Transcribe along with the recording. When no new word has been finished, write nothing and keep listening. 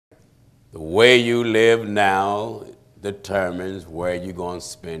The way you live now determines where you're going to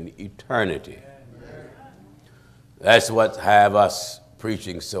spend eternity. That's what have us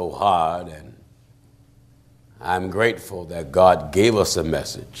preaching so hard, and I'm grateful that God gave us a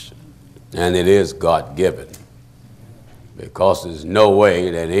message, and it is God-given, because there's no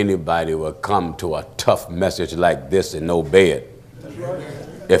way that anybody will come to a tough message like this and obey it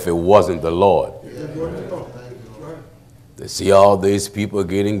if it wasn't the Lord. To see all these people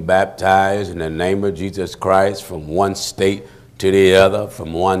getting baptized in the name of Jesus Christ from one state to the other,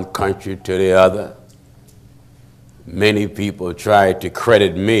 from one country to the other. Many people try to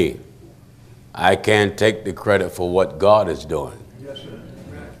credit me. I can't take the credit for what God is doing. Yes, sir.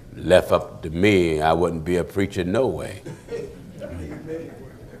 Left up to me, I wouldn't be a preacher no way.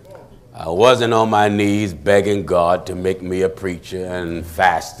 I wasn't on my knees begging God to make me a preacher and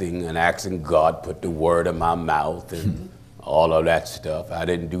fasting and asking God put the word in my mouth and all of that stuff. I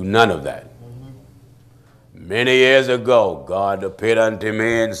didn't do none of that. Many years ago, God appeared unto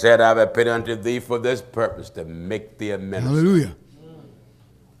me and said, I've appeared unto thee for this purpose, to make thee a minister. Hallelujah.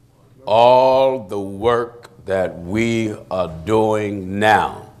 All the work that we are doing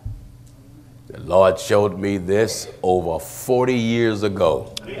now, the Lord showed me this over 40 years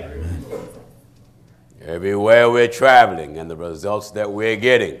ago. Amen. Everywhere we're traveling and the results that we're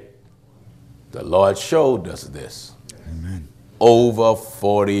getting, the Lord showed us this. Amen. Over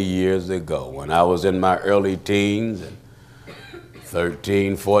 40 years ago, when I was in my early teens, and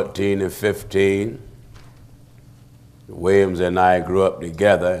 13, 14, and 15, Williams and I grew up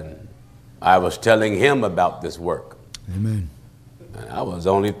together, and I was telling him about this work. Amen. And I was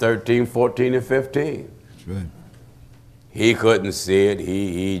only 13, 14, and 15. That's right. He couldn't see it.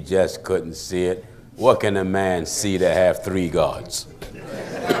 He just couldn't see it. What can a man see to have three gods?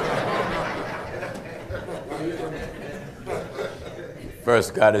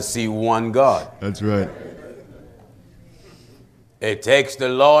 First got to see one God. That's right. It takes the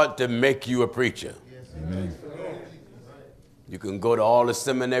Lord to make you a preacher. Amen. You can go to all the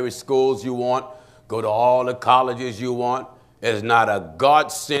seminary schools you want, go to all the colleges you want. There's not a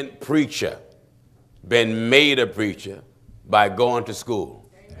God-sent preacher been made a preacher by going to school.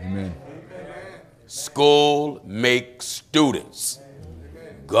 Amen. School makes students.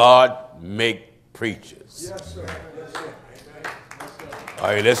 God make preachers. Yes, sir. Yes, sir.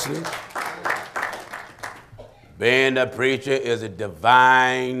 Are you listening? Being a preacher is a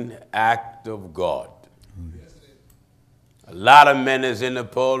divine act of God. A lot of men is in the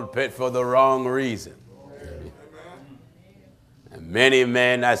pulpit for the wrong reason. And many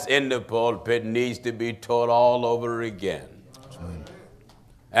men that's in the pulpit needs to be taught all over again.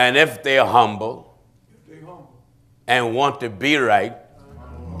 And if they're humble and want to be right,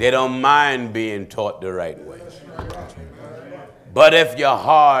 they don't mind being taught the right way. But if you're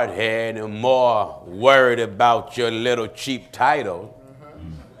hard-headed and more worried about your little cheap title,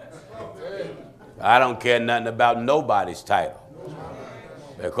 I don't care nothing about nobody's title.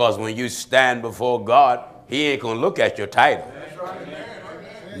 Because when you stand before God, he ain't going to look at your title.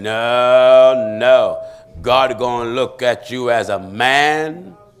 No. God going to look at you as a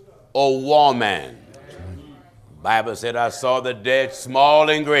man or woman. The Bible said, I saw the dead, small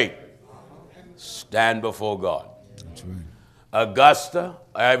and great, stand before God. That's right. Augusta,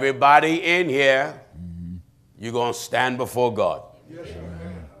 everybody in here, you're going to stand before God. Yes, sir.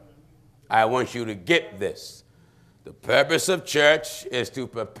 I want you to get this. The purpose of church is to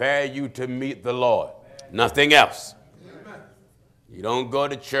prepare you to meet the Lord. Nothing else. You don't go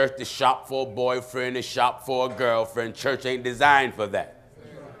to church to shop for a boyfriend, to shop for a girlfriend. Church ain't designed for that.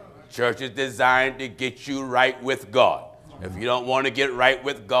 Church is designed to get you right with God. If you don't want to get right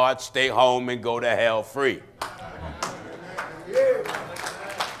with God, stay home and go to hell free.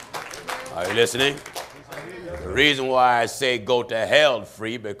 Are you listening? The reason why I say go to hell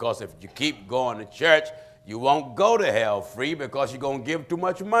free, because if you keep going to church, you won't go to hell free because you're going to give too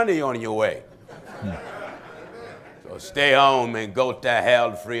much money on your way. So stay home and go to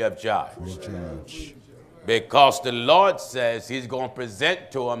hell free of charge. Because the Lord says he's going to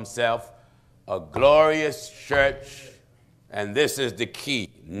present to himself a glorious church, and this is the key,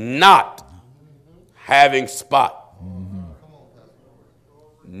 not having spot,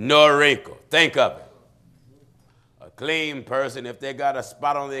 nor wrinkle. Think of it. A clean person, if they got a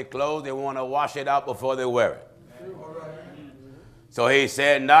spot on their clothes, they want to wash it out before they wear it. So he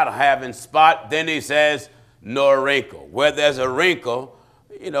said not having spot, then he says nor wrinkle. Where there's a wrinkle,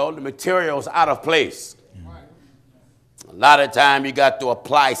 the material's out of place. A lot of time you got to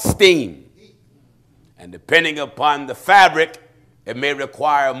apply steam. And depending upon the fabric, it may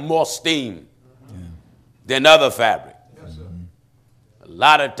require more steam than other fabric. A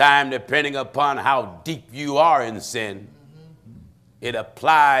lot of time, depending upon how deep you are in sin, it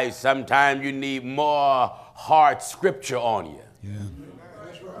applies. Sometimes you need more hard scripture on you. Yeah.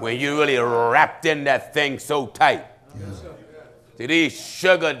 When you really wrapped in that thing so tight. Yeah. See, these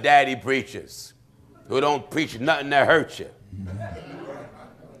sugar daddy preachers who don't preach nothing that hurts you.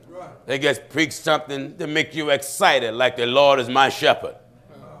 They just preach something to make you excited, like the Lord is my shepherd.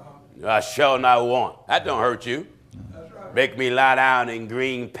 I shall not want. That don't hurt you. Make me lie down in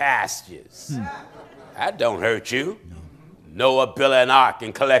green pastures. That don't hurt you. Noah built an ark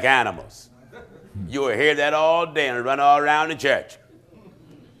and collect animals. You will hear that all day and run all around the church.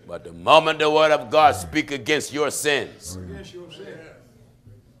 But the moment the word of God speaks against your sins,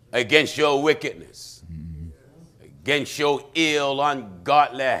 against your wickedness, against your ill,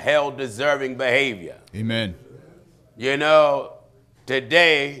 ungodly, hell-deserving behavior. Amen. You know,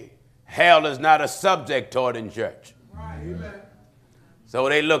 today, hell is not a subject taught in church. Amen. So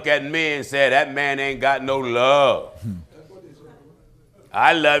they look at me and say, that man ain't got no love.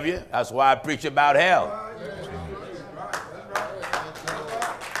 I love you. That's why I preach about hell.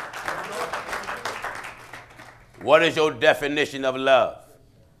 What is your definition of love?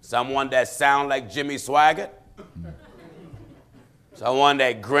 Someone that sounds like Jimmy Swaggart? Someone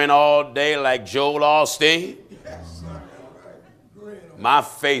that grin all day like Joel Osteen? My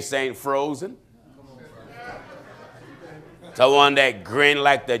face ain't frozen. Someone that grin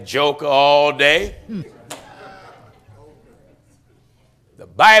like the Joker all day? The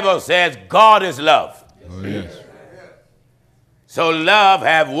Bible says God is love. Oh, yes. So love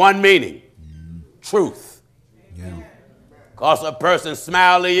have one meaning, truth. Yeah. Because a person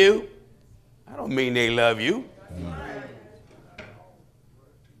smile at you, I don't mean they love you.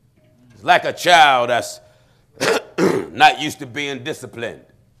 It's like a child that's not used to being disciplined.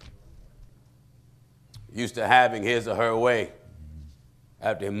 Used to having his or her way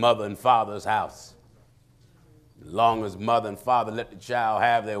at their mother and father's house. As long as mother and father let the child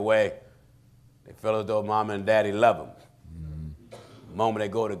have their way, they feel as though mama and daddy love them. The moment they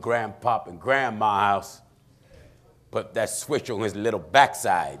go to grandpop and grandma's house, put that switch on his little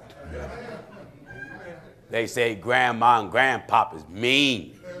backside. They say grandma and grandpop is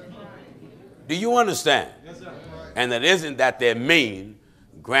mean. Do you understand? Yes, sir. And it isn't that they're mean.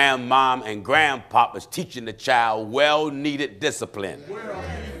 Grandmom and grandpop is teaching the child well-needed discipline.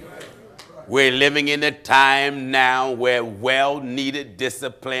 We're living in a time now where well-needed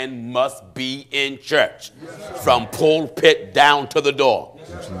discipline must be in church, from pulpit down to the door.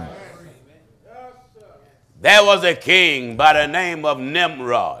 There was a king by the name of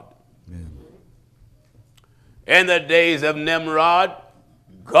Nimrod. In the days of Nimrod,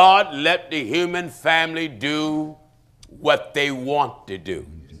 God let the human family do what they want to do.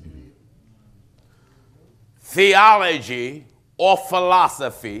 Theology or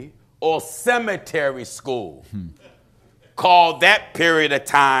philosophy or cemetery school called that period of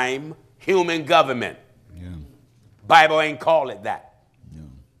time human government. Yeah. Bible ain't call it that. Yeah.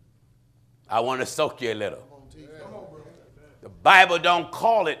 I want to soak you a little. The Bible don't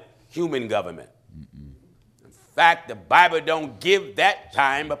call it human government. In fact, the Bible don't give that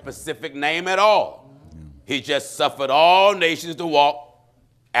time a specific name at all. He just suffered all nations to walk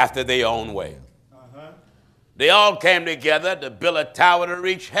after their own way. They all came together to build a tower to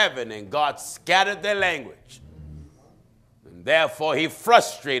reach heaven, and God scattered their language. And therefore, he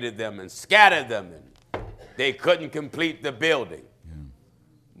frustrated them and scattered them, and they couldn't complete the building.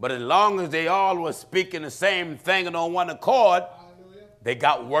 But as long as they all were speaking the same thing and on one accord, they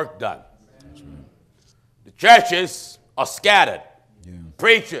got work done. The churches are scattered.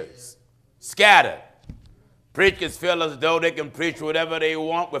 Preachers, scattered. Preachers feel as though they can preach whatever they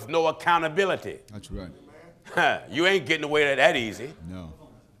want with no accountability. That's right. You ain't getting away that easy. No.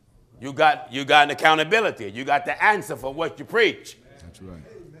 You got an accountability. You got the answer for what you preach. That's right.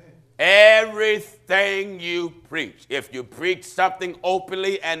 Everything you preach. If you preach something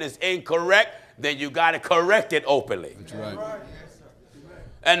openly and it's incorrect, then you got to correct it openly. That's right.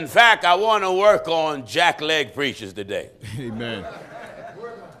 In fact, I want to work on jackleg preachers today. Amen.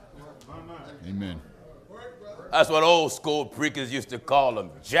 Amen. That's what old school preachers used to call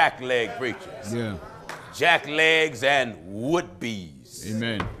them, jackleg preachers. Yeah. Jacklegs and would-be's.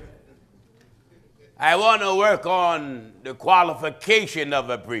 Amen. I want to work on the qualification of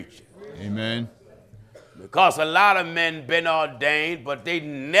a preacher. Amen. Because a lot of men been ordained, but they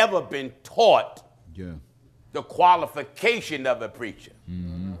never been taught the qualification of a preacher.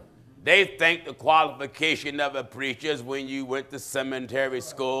 They think the qualification of a preacher is when you went to seminary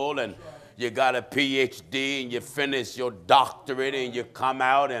school and you got a PhD and you finished your doctorate and you come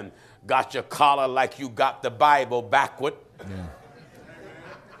out and got your collar like you got the Bible backward.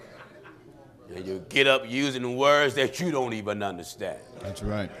 And you get up using words that you don't even understand. That's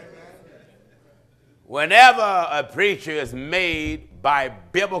right. Whenever a preacher is made by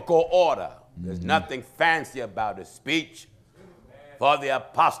biblical order, there's nothing fancy about his speech. For the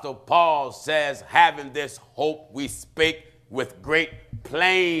Apostle Paul says, having this hope we speak with great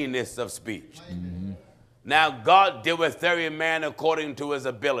plainness of speech. Now, God deal with every man according to his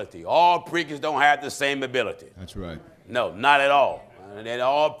ability. All preachers don't have the same ability. That's right. No, not at all. And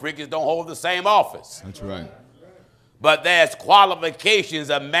all preachers don't hold the same office. That's right. But there's qualifications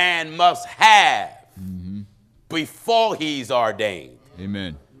a man must have before he's ordained.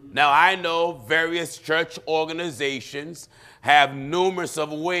 Amen. Now, I know various church organizations have numerous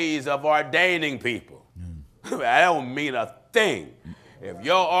of ways of ordaining people. I don't mean a thing. If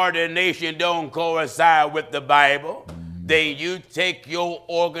your ordination don't coincide with the Bible, then you take your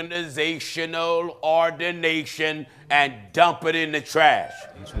organizational ordination and dump it in the trash.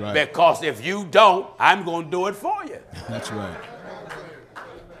 That's right. Because if you don't, I'm going to do it for you. That's right.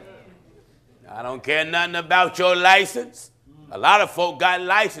 I don't care nothing about your license. A lot of folk got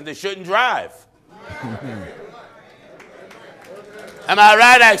license that shouldn't drive. Am I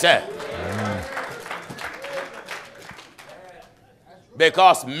right, I said?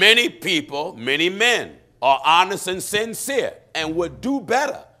 Because many people, many men are honest and sincere and would do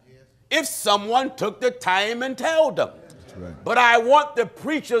better if someone took the time and told them. That's right. But I want the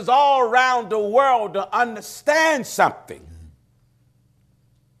preachers all around the world to understand something.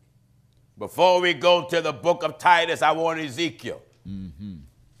 Before we go to the book of Titus, I want Ezekiel.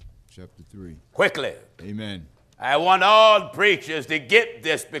 Chapter 3. Quickly. Amen. I want all preachers to get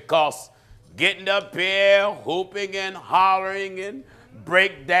this, because getting up here, hooping and hollering and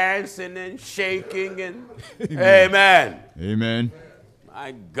break dancing and shaking and amen. Amen.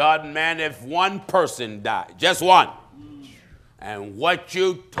 My God, man, if one person died, just one, and what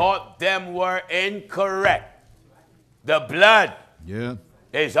you taught them were incorrect, the blood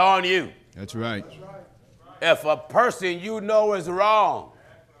is on you. That's right. If a person you know is wrong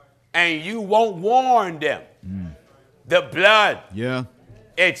and you won't warn them, the blood,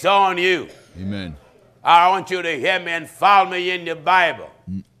 it's on you. Amen. I want you to hear me and follow me in the Bible.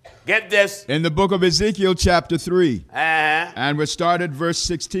 Get this. In the book of Ezekiel, chapter 3. Uh-huh. And we started verse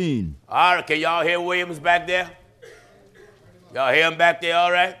 16. All right, can y'all hear Williams back there? Y'all hear him back there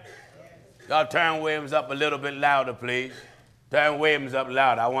all right? Y'all turn Williams up a little bit louder, please. Turn Williams up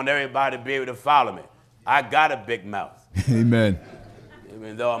louder. I want everybody to be able to follow me. I got a big mouth. Amen.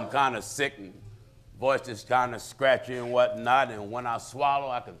 Even though I'm kind of sick and voice is kind of scratchy and whatnot, and when I swallow,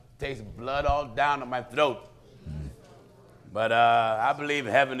 I can taste blood all down to my throat. But I believe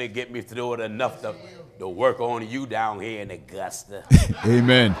heaven will get me through it enough to work on you down here in Augusta.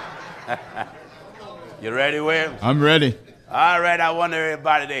 Amen. You ready, Williams? I'm ready. All right, I want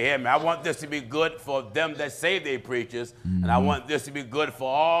everybody to hear me. I want this to be good for them that say they're preachers, and I want this to be good for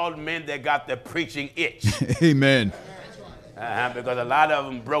all men that got the preaching itch. Amen. Because a lot of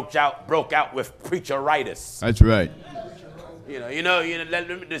them broke out with preacheritis. That's right. You know,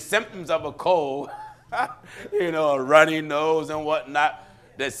 the symptoms of a cold, a runny nose and whatnot,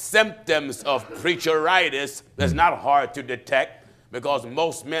 the symptoms of preacheritis is not hard to detect, because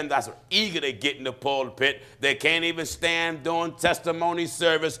most men that's eager to get in the pulpit, they can't even stand doing testimony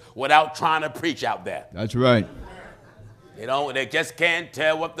service without trying to preach out there. That's right. They just can't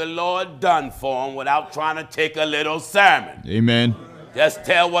tell what the Lord done for them without trying to take a little sermon. Amen. Just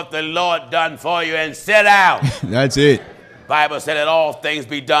tell what the Lord done for you and sit down. That's it. Bible said that all things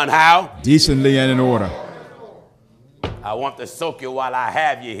be done how? Decently and in order. I want to soak you while I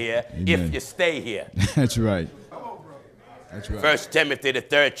have you here, if you stay here. That's right. That's right. 1 Timothy, the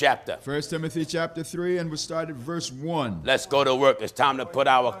 3rd chapter. 1 Timothy chapter 3, and we started verse 1. Let's go to work. It's time to put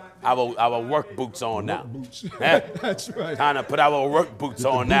our work boots on now. Boots. Eh? That's right. Time to put our work boots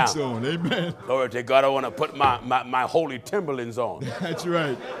on now. Boots on. Amen. Glory to God. I want to put my holy Timberlands on. That's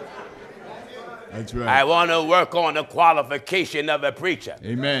right. That's right. I want to work on the qualification of a preacher.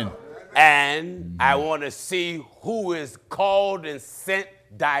 Amen. And I want to see who is called and sent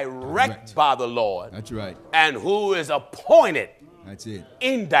direct by the Lord. That's right. And who is appointed. That's it.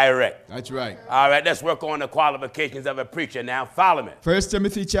 Indirect. That's right. All right, let's work on the qualifications of a preacher now. Follow me. 1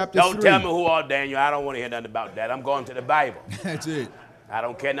 Timothy chapter 3. Don't tell me who ordained you. I don't want to hear nothing about that. I'm going to the Bible. That's it. I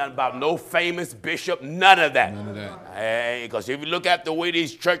don't care nothing about no famous bishop, none of that. None of that. Because if you look at the way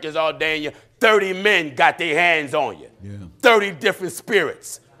these churches ordain you, 30 men got their hands on you. Yeah. 30 different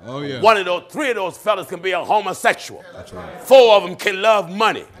spirits. Oh, yeah. 3 of those fellas can be a homosexual. That's right. 4 of them can love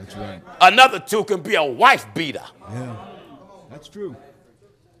money. That's right. Another 2 can be a wife beater. Yeah. That's true.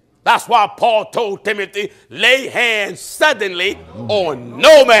 That's why Paul told Timothy, lay hands suddenly on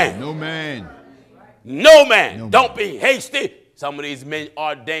no man. No man. No man. Don't be hasty. Some of these men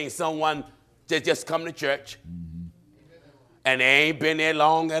ordain someone to just come to church. And they ain't been there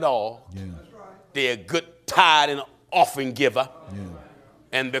long at all. Yeah. They're a good tithe and offering giver. Yeah.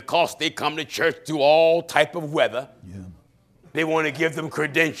 And because they come to church through all type of weather, Yeah. they want to give them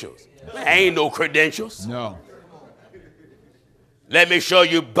credentials. There ain't no credentials. No. Let me show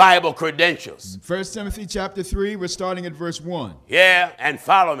you Bible credentials. 1 Timothy chapter 3, we're starting at verse 1. Yeah, and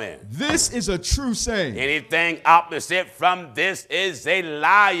follow me. This is a true saying. Anything opposite from this is a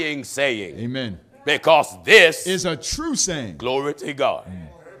lying saying. Amen. Because this Is a true saying. glory to God.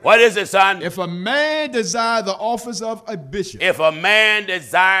 What is it, son? If a man desire the office of a bishop, If a man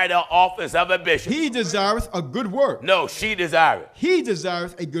desire the office of a bishop. he desireth a good work. No, she desire it. He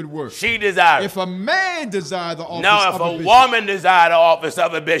desireth a good work. She desire it. If a man desire the office No, of if a a bishop, woman desire the office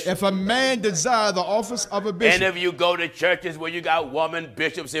of a bishop. if a man desire the office of a And bishop, if you go to churches where you got woman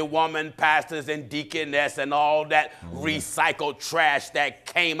bishops and woman pastors and deaconess and all that recycled trash that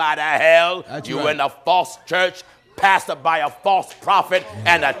came out of hell, That's you right. in a false church, pastored by a false prophet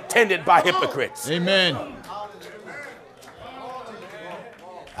and attended by hypocrites. amen.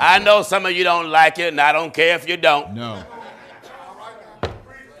 I know some of you don't like it, and I don't care if you don't. No.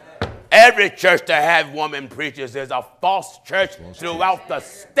 Every church that have woman preachers is a false church throughout the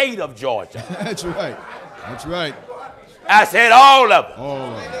state of Georgia. That's right. That's right. I said all of them.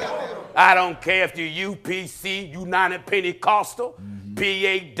 All of it. I don't care if you UPC, United Pentecostal,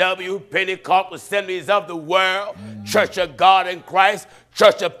 PAW, Pentecostal Assemblies of the World, Church of God in Christ,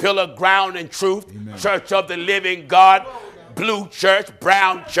 Church of Pillar Ground and Truth, Church of the Living God, Blue Church,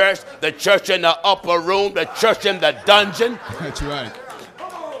 Brown Church, the church in the upper room, the church in the dungeon. That's right.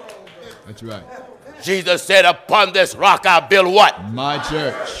 That's right. Jesus said, upon this rock I build what? My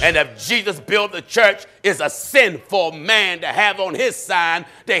church. And if Jesus built the church, it's a sin for man to have on his sign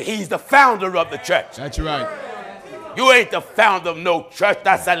that he's the founder of the church. That's right. You ain't the founder of no church.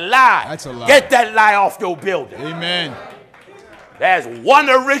 That's a lie. That's a lie. Get that lie off your building. Amen. There's one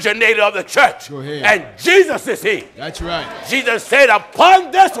originator of the church. Go ahead. And Jesus is he. That's right. Jesus said,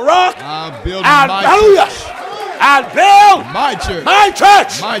 upon this rock, I'll build I'll my build, church. I'll build My church. my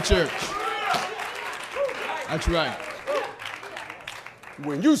church. My church. That's right.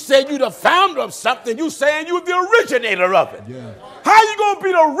 When you say you're the founder of something, you saying you're the originator of it. Yeah. How you going to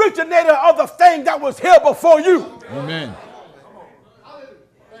be the originator of the thing that was here before you? Amen.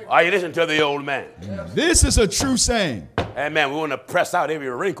 Are you listening to the old man? This is a true saying. Amen. We want to press out every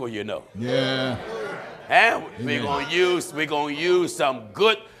wrinkle, you know. Yeah. And we're gonna use some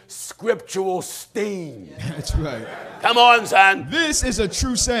good scriptural steam. That's right. Come on, son. This is a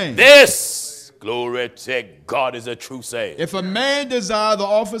true saying. This, glory to God, is a true saying. If a man desire the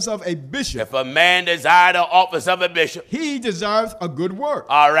office of a bishop, If a man desire the office of a bishop, he desires a good work.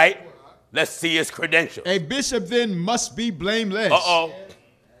 all right, let's see his credentials. A bishop then must be blameless. Uh-oh.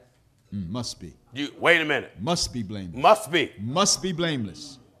 Must be. Wait a minute. Must be blameless. Must be. Must be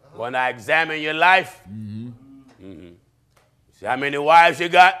blameless. When I examine your life, see how many wives you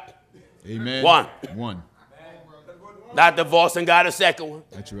got? Amen. One. One. Not divorcing, got a second one.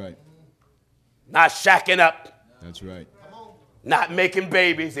 That's right. Not shacking up. That's right. Not making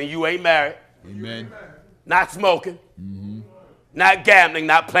babies and you ain't married. Amen. Not smoking. Not gambling.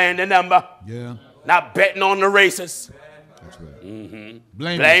 Not playing the number. Yeah. Not betting on the races. That's right. Blameless.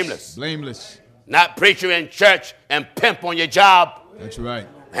 Blameless. Blameless. Not preaching in church and pimp on your job. That's right.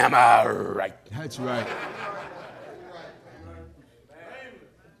 Am I right? That's right.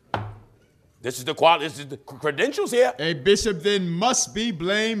 This is the quality. This is the credentials here. A bishop then must be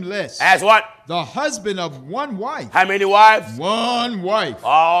blameless. As what? The husband of one wife. How many wives? One wife.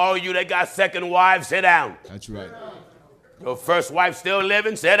 All you that got second wives, sit down. That's right. Your first wife still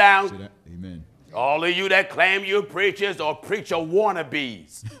living, sit down. See that? Amen. All of you that claim you preachers or preacher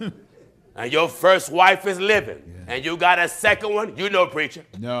wannabes. And your first wife is living. And you got a second one, you know preacher.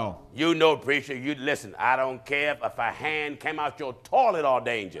 No. You know preacher. You listen, I don't care if a hand came out your toilet or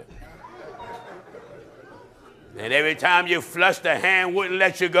danger. And every time you flush, the hand wouldn't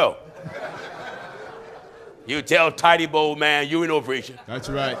let you go. You tell tidy bowl man, you know preacher. That's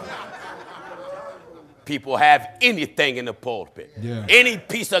right. People have anything in the pulpit. Yeah. Any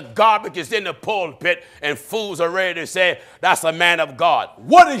piece of garbage is in the pulpit, and fools are ready to say, that's a man of God.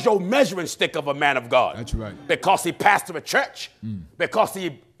 What is your measuring stick of a man of God? That's right. Because he pastored a church? Because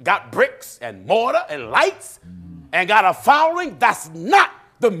he got bricks and mortar and lights and got a following? That's not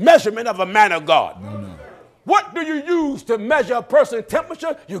the measurement of a man of God. No, no. What do you use to measure a person's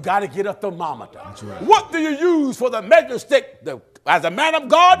temperature? You got to get a thermometer. That's right. What do you use for the measuring stick? As a man of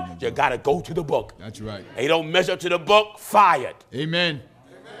God, you got to go to the book. That's right. They don't measure to the book, fired. Amen.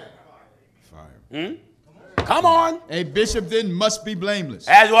 Fire. Come on. A bishop then must be blameless.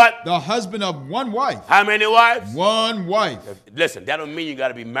 As what? The husband of one wife. How many wives? One wife. Listen, that don't mean you got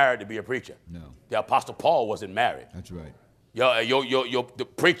to be married to be a preacher. No. The Apostle Paul wasn't married. That's right. The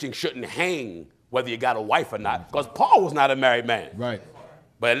preaching shouldn't hang whether you got a wife or not, because Paul was not a married man. Right.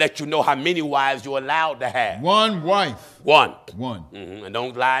 But it lets you know how many wives you're allowed to have. One wife. One. One. And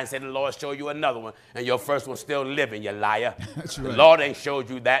don't lie and say the Lord showed you another one, and your first one's still living, you liar. That's right. The Lord ain't showed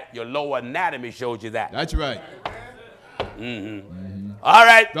you that. Your lower anatomy showed you that. That's right. All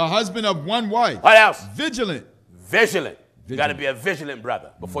right. The husband of one wife. What else? Vigilant. Vigilant. You got to be a vigilant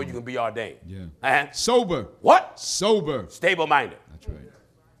brother before you can be ordained. Yeah. Sober. What? Sober. Stable-minded. That's right.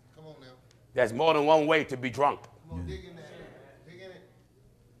 Come on now. There's more than one way to be drunk. Come on, dig in that. Dig in it.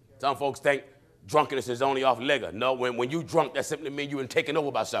 Some folks think drunkenness is only off liquor. No, when you drunk, that simply means you've been taken over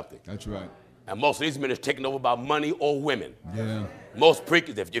by something. That's right. And most of these men is taken over by money or women. Yeah. Most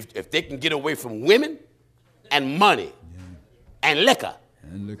preachers, if they can get away from women and money and liquor,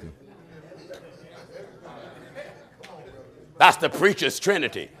 And liquor. that's the preacher's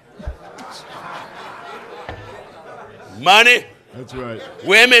trinity. Money, That's right.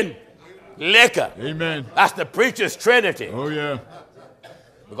 women, liquor. Amen. That's the preacher's trinity. Oh, yeah.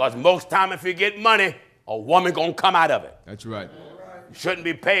 Because most time if you get money, a woman gonna come out of it. That's right. You shouldn't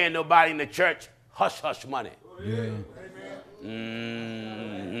be paying nobody in the church hush-hush money. Yeah.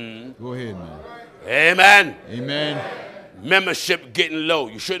 Go ahead, man. Amen. Amen. Membership getting low.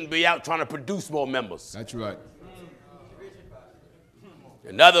 You shouldn't be out trying to produce more members. That's right.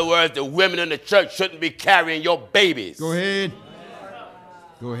 In other words, the women in the church shouldn't be carrying your babies. Go ahead.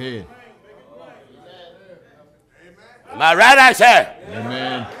 Go ahead. Am I right, I say?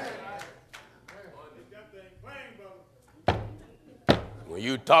 Amen. When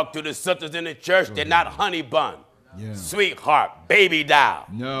you talk to the sisters in the church, they're not honey bun, Yeah. sweetheart, baby doll.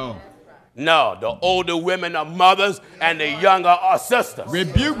 No. No, the older women are mothers and the younger are sisters.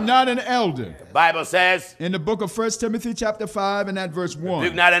 Rebuke not an elder. The Bible says, In the book of 1 Timothy chapter 5 and at verse 1.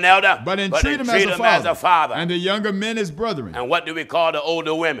 rebuke not an elder, But entreat him as a father. And the younger men as brethren. And what do we call the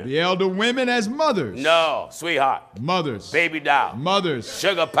older women? The elder women as mothers. No, sweetheart, Mothers. baby doll, Mothers.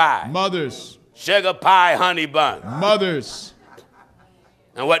 sugar pie, Mothers. sugar pie, honey bun. Mothers.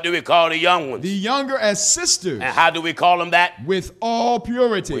 And what do we call the young ones? The younger as sisters. And how do we call them that? With all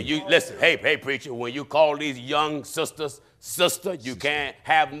purity. When you listen, hey preacher, when you call these young sisters sister, you can't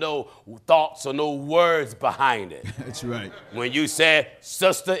have no thoughts or no words behind it. That's right. When you say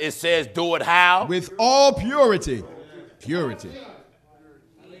sister, it says do it how? With all purity. Purity.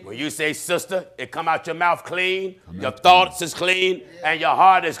 When you say sister, it come out your mouth clean, your thoughts is clean, and your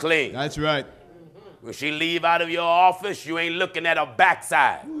heart is clean. That's right. When she leave out of your office, you ain't looking at her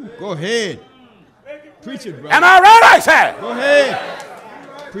backside. Go ahead. Preach it, brother. Am I right, I said? Go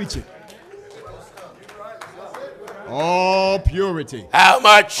ahead. Preach it. All purity. How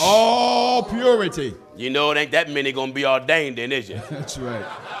much? All purity. You know it ain't that many gonna be ordained then, is you? That's right.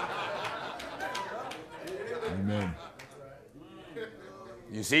 Amen.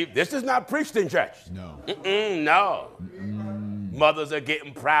 You see, this is not preached in church. No. No. Mothers are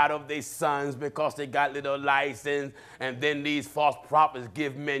getting proud of their sons because they got little license, and then these false prophets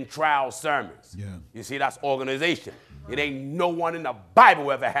give men trial sermons. Yeah. You see, that's organization. It ain't no one in the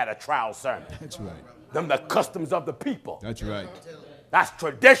Bible ever had a trial sermon. That's right. Them the customs of the people. That's right. That's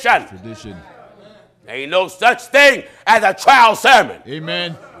tradition. Tradition. Ain't no such thing as a trial sermon.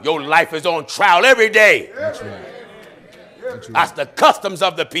 Amen. Your life is on trial every day. That's right. That's right. That's the customs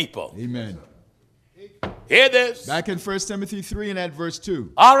of the people. Amen. Hear this? Back in 1 Timothy 3 and at verse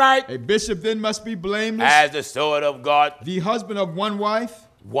 2. All right. A bishop then must be blameless. As the sword of God. The husband of one wife.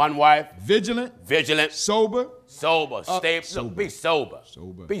 One wife. Vigilant. Vigilant. Sober. Sober. Stable. sober. Look, be sober.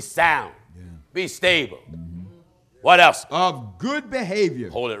 Sober. Be sound. Yeah. Be stable. What else? Of good behavior.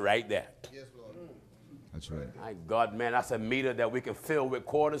 Hold it right there. That's right. My God, man, that's a meter that we can fill with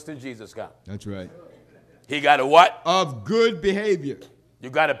quarters till Jesus comes. That's right. He got to what? Of good behavior. You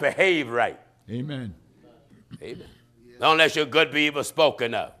got to behave right. Amen. Amen. Don't let your good be evil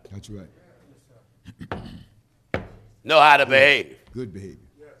spoken of. That's right. Know how to behave. Good behavior.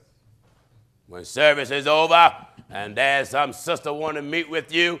 When service is over and there's some sister want to meet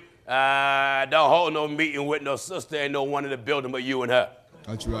with you, don't hold no meeting with no sister and no one in the building but you and her.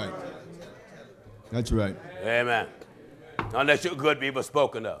 That's right. That's right. Amen. Don't let your good be evil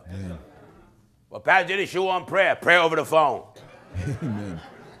spoken of. Yeah. Well, Pastor Jennings, you want prayer? Pray over the phone. Amen.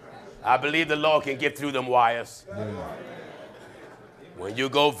 I believe the Lord can get through them wires. Yeah. When you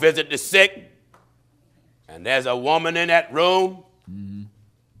go visit the sick and there's a woman in that room,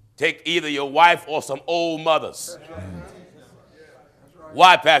 take either your wife or some old mothers.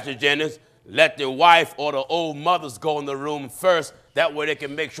 Why, Pastor Jennings? let the wife or the old mothers go in the room first. That way they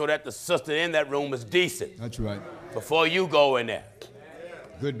can make sure that the sister in that room is decent. That's right. Before you go in there.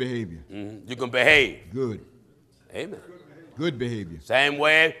 Good behavior. You can behave. Good. Amen. Good behavior. Same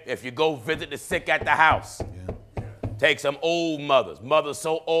way if you go visit the sick at the house. Yeah. Take some old mothers. Mothers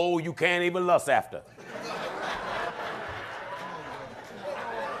so old you can't even lust after.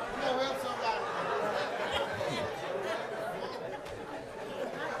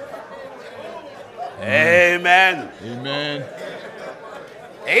 Amen. Amen.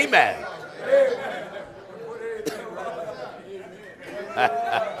 Amen.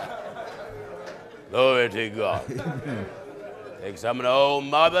 Glory to God. Take some of the old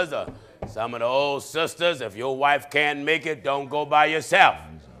mothers or some of the old sisters. If your wife can't make it, don't go by yourself.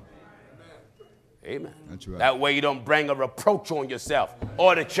 Amen. That's right. That way you don't bring a reproach on yourself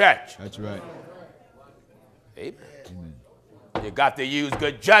or the church. That's right. Amen. Amen. You got to use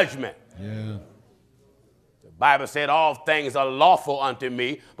good judgment. Yeah. Bible said all things are lawful unto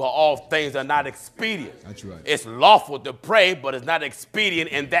me, but all things are not expedient. That's right. It's lawful to pray, but it's not expedient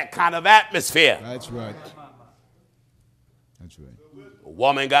in that kind of atmosphere. That's right. That's right. A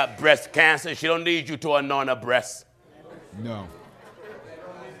woman got breast cancer. She don't need you to anoint her breasts. No.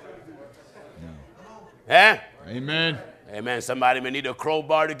 Eh? Amen. Amen. Somebody may need a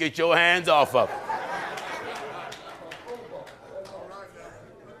crowbar to get your hands off of it.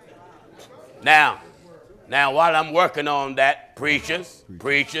 Now, while I'm working on that, preachers,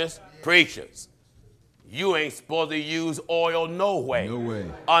 you ain't supposed to use oil no way. No way.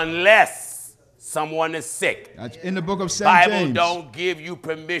 Unless someone is sick. That's in the book of St. Bible James. don't give you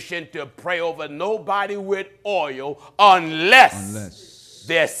permission to pray over nobody with oil unless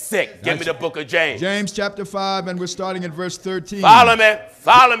they're sick. Give me the book of James. James chapter 5, and we're starting at verse 13. Follow me.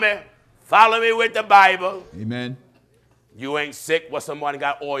 Follow me with the Bible. Amen. You ain't sick. What somebody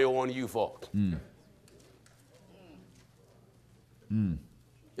got oil on you for?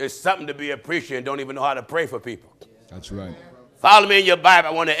 There's something to be appreciated and don't even know how to pray for people. That's right. Follow me in your Bible.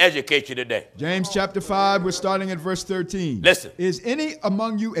 I want to educate you today. James chapter 5, we're starting at verse 13. Listen. Is any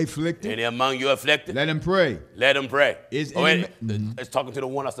among you afflicted? Any among you afflicted? Let him pray. Let him pray. Is it's talking to the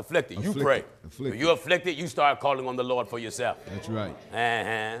one that's afflicted. You pray. Afflicted. If you're afflicted, you start calling on the Lord for yourself. That's right.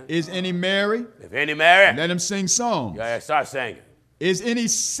 Uh-huh. Is any merry? If any married, let him sing songs. yeah, start singing. Is any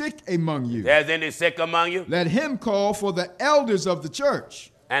sick among you? There's any sick among you? Let him call for the elders of the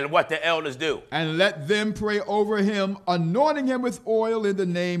church. And what the elders do? And let them pray over him, anointing him with oil in the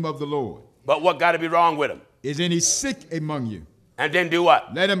name of the Lord. But what got to be wrong with him? Is any sick among you? And then do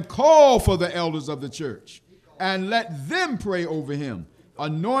what? Let him call for the elders of the church. And let them pray over him,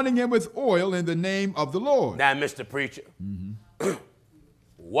 anointing him with oil in the name of the Lord. Now, Mr. Preacher,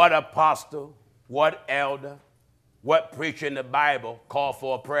 what apostle, what elder, what preacher in the Bible called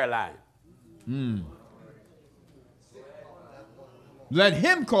for a prayer line? Let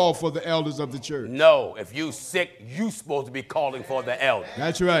him call for the elders of the church. No, if you sick, you supposed to be calling for the elder.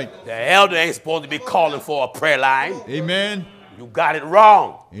 That's right. The elder ain't supposed to be calling for a prayer line. Amen. You got it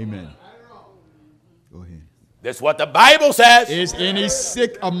wrong. Amen. Go ahead. That's what the Bible says. Is any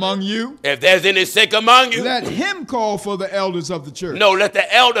sick among you? If there's any sick among you, let him call for the elders of the church. No, let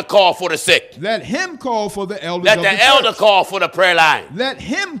the elder call for the sick. Let him call for the elders of the church. Let the elder call for the prayer line. Let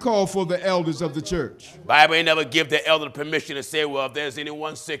him call for the elders of the church. Bible ain't never give the elder permission to say, well, if there's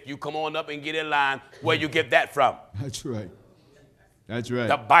anyone sick, you come on up and get in line. Where you get that from? That's right. That's right.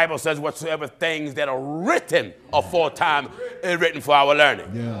 The Bible says whatsoever things that are written aforetime is written for our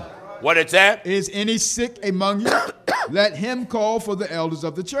learning. Yeah. What it said? Is any sick among you? Let him call for the elders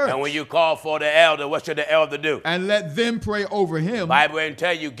of the church. And when you call for the elder, what should the elder do? And let them pray over him. Bible ain't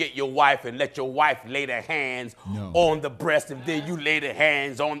tell you get your wife and let your wife lay their hands on the breast, and then you lay the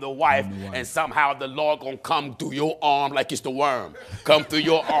hands on the wife, and somehow the Lord gonna come through your arm like it's the worm. Come through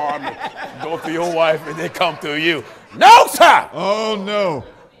your arm, and go through your wife, and then come through you. No, sir! Oh, no.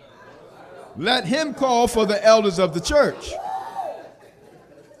 Let him call for the elders of the church.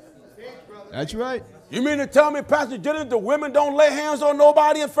 That's right. You mean to tell me, Pastor Jennings, the women don't lay hands on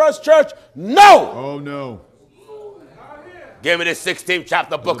nobody in First Church? No! Oh, no. Give me the 16th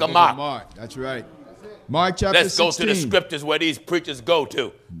chapter book of Mark. That's right. Mark chapter 16. Let's go to the scriptures where these preachers go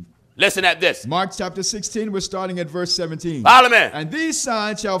to. Listen at this. Mark chapter 16, we're starting at verse 17. Follow me. And these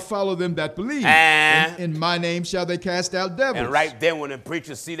signs shall follow them that believe. And in my name shall they cast out devils. And right then when the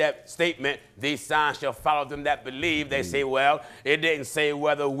preachers see that statement, These signs shall follow them that believe. They say, well, it didn't say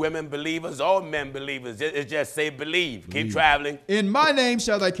whether women believers or men believers. It just say believe. Keep traveling. In my name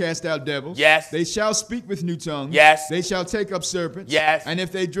shall they cast out devils. Yes. They shall speak with new tongues. Yes. They shall take up serpents. Yes. And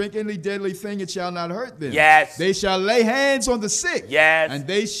if they drink any deadly thing, it shall not hurt them. Yes. They shall lay hands on the sick. Yes. And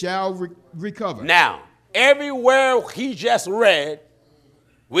they shall recover. Now, everywhere he just read,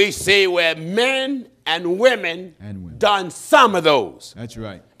 we see where men and women done some of those. That's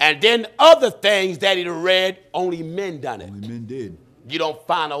right. And then other things that he read, only men done it. Only men did. You don't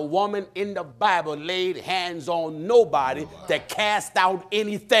find a woman in the Bible laid hands on nobody to cast out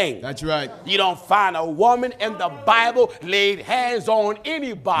anything. That's right. You don't find a woman in the Bible laid hands on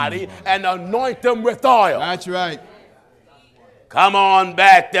anybody and anoint them with oil. That's right. Come on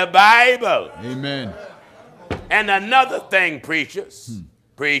back to Bible. Amen. And another thing, preachers,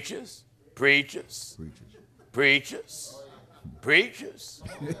 preachers.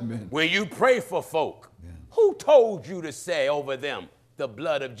 Amen. When you pray for folk, who told you to say over them the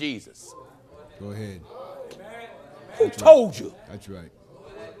blood of Jesus? Go ahead. Who told you? That's right.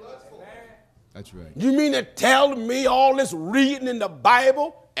 That's right. You mean to tell me all this reading in the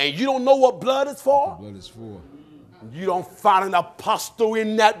Bible and you don't know what blood is for? Blood is for. You don't find an apostle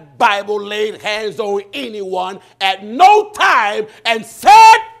in that Bible laid hands on anyone at no time and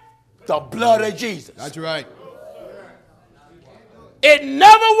said the blood of Jesus. That's right. It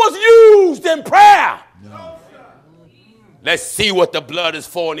never was used in prayer. No. Let's see what the blood is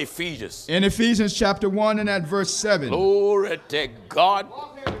for in Ephesians. In Ephesians chapter 1 and at verse 7. Glory to God.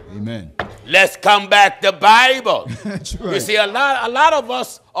 Amen. Let's come back to Bible. That's right. You see, a lot of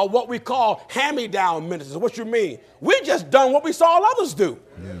us are what we call hand-me-down ministers. What you mean? We just done what we saw others do.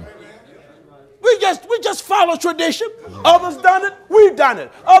 Yeah. We just follow tradition. Others done it, we done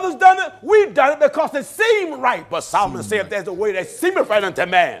it. Others done it, we done it because it seemed right. But Solomon said, if there's a way that seemeth right unto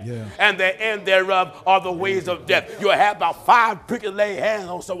man, and the end thereof are the ways of death. You'll have about 5 people lay hands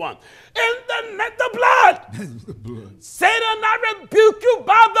on someone. In the blood. The blood. Satan, I rebuke you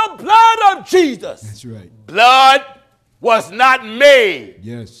by the blood of Jesus. That's right. Blood was not made.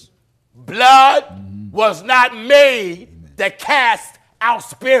 Yes. Blood was not made to cast out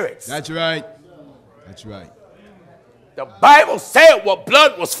spirits. That's right. That's right. The Bible said what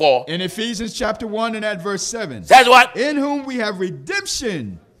blood was for. In Ephesians chapter 1 and at verse 7. Says what? In whom we have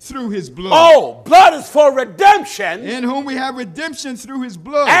redemption through his blood. Oh, blood is for redemption. In whom we have redemption through his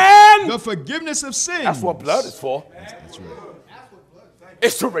blood. And the forgiveness of sins. That's what blood is for. That's right.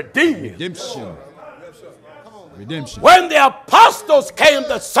 It's to redeem you. Redemption. Redemption. When the apostles came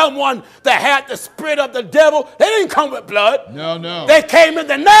to someone that had the spirit of the devil, they didn't come with blood. No, no. They came in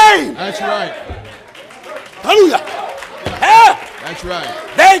the name. That's right. Hallelujah. Yeah. That's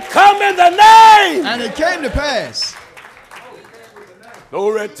right. They come in the name. And it came to pass.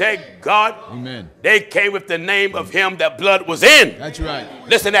 Glory to God. Amen. They came with the name of him that blood was in. That's right.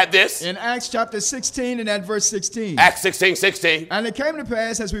 Listen at this. In Acts chapter 16 and at verse 16. Acts 16:16. And it came to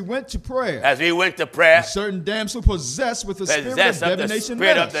pass as we went to prayer. As we went to prayer, A certain damsel possessed with the spirit of possessed of the divination spirit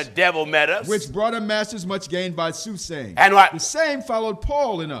met of the us, devil met us. which brought our masters much gain by soothsaying. And what? The same followed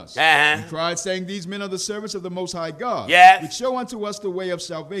Paul in us. Uh-huh. He cried, saying, These men are the servants of the Most High God, Yes. which show unto us the way of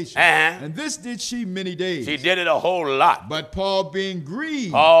salvation. Uh-huh. And this did she many days. She did it a whole lot. But Paul, being grieved,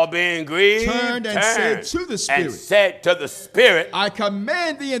 Grieved, turned and said to the Spirit, and said to the Spirit, I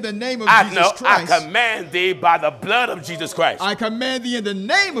command thee in the name of Jesus Christ. I command thee by the blood of Jesus Christ. I command thee in the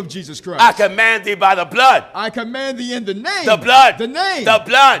name of Jesus Christ. I command thee by the blood. I command thee in the name. The blood. The name. The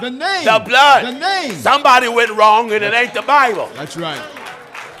blood. The name. The blood. The name. Somebody went wrong and it ain't the Bible. That's right.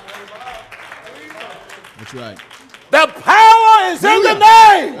 That's right. The power is in the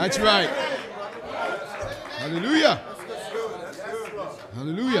name. That's right. Hallelujah.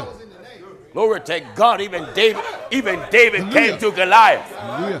 Hallelujah. Glory to God. Even David Hallelujah. came to Goliath.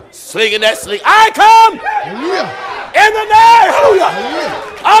 Hallelujah. Slinging that sling. I come Hallelujah. in the name, hallelujah,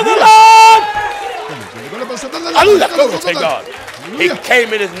 of the Lord. Hallelujah. Glory to God. He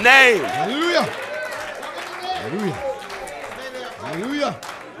came in his name. Hallelujah. Hallelujah. Hallelujah.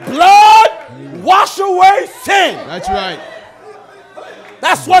 Blood wash away sin. That's right.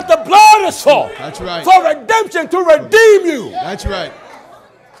 That's what the blood is for. That's right. For redemption, to redeem you. That's right.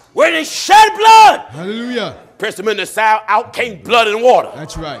 When he shed blood, Hallelujah. pressed him in the side, out came blood and water.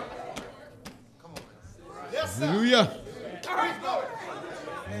 That's right. Hallelujah.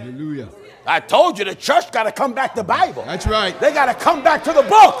 Hallelujah. I told you the church got to come back to Bible. That's right. They got to come back to the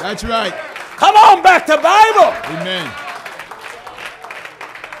book. That's right. Come on back to Bible. Amen.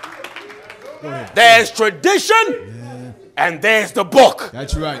 Go ahead. There's tradition and there's the book.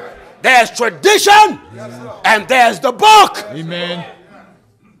 That's right. There's tradition and there's the book. Amen.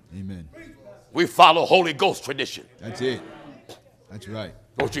 Amen. We follow Holy Ghost tradition. That's it. That's right.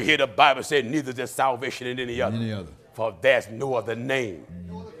 Don't you hear the Bible say, neither is there salvation in any other? For there's no other name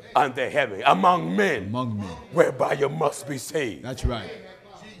under heaven among men whereby you must be saved. That's right.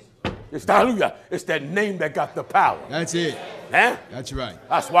 It's hallelujah. It's that name that got the power. That's it. Huh? That's right.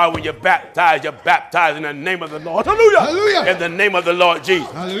 That's why when you're baptized in the name of the Lord. Hallelujah. Hallelujah. In the name of the Lord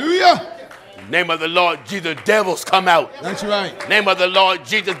Jesus. Hallelujah. Name of the Lord Jesus, devils come out. That's right. Name of the Lord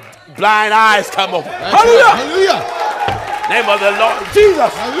Jesus, blind eyes come open. That's Hallelujah. Right. Hallelujah. Name of the Lord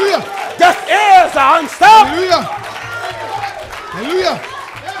Jesus. Hallelujah. Deaf ears are unstopped. Hallelujah. Hallelujah.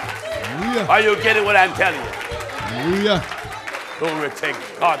 Hallelujah. Are you getting what I'm telling you? Hallelujah. Glory to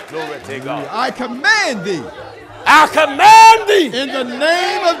God. Glory to God. I command thee. I command thee. In the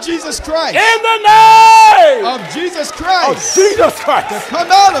name of Jesus Christ. In the name of Jesus Christ. Of Jesus Christ. To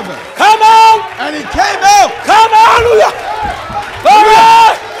come out of it. Come out. And he came out. Come out. Hallelujah. Glory.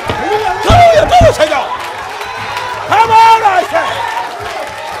 Hallelujah. Glory to God. Come out, I say.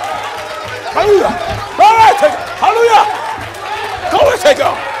 Hallelujah. Glory to God. Hallelujah. Glory to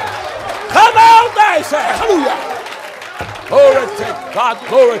God. Come out, I say. Hallelujah. Glory to God.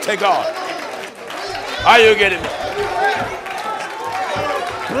 Glory to God. Are you getting me?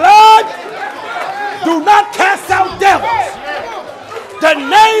 Blood do not cast out devils. The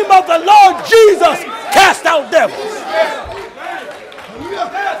name of the Lord Jesus cast out devils.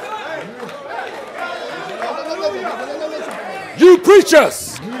 You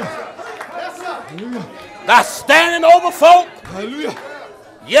preachers that's standing over folk,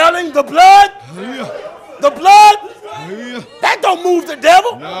 yelling the blood, the blood, that don't move the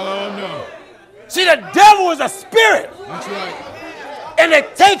devil. No. See, the devil is a spirit. That's right. And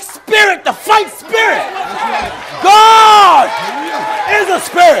it takes spirit to fight spirit. That's right. God is a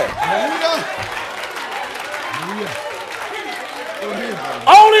spirit.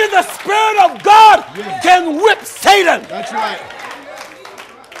 Only the Spirit of God can whip Satan. That's right.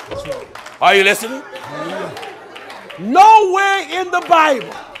 That's right. Are you listening? Nowhere in the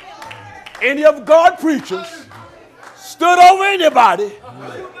Bible any of God preachers stood over anybody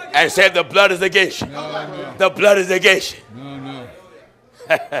and said the blood is against you. No. The blood is against you. No.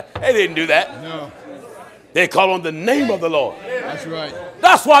 They didn't do that. No. They call on the name of the Lord. That's right.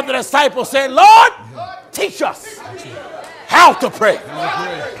 That's why the disciples said, Lord, teach us how to pray.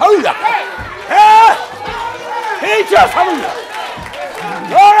 Hallelujah. Teach us. Hallelujah.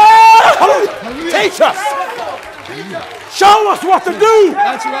 Hallelujah. Teach us. Show us what to do.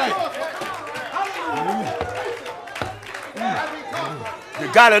 That's right. You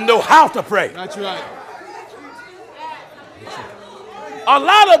got to know how to pray. That's right. A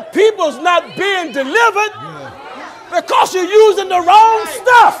lot of people's not being delivered because you're using the wrong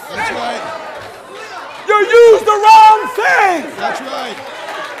stuff. That's right. You use the wrong thing. That's right.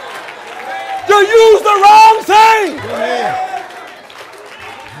 You use the wrong thing. Go ahead.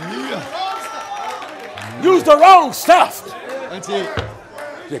 Use the wrong stuff. That's it.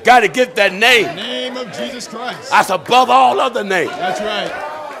 You got to get that name. The name of Jesus Christ. That's above all other names. That's right.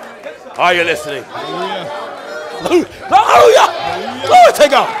 Are you listening? Hallelujah. Hallelujah. Glory to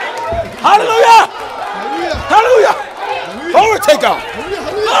God. Hallelujah. Hallelujah. Glory to God.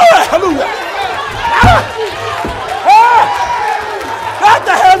 Glory. Hallelujah. What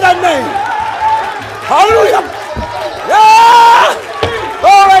the hell is that name? Hallelujah. Yeah.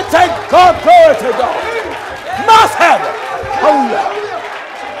 Glory to God. Glory to God. Must have it. Hallelujah.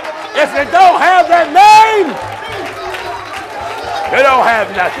 If you don't have that name, you don't have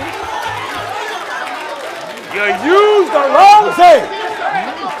nothing. You use the wrong thing.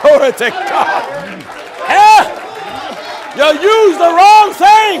 Glory to God. Yeah. You use the wrong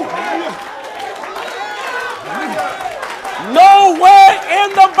thing. Nowhere in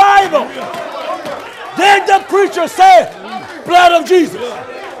the Bible did the preacher say, blood of Jesus.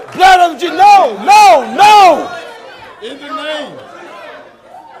 Blood of Jesus. No. In the name.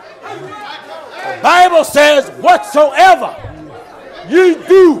 The Bible says, whatsoever you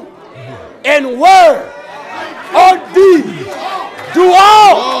do in word or deed, do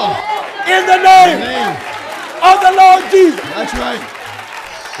all in the name of the Lord Jesus. That's right.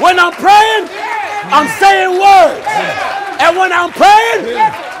 When I'm praying, I'm saying words. And when I'm praying,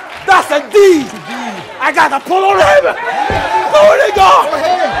 that's a deed. I got to pull on heaven. Glory to God.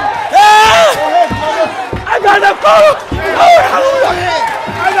 I got to pull.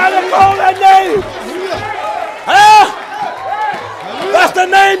 I got to call that name. That's the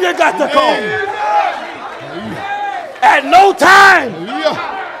name you got to call. At no time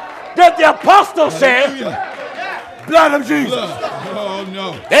did the apostles say, blood of Jesus. Oh,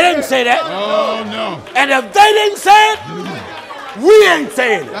 no. They didn't say that. Oh, no. And if they didn't say it, we ain't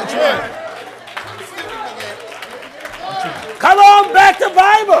saying it. That's right. Come on back to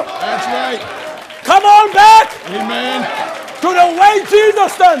Bible. That's right. Come on back Amen. to the way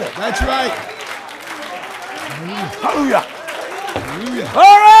Jesus done it. That's right. Hallelujah. Hallelujah.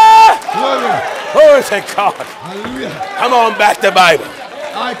 Glory. Glory. Glory to God. Hallelujah. Come on back to Bible.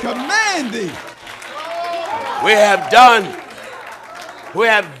 I command thee. We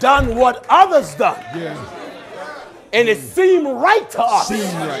have done what others done. Yeah. And it seemed right to us.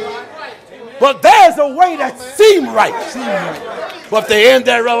 Seem right. But there's a way that seemed right. Seem right. But the end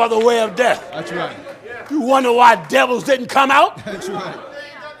thereof are the way of death. That's right. You wonder why devils didn't come out? That's right.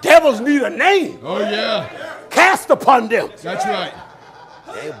 Devils need a name Oh, yeah. cast upon them. That's right.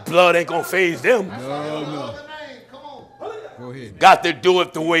 Their blood ain't gonna phase them. No, no. Go ahead. Got to do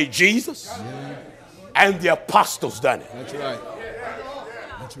it the way Jesus and the apostles done it. That's right.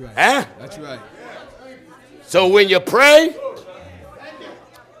 That's right. Huh? That's right. So when you pray,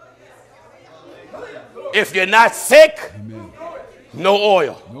 if you're not sick, Amen. no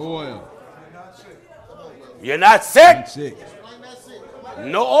oil. No oil. You're not sick, Sick.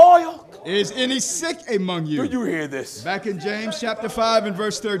 no oil. Is any sick among Do you? you hear this? Back in James chapter 5 and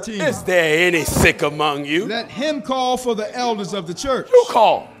verse 13. Is there any sick among you? Let him call for the elders of the church. You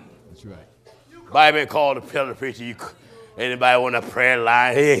call. That's right. Bible called the pillar preacher. Anybody want a prayer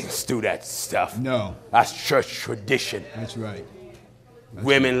line? He ain't do that stuff. No. That's church tradition. That's right.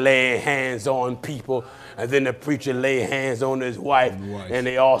 Women laying hands on people, and then the preacher lay hands on his wife, and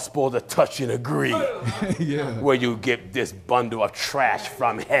they all supposed to touch and agree. Yeah. Where you get this bundle of trash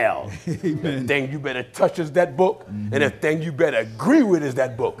from hell. Amen. The thing you better touch is that book, and the thing you better agree with is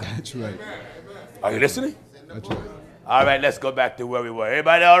that book. That's right. Are you listening? That's right. All right, let's go back to where we were.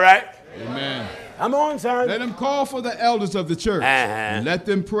 Everybody all right? Amen. Come on, son. Let him call for the elders of the church. Uh-huh. Let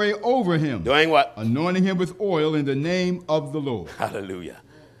them pray over him, Doing what? anointing him with oil in the name of the Lord. Hallelujah.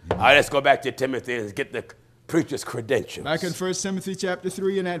 All right, let's go back to Timothy and get the preacher's credentials. Back in 1 Timothy chapter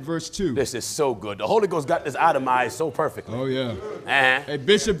 3 and at verse 2. This is so good. The Holy Ghost got this itemized so perfectly. Oh, yeah. Uh-huh. A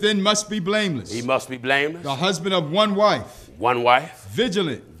bishop then must be blameless, He must be blameless. the husband of one wife, One wife.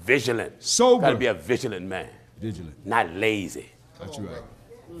 vigilant, Vigilant. sober. Got to be a vigilant man. Vigilant. Not lazy. That's right.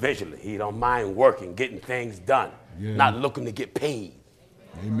 Vigilant. He don't mind working, getting things done. Yeah. Not looking to get paid.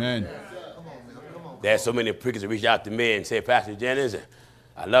 Amen. There's so many preachers that reach out to me and say, Pastor Jennings,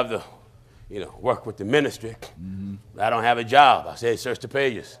 I love to, work with the ministry. I don't have a job. I say, search the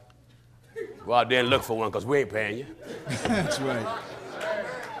pages. Go out there and look for one because we ain't paying you. That's right.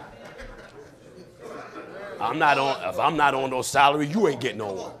 If I'm not on those salaries, you ain't getting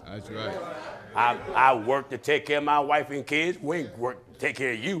no one. That's right. I work to take care of my wife and kids. We ain't work to take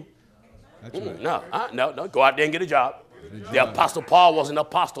care of you. That's right. No. Go out there and get a job. The Apostle Paul was an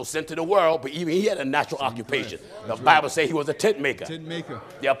apostle sent to the world, but even he had a natural occupation. The Bible says he was a tent maker. Tent maker.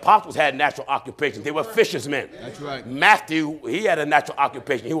 The apostles had natural occupations. They were fishermen. That's right. Matthew, he had a natural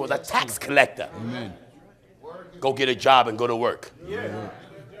occupation. He was a tax collector. Amen. Go get a job and go to work.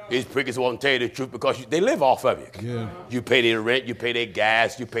 These preachers won't tell you the truth because they live off of it. Yeah. You pay their rent, you pay their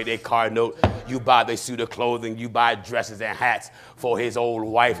gas, you pay their car note, you buy their suit of clothing, you buy dresses and hats for his old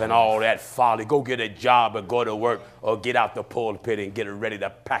wife and all that folly. Go get a job and go to work or get out the pulpit and get ready to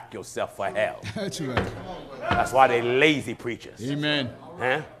pack yourself for hell. That's right. That's why they lazy preachers. Amen.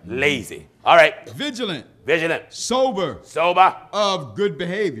 Huh? Lazy. All right. Vigilant, Vigilant. sober, Sober. of good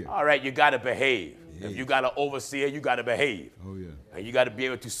behavior. All right, you got to behave. If you got an overseer, you got to behave. Oh, yeah. And you got to be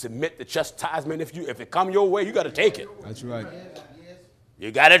able to submit the chastisement. If it come your way, you got to take it. That's right. You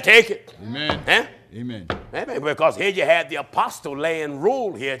got to take it. Amen. Huh? Amen. Amen. Because here you had the apostle laying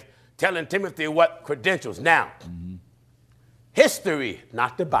rule here, telling Timothy what credentials. Now, history,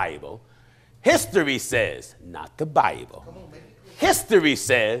 not the Bible. History says, not the Bible. History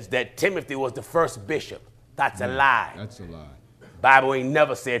says that Timothy was the first bishop. That's a lie. That's a lie. Bible ain't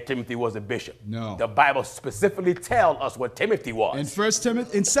never said Timothy was a bishop. No. The Bible specifically tells us what Timothy was.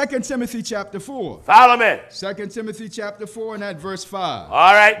 In 2 Timothy chapter 4. Follow me. 2 Timothy chapter 4 and at verse 5.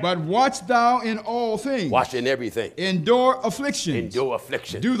 All right. But watch thou in all things. Watch in everything. Endure afflictions. Endure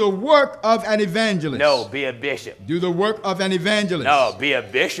affliction. Do the work of an evangelist. No, be a bishop. Do the work of an evangelist. No, be a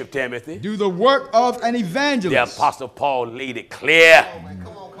bishop, Timothy. Do the work of an evangelist. The Apostle Paul laid it clear.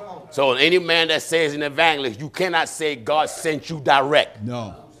 So any man that says an evangelist, you cannot say God sent you direct.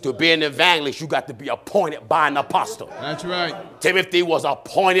 No. To be an evangelist, you got to be appointed by an apostle. That's right. Timothy was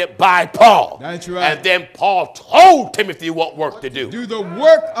appointed by Paul. That's right. And then Paul told Timothy what work to do. Do the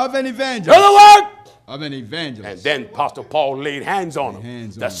work of an Do evangelist. the work of an evangelist. And then Apostle Paul laid hands on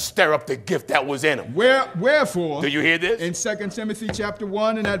him to stir up the gift that was in him. Wherefore, do you hear this? In 2 Timothy chapter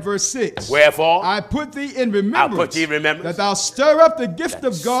 1 and at verse 6. Wherefore, I put thee in remembrance. I put thee in remembrance. That thou stir up the gift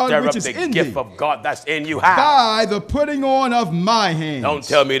of God which is in thee. Stir up the gift of God that's in you. How? By the putting on of my hands. Don't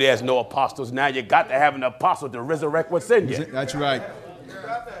tell me there's no apostles now. You got to have an apostle to resurrect what's in you. That's right.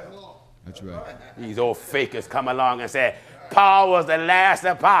 That's right. These old fakers come along and say, Paul was the last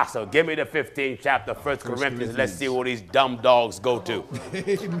apostle. Give me the 15th chapter, 1 Corinthians. Let's see where these dumb dogs go to.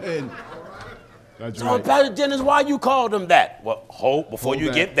 Amen. That's so, right. Pastor Jennings, why you call them that? Well, before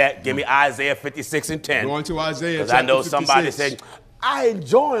you get that, give me Isaiah 56 and 10. Going to Isaiah because I know 56. Somebody said, I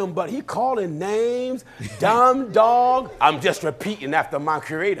enjoy him, but he calling names, dumb dog. I'm just repeating after my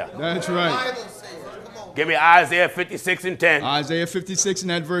creator. That's right. Give me Isaiah 56 and 10. Isaiah 56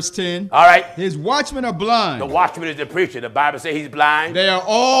 and at verse 10. All right. His watchmen are blind. The watchman is the preacher. The Bible says he's blind. They are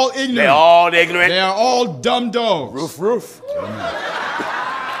all ignorant. They're all ignorant. They are all dumb dogs. Roof, roof.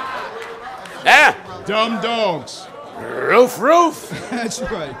 Yeah. Dumb dogs. Roof, roof. That's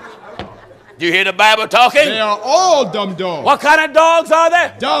right. You hear the Bible talking? They are all dumb dogs. What kind of dogs are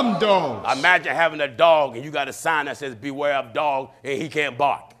they? Dumb dogs. Imagine having a dog and you got a sign that says beware of dog and he can't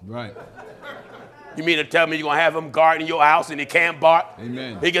bark. Right. You mean to tell me you're going to have him guarding your house and he can't bark?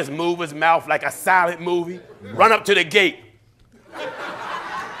 Amen. He just move his mouth like a silent movie. Run up to the gate.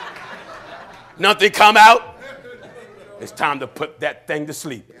 Nothing come out. It's time to put that thing to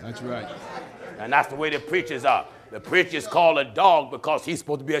sleep. That's right. And that's the way the preachers are. The preacher's called a dog because he's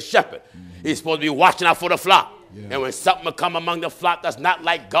supposed to be a shepherd. He's supposed to be watching out for the flock. Yeah. And when something will come among the flock that's not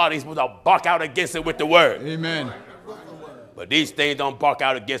like God, he's supposed to bark out against it with the word. Amen. But these things don't bark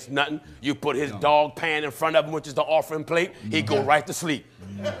out against nothing. You put his dog pan in front of him, which is the offering plate, he go right to sleep.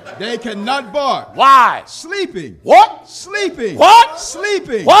 They cannot bark. Why? Sleeping. What? Sleeping. What?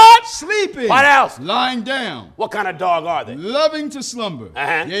 Sleeping. What? Sleeping. What else? Lying down. What kind of dog are they? Loving to slumber.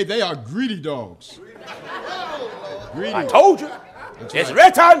 Yea, they are greedy dogs. Greedy. I told you. That's it's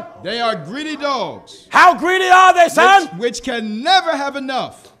right. written. They are greedy dogs. How greedy are they, son? Which can never have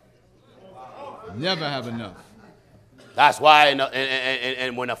enough. Never have enough. That's why,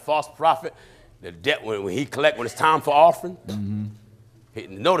 and when a false prophet, when it's time for offering,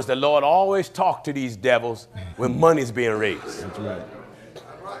 notice the Lord always talk to these devils when money's being raised. That's right.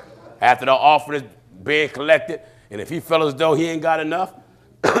 After the offering is being collected, and if he felt as though he ain't got enough,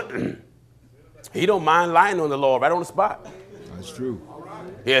 he don't mind lying on the Lord right on the spot. That's true.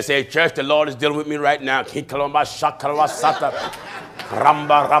 He'll say, church, the Lord is dealing with me right now. Ramba,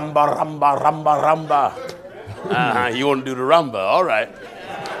 ramba, ramba, ramba, ramba. You want to do the rumba, all right.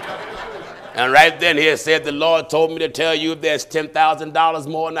 And right then he said, the Lord told me to tell you if there's $10,000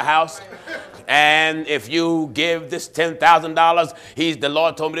 more in the house. And if you give this $10,000, the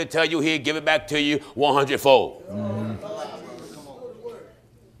Lord told me to tell you he'll give it back to you 100-fold.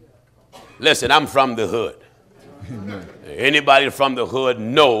 Listen, I'm from the hood. Anybody from the hood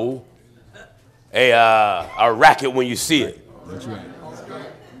know a racket when you see it. That's right.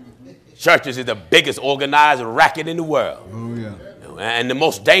 Churches is the biggest organized racket in the world. Oh, yeah. And the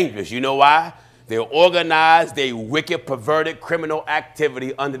most dangerous. You know why? They organize their wicked, perverted, criminal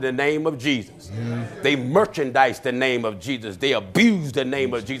activity under the name of Jesus. Yeah. They merchandise the name of Jesus. They abuse the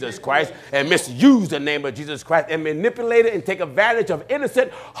name of Jesus Christ and misuse the name of Jesus Christ and manipulate it and take advantage of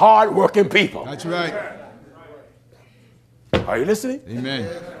innocent, hard-working people. That's right. Are you listening? Amen.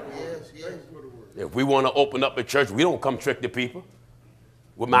 If we want to open up a church, we don't come trick the people.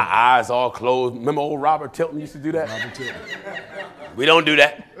 With my eyes all closed. Remember old Robert Tilton used to do that? Robert Tilton. We don't do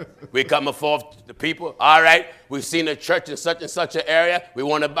that. We come forth to the people. All right, we've seen a church in such and such an area. We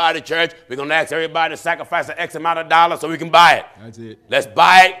want to buy the church. We're going to ask everybody to sacrifice an X amount of dollars so we can buy it. That's it. Let's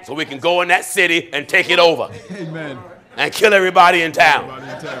buy it so we can go in that city and take it over. Amen. And kill everybody in town.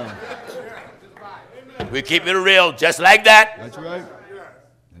 Everybody in town. We keep it real just like that. That's right.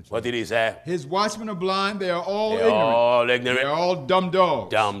 What did he say? His watchmen are blind. They are all They're ignorant. all ignorant. They are all dumb dogs.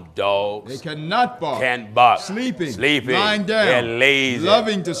 Dumb dogs. They cannot bark. Can't bark. Sleeping. Sleeping. Lying down. They're lazy.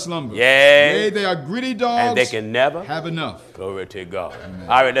 Loving to slumber. Yeah. Yea, they are greedy dogs. And they can never have enough. Glory to God. Amen.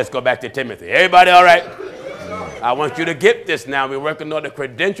 All right, let's go back to Timothy. Everybody all right? I want you to get this now. We're working on the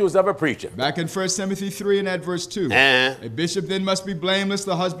credentials of a preacher. Back in 1 Timothy 3 and at verse 2. A bishop then must be blameless,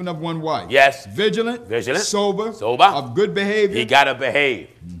 the husband of one wife. Yes. Vigilant. Sober. Of good behavior. He got to behave.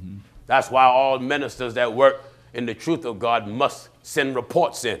 That's why all ministers that work in the truth of God must send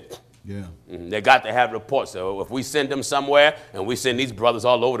reports in. Yeah. They got to have reports. So if we send them somewhere, and we send these brothers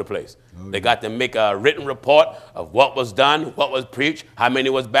all over the place, they got to make a written report of what was done, what was preached, how many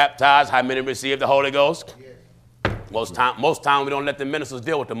was baptized, how many received the Holy Ghost. Most time we don't let the ministers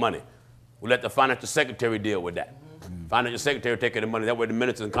deal with the money. We let the financial secretary deal with that. Financial secretary take care of the money. That way the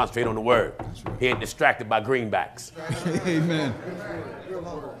minister can concentrate on the word. Right. He ain't distracted by greenbacks. Amen.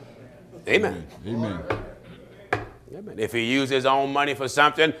 Amen. Amen. Amen. If he used his own money for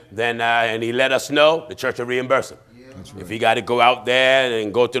something, then and he let us know, the church will reimburse him. That's right. If he got to go out there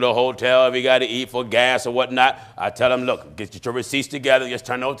and go to the hotel, if he got to eat for gas or whatnot, I tell him, look, get your receipts together, just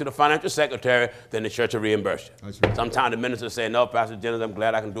turn it over to the financial secretary, then the church will reimburse you. That's right. Sometimes the minister say, no, Pastor Jennings, I'm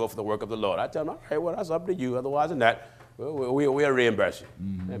glad I can do it for the work of the Lord. I tell him, all right, well, that's up to you. Otherwise than that, we'll reimburse you.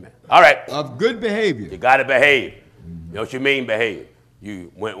 Mm-hmm. Amen. All right. Of good behavior. You got to behave. Mm-hmm. You know what you mean, behave?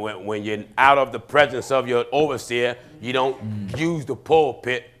 When you're out of the presence of your overseer, you don't use the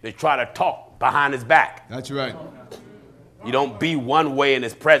pulpit to try to talk behind his back. That's right. You don't be one way in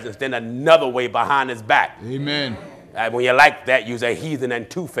his presence, then another way behind his back. Amen. When you like that, you're a heathen and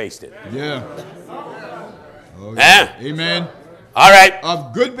two-faced it. Yeah. Oh, yeah. Amen. All right.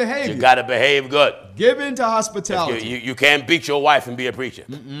 Of good behavior. You got to behave good. Give in to hospitality. You can't beat your wife and be a preacher.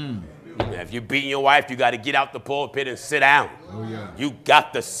 If you're beating your wife, you got to get out the pulpit and sit down. Oh, yeah. You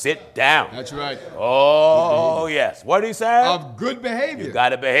got to sit down. That's right. Oh, yes. What did he say? Of good behavior. You got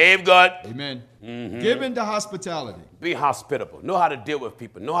to behave good. Amen. Give in to hospitality. Be hospitable. Know how to deal with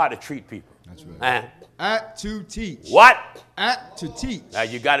people. Know how to treat people. That's right. Act to teach. What? Act to teach. Now,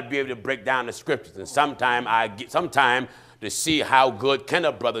 you got to be able to break down the scriptures. And sometime to see how good can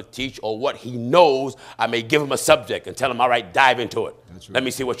a brother teach or what he knows, I may give him a subject and tell him, all right, dive into it. That's right. Let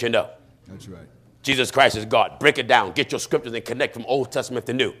me see what you know. That's right. Jesus Christ is God. Break it down. Get your scriptures and connect from Old Testament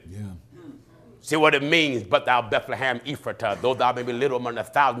to New. Yeah. See what it means. But thou Bethlehem Ephratah, though thou may be little among the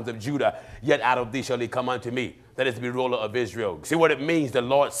thousands of Judah, yet out of thee shall he come unto me. That is to be ruler of Israel. See what it means. The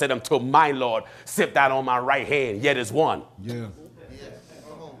Lord said unto my Lord, sit thou on my right hand, yet is one. Yeah.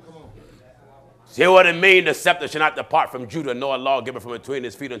 See what it means? The scepter shall not depart from Judah, nor a lawgiver from between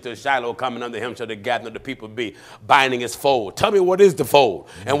his feet until Shiloh coming under him shall the gathering of the people be, binding his fold. Tell me, what is the fold?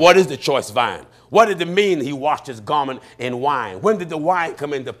 And what is the choice vine? What did it mean he washed his garment in wine? When did the wine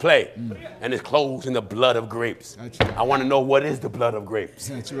come into play? And his clothes in the blood of grapes. That's right. I want to know, what is the blood of grapes?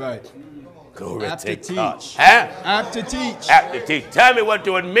 That's right. Glory Apt to to God. teach. Huh? Apt to teach. Apt to teach. Tell me, what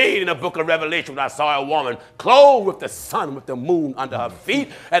do it mean in the book of Revelation when I saw a woman clothed with the sun, with the moon under her feet,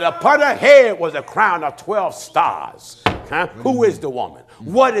 and upon her head was a crown of 12 stars. Huh? Who is the woman?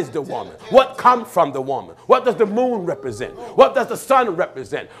 What is the woman? What comes from the woman? What does the moon represent? What does the sun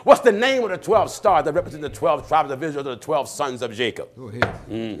represent? What's the name of the 12 stars that represent the 12 tribes of Israel, the 12 sons of Jacob? Go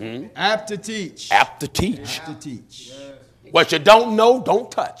ahead. Apt to teach. Apt to teach. Apt to teach. What you don't know,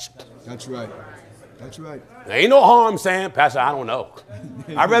 don't touch. That's right. That's right. There ain't no harm saying, Pastor, I don't know.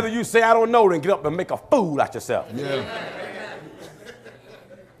 I'd rather you say I don't know than get up and make a fool out yourself. Yeah.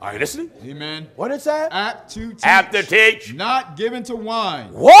 Are you listening? Amen. What did it say? Apt to teach. Apt to teach. Not given to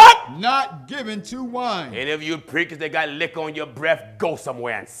wine. What? Not given to wine. Any of you preachers that got liquor on your breath, go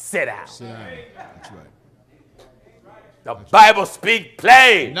somewhere and sit down. Sit down. That's right. The Bible speaks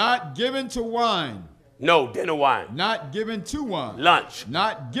plain. Not given to wine. No dinner wine. Not given to wine. Lunch.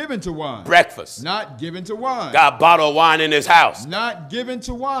 Not given to wine. Breakfast. Not given to wine. Got a bottle of wine in his house. Not given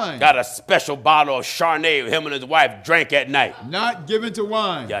to wine. Got a special bottle of Chardonnay him and his wife drank at night. Not given to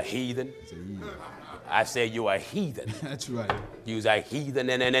wine. You heathen. I said you a heathen. That's right. You's a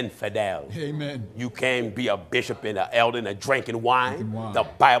heathen and an infidel. Amen. You can't be a bishop and an elder and a drinking wine. Drinking wine. The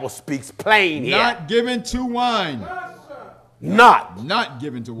Bible speaks plain here. Not given to wine. Not. Not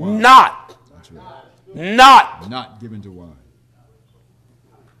given to wine. Not. That's right. Not. Not given to wine.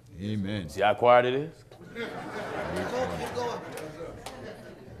 Amen. See how quiet it is?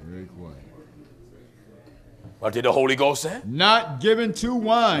 Very quiet. What did the Holy Ghost say? Not given to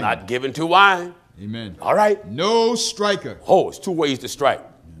wine. Not given to wine. Amen. All right. No striker. Oh, it's two ways to strike.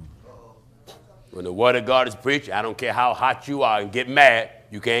 When the word of God is preached, I don't care how hot you are and get mad,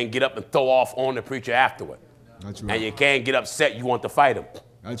 you can't get up and throw off on the preacher afterward. That's right. And you can't get upset, you want to fight him.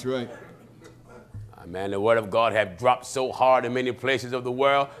 That's right. Man, the word of God have dropped so hard in many places of the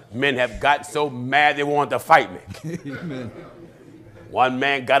world, men have got so mad they wanted to fight me. Amen. One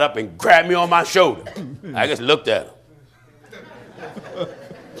man got up and grabbed me on my shoulder. I just looked at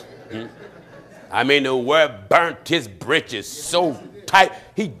him. I mean, the word burnt his britches so tight,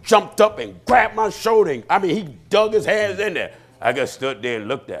 he jumped up and grabbed my shoulder. I mean, he dug his hands in there. I just stood there and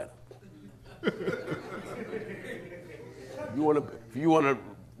looked at him. If you want to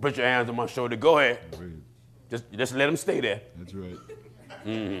put your hands on my shoulder, go ahead. Just let him stay there. That's right.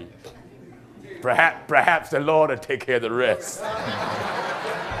 Perhaps the Lord will take care of the rest.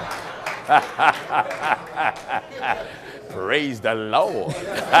 Praise the Lord.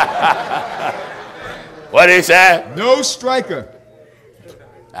 What did he say? No striker.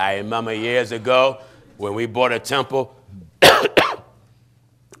 I remember years ago when we bought a temple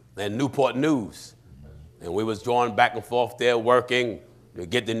in Newport News. And we was going back and forth there working to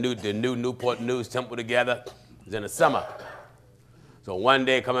get the new Newport News temple together. It was in the summer. So one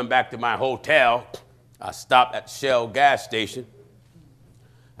day coming back to my hotel, I stopped at Shell gas station,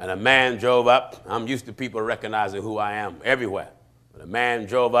 and a man drove up. I'm used to people recognizing who I am everywhere. But a man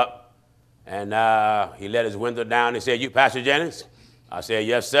drove up, and he let his window down. He said, "You Pastor Jennings?" I said,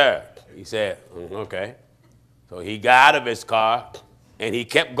 "Yes, sir." He said, "Okay." So he got out of his car, and he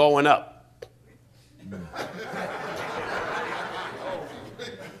kept going up.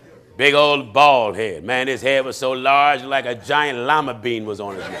 Big old bald head. Man, his head was so large like a giant lima bean was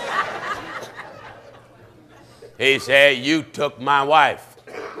on his neck. He said, "You took my wife."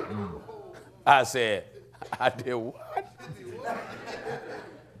 I said, "I did what?"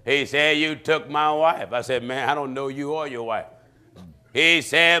 He said, "You took my wife." I said, "Man, I don't know you or your wife." He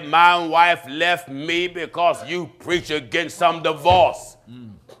said, "My wife left me because you preach against some divorce."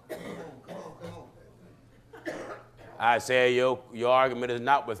 I said, your argument is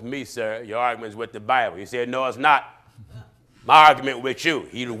not with me, sir. Your argument is with the Bible. He said, "No, it's not. My argument with you."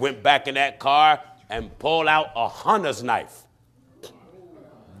 He went back in that car and pulled out a hunter's knife.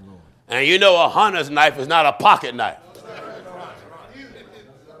 And you know a hunter's knife is not a pocket knife.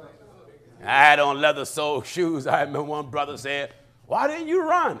 I had on leather soled shoes. I remember one brother said, "Why didn't you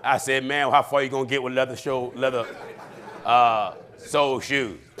run?" I said, "Man, how far are you going to get with leather soled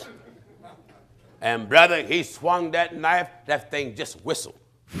shoes?" And brother, he swung that knife, that thing just whistled.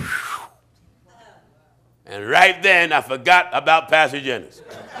 And right then, I forgot about Pastor Jennings.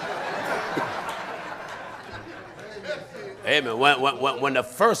 Amen. When the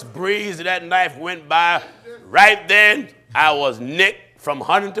first breeze of that knife went by, right then, I was Nick from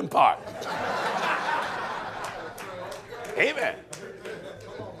Huntington Park. Amen.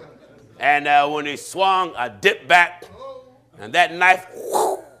 And when he swung, I dipped back, and that knife,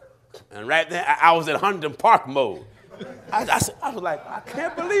 and right then, I was in Huntington Park mode. I was like, I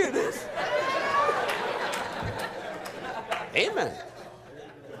can't believe this. Amen.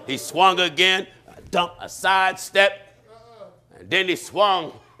 He swung again, a dump, a sidestep, and then he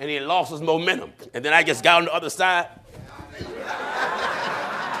swung, and he lost his momentum. And then I just got on the other side.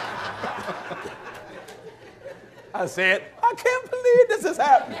 I said, I can't believe this is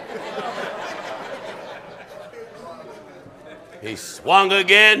happening. He swung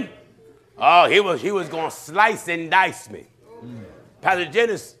again. Oh, he was going to slice and dice me. Pastor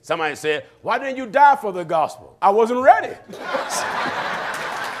Jennings, somebody said, "Why didn't you die for the gospel?" I wasn't ready.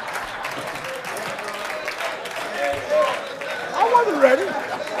 I wasn't ready.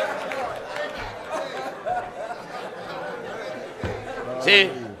 See,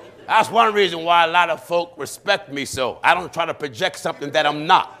 that's one reason why a lot of folk respect me so. I don't try to project something that I'm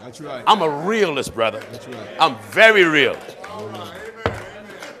not. That's right. I'm a realist, brother. That's right. I'm very real.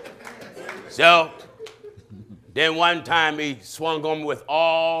 So, then one time he swung on me with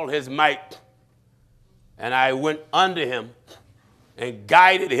all his might, and I went under him and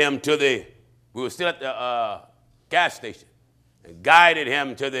guided him to we were still at the gas station, and guided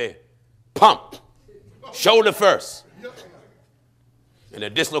him to the pump, shoulder first. And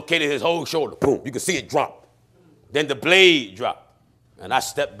it dislocated his whole shoulder. Boom, you could see it drop. Then the blade dropped, and I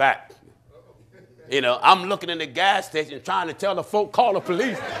stepped back. You know, I'm looking in the gas station trying to tell the folk, call the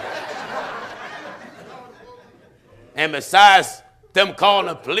police. And besides them calling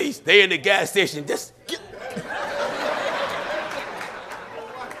the police, they in the gas station just...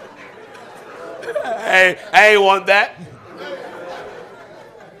 I ain't want that.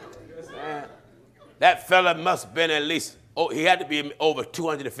 Man, that fella must have been at least, he had to be over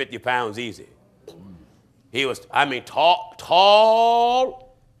 250 pounds easy. He was,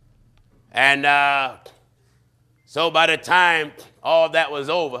 tall. And so by the time all that was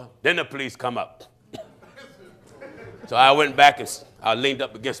over, then the police come up. So I went back and I leaned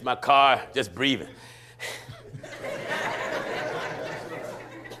up against my car, just breathing.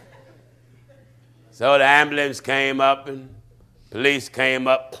 So the ambulance came up and police came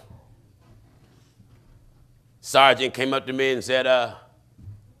up. Sergeant came up to me and said,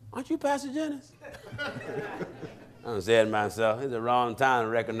 "Aren't you Pastor Jennings?" I said to myself, it's the wrong time to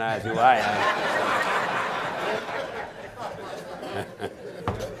recognize who I am.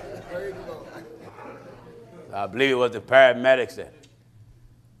 I believe it was the paramedics that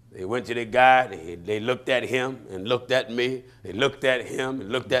they went to the guy, they looked at him and looked at me, they looked at him and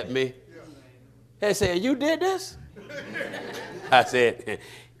looked at me. They said, "You did this?" I said,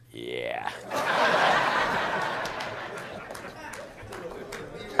 "Yeah."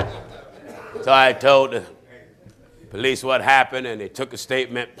 So I told police what happened, and they took a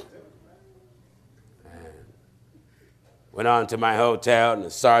statement. And went on to my hotel, and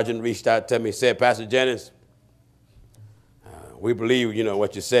the sergeant reached out to me and said, Pastor Jennings, we believe, you know,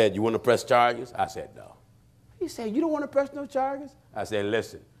 what you said. You want to press charges? I said, no. He said, you don't want to press no charges? I said,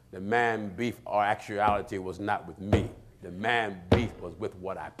 listen, the man beef or actuality was not with me. The man beef was with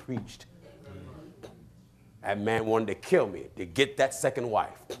what I preached. That man wanted to kill me to get that second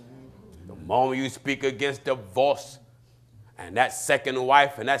wife. The moment you speak against divorce and that second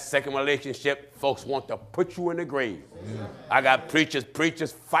wife and that second relationship, folks want to put you in the grave. Yeah. I got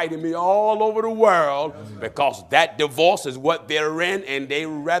preachers fighting me all over the world because that divorce is what they're in, and they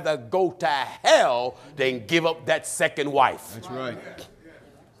rather go to hell than give up that second wife. That's right.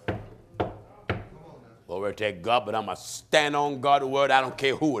 Glory to God, but I'm going to stand on God's word. I don't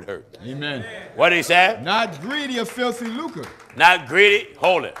care who it hurt. Amen. What did he say? Not greedy of filthy lucre. Not greedy.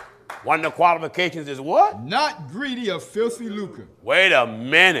 Hold it. One of the qualifications is what? Not greedy of filthy lucre. Wait a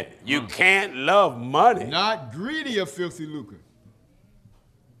minute. You can't love money. Not greedy of filthy lucre.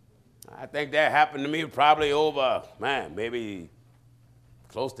 I think that happened to me probably over, maybe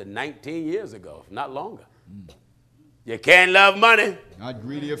close to 19 years ago, if not longer. You can't love money. Not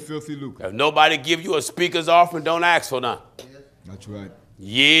greedy of filthy lucre. If nobody give you a speaker's offering, don't ask for none. That's right.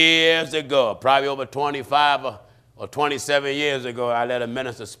 Years ago, probably over 25 or 27 years ago, I let a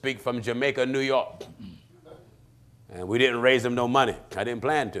minister speak from Jamaica, New York. And we didn't raise him no money. I didn't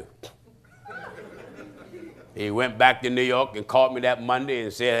plan to. He went back to New York and called me that Monday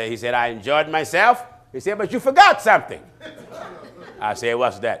and he said, I enjoyed myself. He said, but you forgot something. I said,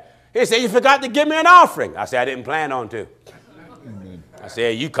 what's that? He said, you forgot to give me an offering. I said, I didn't plan on to. Amen. I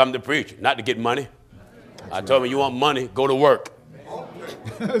said, you come to preach, not to get money. I told him, you want money, go to work.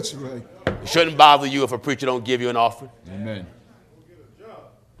 That's right. It shouldn't bother you if a preacher don't give you an offering. Amen.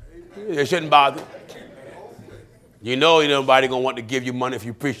 It shouldn't bother. You know nobody going to want to give you money if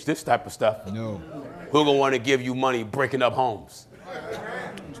you preach this type of stuff. No. Who going to want to give you money breaking up homes?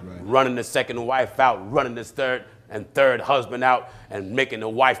 That's right. Running the second wife out, running this third husband out, and making the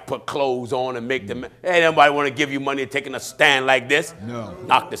wife put clothes on and make them. Ain't nobody want to give you money taking a stand like this. No.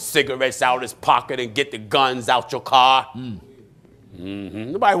 Knock the cigarettes out of his pocket and get the guns out your car.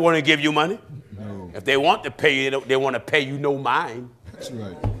 Nobody want to give you money. No. If they want to pay you, they want to pay you no mind. That's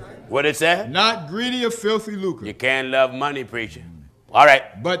right. What it say? Not greedy of filthy lucre. You can't love money, preacher. All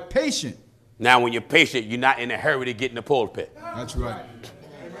right. But patient. Now, when you're patient, you're not in a hurry to get in the pulpit. That's right.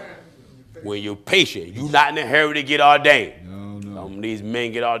 When you're patient, you're not in a hurry to get ordained. No. Some of these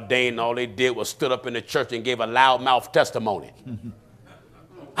men get ordained, and all they did was stood up in the church and gave a loudmouth testimony.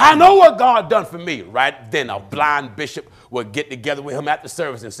 I know what God done for me. Right then, a blind bishop would get together with him at the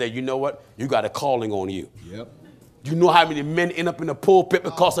service and say, you know what? You got a calling on you. Yep. You know how many men end up in the pulpit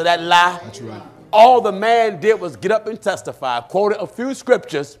because of that lie? That's right. All the man did was get up and testify, quoted a few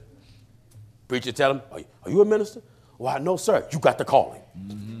scriptures. Preacher tell him, are you a minister? Why, no, sir. You got the calling.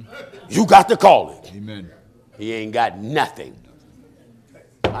 You got the calling. Amen. He ain't got nothing.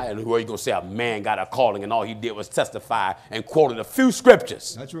 I don't know where you're going to say a man got a calling and all he did was testify and quoted a few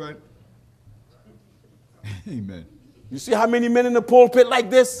scriptures. That's right. Amen. You see how many men in the pulpit like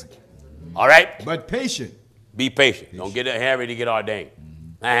this? All right? But patient. Be patient. Don't get in a hurry to get ordained.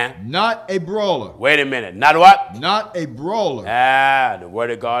 Not a brawler. Wait a minute. Not what? Not a brawler. The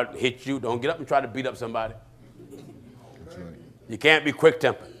word of God hits you. Don't get up and try to beat up somebody. That's right. You can't be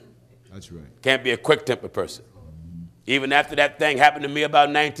quick-tempered. That's right. Can't be a quick-tempered person. Even after that thing happened to me about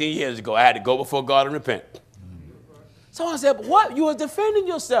 19 years ago, I had to go before God and repent. Someone said, but what? You were defending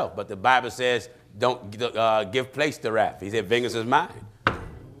yourself. But the Bible says, don't give place to wrath. He said, vengeance is mine.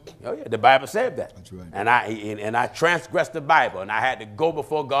 Oh, yeah, the Bible said that. That's right. And I transgressed the Bible, and I had to go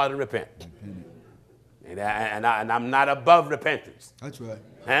before God and repent. And I'm not above repentance. That's right.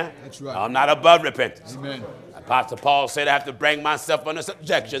 Huh? That's right. I'm not above repentance. Amen. Apostle Paul said I have to bring myself under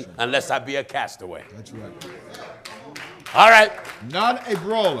subjection unless I be a castaway. That's right. All right. Not a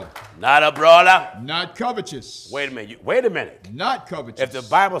brawler. Not a brawler. Not covetous. Wait a minute. Wait a minute. Not covetous. If the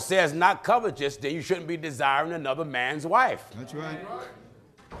Bible says not covetous, then you shouldn't be desiring another man's wife. That's right.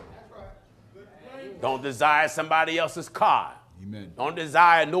 Don't desire somebody else's car. Amen. Don't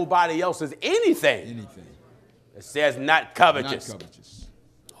desire nobody else's anything. Anything. It says not covetous. Not covetous.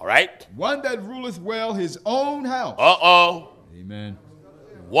 All right? One that ruleth well his own house. Uh-oh. Amen.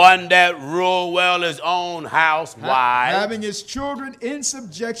 One that rule well his own house. Why? Having his children in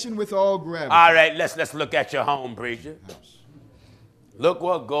subjection with all gravity. All right, let's look at your home, preacher. House. Look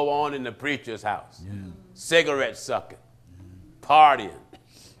what go on in the preacher's house. Yeah. Cigarette sucking, partying,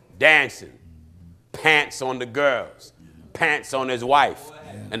 dancing, pants on the girls, pants on his wife,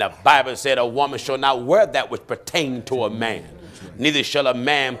 And the Bible said a woman shall not wear that which pertain to a man. Neither shall a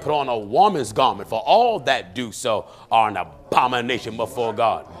man put on a woman's garment, for all that do so are an abomination before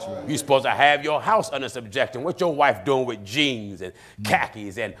God. You're supposed to have your house under subjection. What your wife doing with jeans and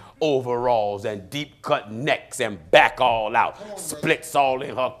khakis and overalls and deep cut necks and back all out, splits all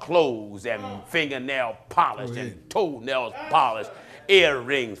in her clothes and fingernail polish and toenails polished,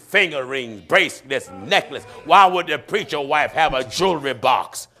 earrings, finger rings, bracelets, necklace? Why would the preacher wife have a jewelry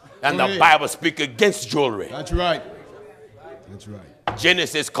box? And the Bible speak against jewelry. That's right. That's right.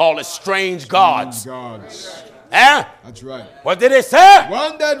 Genesis called it strange gods. Gods. Huh? That's right. What did it say?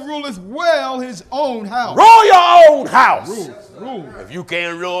 One that ruleth well his own house. Rule your own house. Rule. If you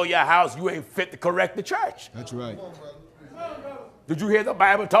can't rule your house, you ain't fit to correct the church. That's right. Did you hear the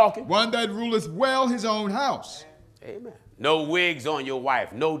Bible talking? One that ruleth well his own house. Amen. No wigs on your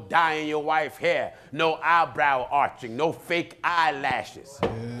wife, no dyeing your wife's hair, no eyebrow arching, no fake eyelashes.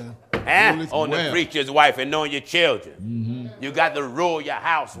 On the preacher's wife and on your children. You got to rule your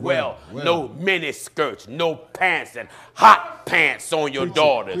house well. No mini skirts, no pants and hot pants on your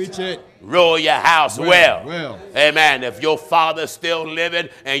daughters. Preach it. Rule your house well. Well. Amen. If your father's still living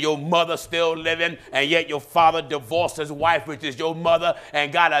and your mother's still living, and yet your father divorced his wife, which is your mother,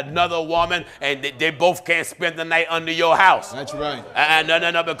 and got another woman, and they both can't spend the night under your house. That's right.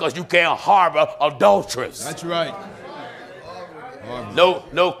 No, because you can't harbor adulteress. That's right.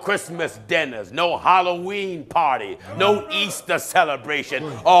 No Christmas dinners, no Halloween party, no Easter celebration,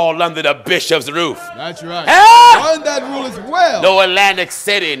 all under the bishop's roof. That's right. One that ruleth well. No Atlantic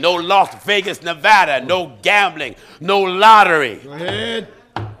City, no Las Vegas, Nevada, no gambling, no lottery. Go ahead.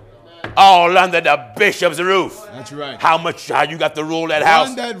 All under the bishop's roof. That's right. How you got to rule that house?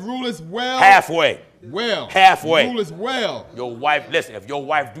 One that ruleth well. Halfway. Well. Halfway. Ruleth well. Your wife, listen, if your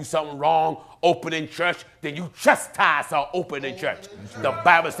wife do something wrong, opening church, then you chastise her opening church. Right. The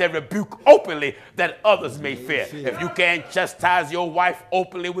Bible said rebuke openly that others may fear. If you can't chastise your wife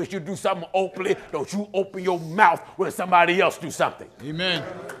openly when you do something openly, don't you open your mouth when somebody else do something. Amen.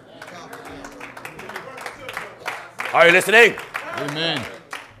 Are you listening? Amen.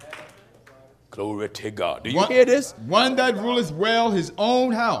 Glory to God. Do you hear this? One that ruleth well his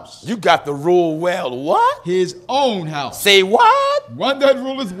own house. You got to rule well what? His own house. Say what? One that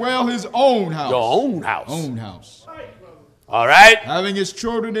ruleth well his own house. Your own house. Own house. All right? Having his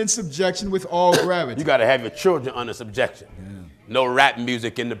children in subjection with all gravity. You got to have your children under subjection. Yeah. No rap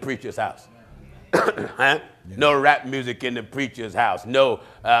music in the preacher's house. Huh? Yeah. No rap music in the preacher's house. No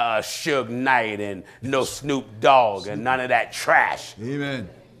Suge Knight and no Snoop Dogg and none of that trash. Amen.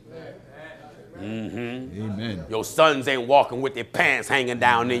 Amen. Your sons ain't walking with their pants hanging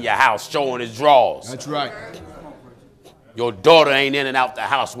down in your house showing his drawers. That's right. Your daughter ain't in and out the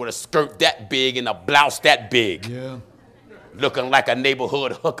house with a skirt that big and a blouse that big. Yeah. Looking like a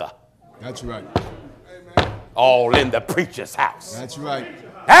neighborhood hooker. That's right. All in the preacher's house. That's right.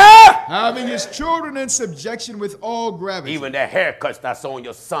 Ah! Having his children in subjection with all gravity. Even the haircuts that's on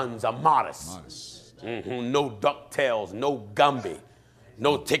your sons are modest. No ducktails, no Gumby.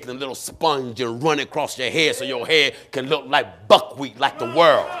 No taking a little sponge and running across your hair so your hair can look like buckwheat like the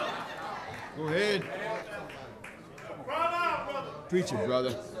world. Go ahead. Preach it, brother.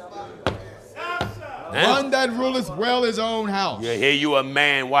 One that ruleth well his own house. Yeah, here you a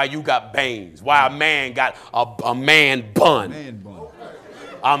man, why you got bangs? Why a man got a man bun? Man bun.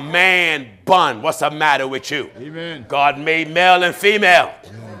 A man bun. What's the matter with you? Amen. God made male and female.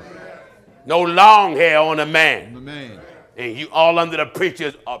 Yeah. No long hair on a man. On the man. And you all under the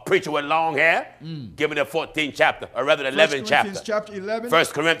preacher with long hair? Give me the 14th chapter, or rather the 11th chapter. Chapter 11. 1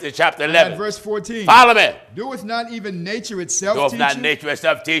 Corinthians chapter 11. And verse 14. Follow me. Doeth not even nature itself Doeth teach not you, nature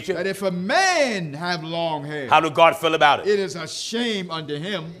itself teach you? that if a man have long hair, how do God feel about it? It is a shame unto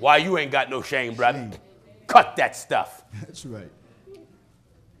him. Why you ain't got no shame, brother? Cut that stuff. That's right.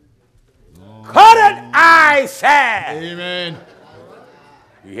 Cut it, I say. Amen.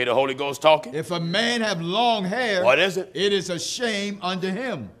 You hear the Holy Ghost talking? If a man have long hair, what is it? It is a shame unto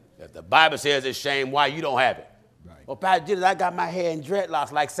him. If the Bible says it's shame, why you don't have it? Right. Well, Pastor Jesus, I got my hair in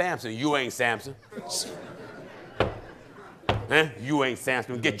dreadlocks like Samson. You ain't Samson. Huh? You ain't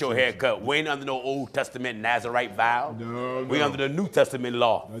Samson. Get your hair cut. We ain't under no Old Testament Nazarite vow. No. We under the New Testament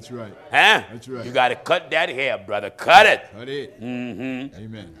law. That's right. Huh? That's right. You got to cut that hair, brother. Cut it. Cut it.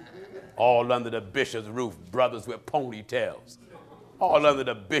 Amen. All under the bishop's roof, brothers with ponytails. All under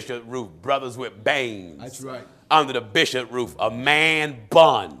the bishop roof, brothers with bangs. That's right. Under the bishop roof, a man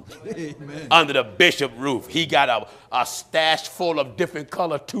bun. Amen. Under the bishop roof, he got a stash full of different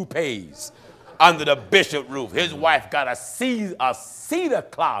color toupees. under the bishop roof. His wife got a cedar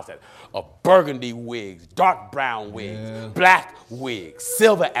closet of burgundy wigs, dark brown wigs, black wigs,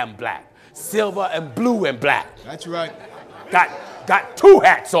 silver and black, silver and blue and black. That's right. Got 2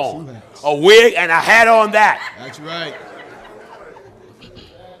 hats on. 2 hats. A wig and a hat on that. That's right.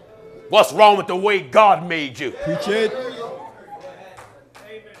 What's wrong with the way God made you? Preach it.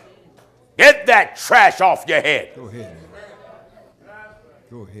 Get that trash off your head. Go ahead.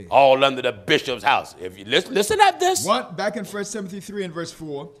 Go ahead. All under the bishop's house. If you listen at this. Back in 1 Timothy 3 and verse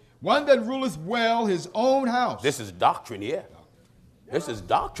 4. One that ruleth well his own house. This is doctrine here. This is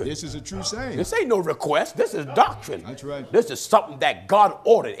doctrine. This is a true saying. This ain't no request. This is doctrine. That's right. This is something that God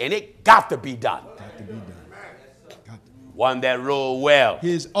ordered, and it got to be done. Got to be done. One that rule well.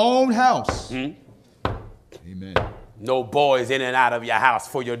 His own house. Amen. No boys in and out of your house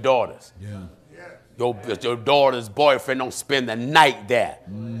for your daughters. Yeah. Your daughter's boyfriend don't spend the night there.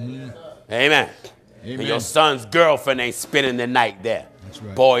 Amen. Amen. And your son's girlfriend ain't spending the night there. That's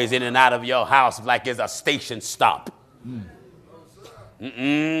right. Boys in and out of your house like it's a station stop.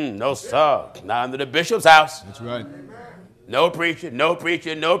 No, sir. Not under the bishop's house. That's right. No preacher, no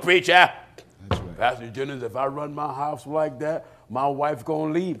preacher, no preacher. That's right. Pastor Jennings, if I run my house like that, my wife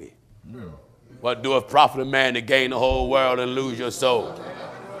gonna leave me. What doeth profit a man to gain the whole world and lose your soul?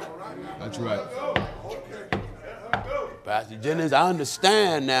 That's right. Pastor Jennings, I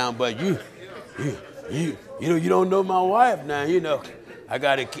understand now, but you don't know my wife now. You know, I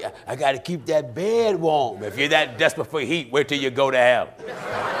gotta keep that bed warm. If you're that desperate for heat, wait till you go to hell.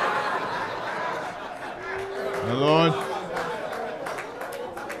 My Lord.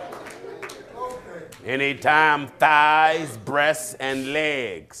 Anytime thighs, breasts, and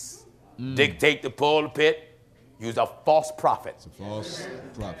legs dictate the pulpit, use a false prophet. It's a false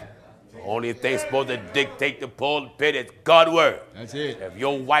prophet. The only thing supposed to dictate the pulpit is God's word. That's it. If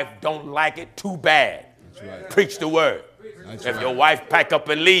your wife don't like it, too bad. That's right. Preach the word. That's If right. your wife pack up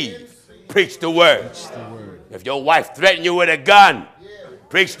and leave, preach the word. Preach the word. If your wife threaten you with a gun,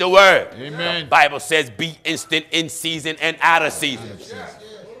 preach the word. Amen. The Bible says be instant in season and out of season.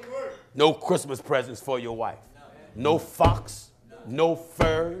 No Christmas presents for your wife. No fox, no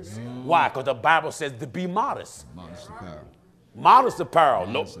furs. Why? Because the Bible says to be modest. Modest apparel. Modest apparel.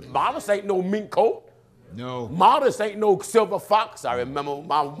 No, modest ain't no mink coat. No. Modest ain't no silver fox. I remember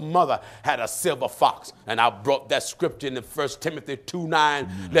my mother had a silver fox, and I brought that scripture in the 1 Timothy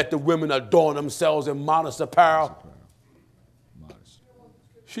 2:9. Let the women adorn themselves in modest apparel. Modest.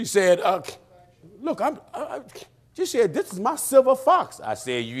 She said, look, she said, this is my silver fox. I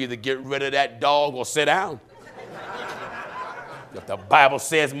said, you either get rid of that dog or sit down. If the Bible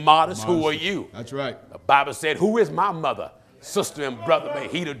says modest, who are you? That's right. The Bible said, who is my mother? Sister and brother, may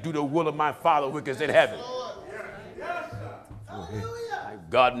he to do the will of my Father which is in heaven.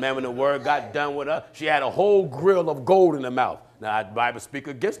 God, man, when the word got done with her, she had a whole grill of gold in her mouth. Now, the Bible speak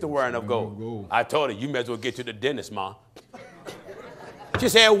against the wearing of gold. I told her, you may as well get to the dentist, Ma. She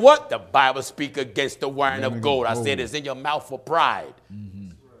said, what? The Bible speak against the wearing of gold. I said, it's in your mouth for pride.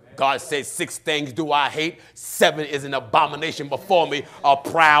 God says 6 things do I hate. 7 is an abomination before me, a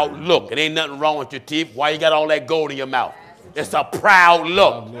proud look. It ain't nothing wrong with your teeth. Why you got all that gold in your mouth? It's a proud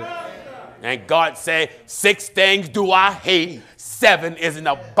look. And God said, 6 things do I hate. 7 is an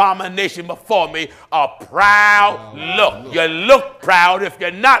abomination before me, a proud look. You look proud if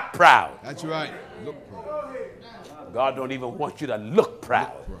you're not proud. That's right. Look proud. God don't even want you to look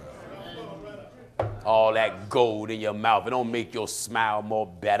proud. All that gold in your mouth, it don't make your smile more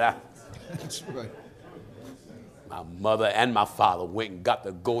better. That's right. My mother and my father went and got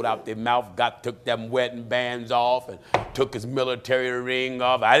the gold out their mouth, took them wedding bands off, and took his military ring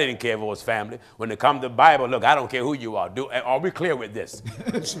off. I didn't care if it was family. When it comes to the Bible, look, I don't care who you are. Are we clear with this?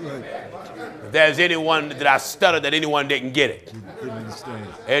 That's right. If there's anyone that I stuttered that anyone didn't get it. Didn't understand.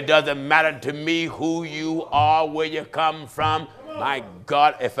 It doesn't matter to me who you are, where you come from. My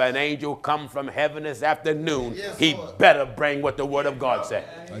God, if an angel come from heaven this afternoon, he better bring what the word of God said.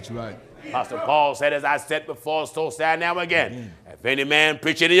 That's right. Apostle Paul said, as I said before, so say I now again. If any man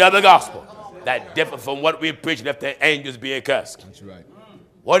preach any other gospel that differeth from what we preach, let the angels be accursed. That's right.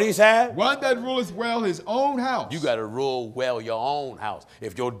 What he said? One that ruleth well his own house. You got to rule well your own house.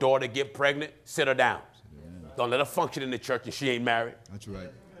 If your daughter get pregnant, sit her down. Don't let her function in the church and she ain't married. That's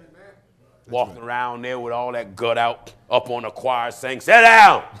right. Walking around there with all that gut out, up on the choir saying, sit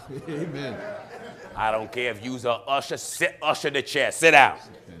down. Amen. I don't care if you's a usher, usher the chair, sit down.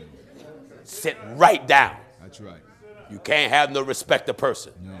 Sit right down. That's right. You can't have no respect to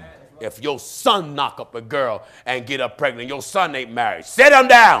person. No. If your son knock up a girl and get her pregnant, your son ain't married, sit him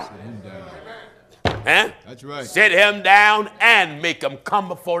down. Sit him down. Huh? That's right. Sit him down and make him come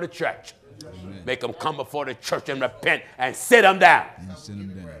before the church. Amen. Make them come before the church and repent and sit them down. And sit them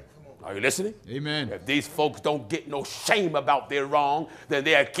down. Are you listening? Amen. If these folks don't get no shame about their wrong, then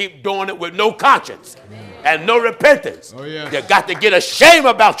they'll keep doing it with no conscience and no repentance. Oh, yes. You got to get ashamed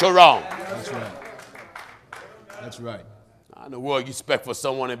about your wrong. That's right. That's right. How in the world you expect for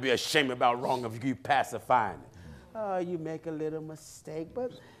someone to be ashamed about wrong if you keep pacifying it? Oh, you make a little mistake,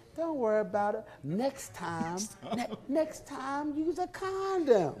 but don't worry about it. Next time, next time, use a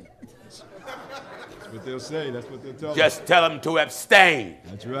condom. That's what they'll say. That's what they'll tell Just tell them to abstain.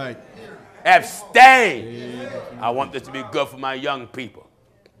 That's right. Abstain. I want this to be good for my young people.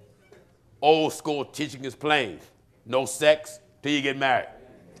 Old school teaching is plain. No sex till you get married.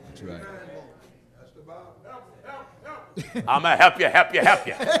 That's right. I'm going to help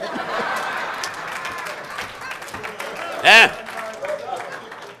you. Yeah.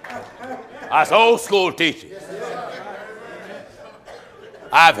 That's old school teaching.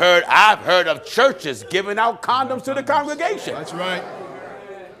 I've heard of churches giving out condoms to the congregation. That's right.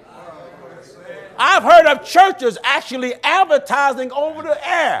 I've heard of churches actually advertising over the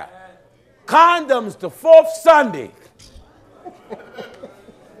air. Condoms the fourth Sunday.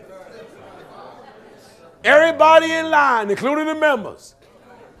 Everybody in line, including the members.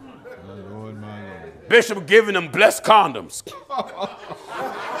 My Lord, my Lord. Bishop giving them blessed condoms.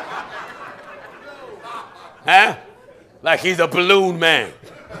 Huh? Like he's a balloon man.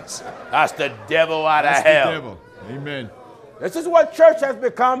 That's the devil out of hell. The devil. Amen. This is what church has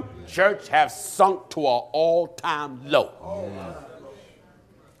become. Church has sunk to an all-time low.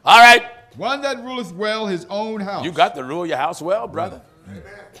 All right. One that ruleth well his own house. You got to rule your house well, brother.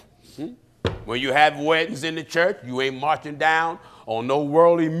 When you have weddings in the church, you ain't marching down on no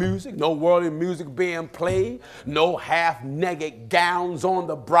worldly music being played, no half-naked gowns on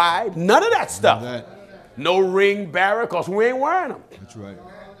the bride, none of that stuff. No ring bearer, because we ain't wearing them. That's right.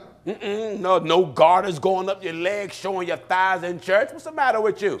 No garters going up your legs, showing your thighs in church. What's the matter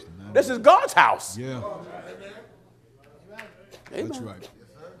with you? This is God's house. Yeah. Amen. That's right.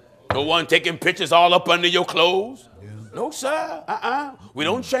 No one taking pictures all up under your clothes. Yeah. No, sir. We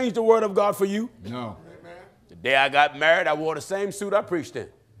don't change the word of God for you. No. The day I got married, I wore the same suit I preached in.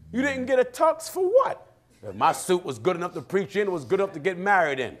 You didn't get a tux for what? If my suit was good enough to preach in, it was good enough to get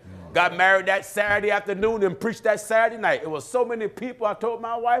married in. Got married that Saturday afternoon and preached that Saturday night. It was so many people, I told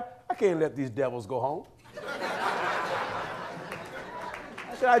my wife, I can't let these devils go home.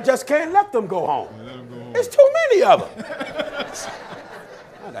 I said, I just can't let them go home. There's too many of them.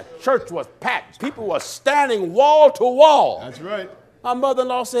 The church was packed. People were standing wall to wall. That's right. My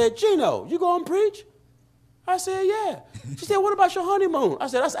mother-in-law said, Gino, you going to preach? I said, yeah. She said, what about your honeymoon? I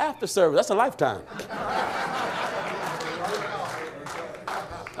said, that's after service. That's a lifetime.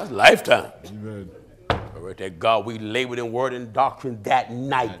 That's a lifetime. Amen. Glory to God, we labored in word and doctrine that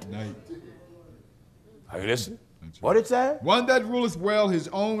night. Are you listening? What it say? One that ruleth well his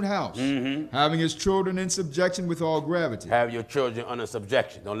own house, having his children in subjection with all gravity. Have your children under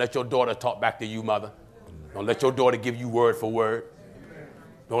subjection. Don't let your daughter talk back to you, mother. Don't let your daughter give you word for word.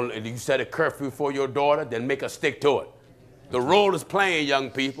 If you set a curfew for your daughter, then make her stick to it. The rule is plain, young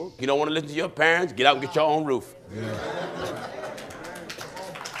people. You don't want to listen to your parents, get out and get your own roof. Yeah.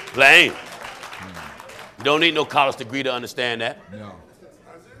 Plain. You don't need no college degree to understand that. No.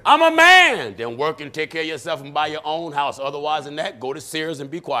 I'm a man. Then work and take care of yourself and buy your own house. Otherwise than that, go to Sears and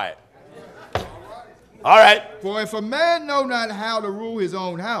be quiet. All right. For if a man know not how to rule his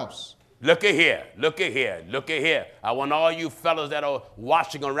own house. Look at here. I want all you fellas that are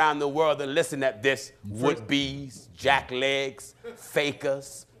watching around the world and listen at this. Would-be's, jacklegs,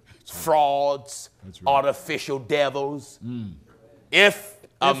 fakers, frauds, artificial devils. If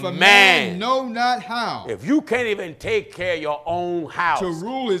a man know not how. If you can't even take care of your own house. To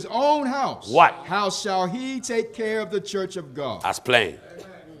rule his own house. What? How shall he take care of the church of God? That's plain.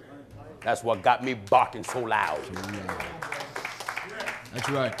 That's what got me barking so loud. That's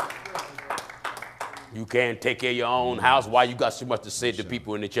right. You can't take care of your own house. Why you got so much to say to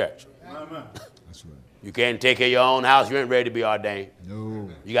people in the church? That's right. You can't take care of your own house. You ain't ready to be ordained. No.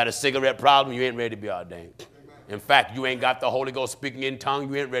 You got a cigarette problem. You ain't ready to be ordained. In fact, you ain't got the Holy Ghost speaking in tongues.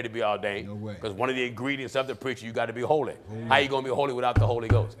 You ain't ready to be ordained. No way. Because one of the ingredients of the preacher, you got to be holy. How you going to be holy without the Holy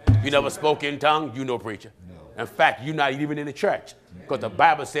Ghost? You never spoke in tongues, you no preacher. No. In fact, you're not even in the church. Because the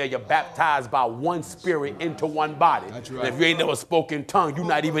Bible says you're baptized by one spirit into one body. That's right. And if you ain't never spoken in tongues, you're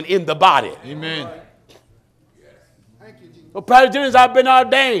not even in the body. Amen. Well, Pastor Jennings, I've been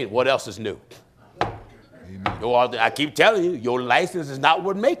ordained. What else is new? Amen. I keep telling you, your license is not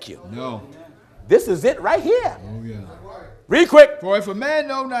what make you. No. This is it right here. Oh, yeah. Read quick. For if a man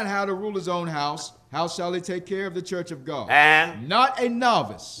know not how to rule his own house, How shall he take care of the church of God? And not a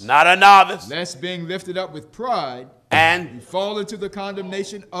novice, not a novice. lest being lifted up with pride, And he fall into the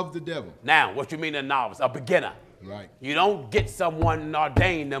condemnation of the devil. now, what you mean a novice? A beginner. Right. You don't get someone and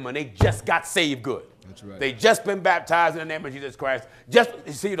ordain them and they just got saved good. That's right. They just been baptized in the name of Jesus Christ. Just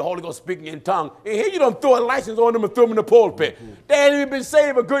see the Holy Ghost speaking in tongue. And here you don't throw a license on them and throw them in the pulpit. They ain't even been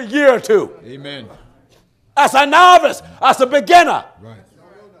saved a good year or two. Amen. That's a novice. That's a beginner. Right.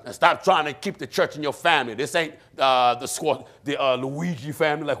 And stop trying to keep the church in your family. This ain't the Luigi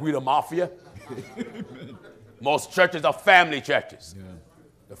family like we the mafia. Most churches are family churches. Yeah.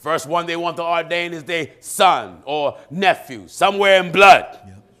 The first one they want to ordain is their son or nephew, somewhere in blood.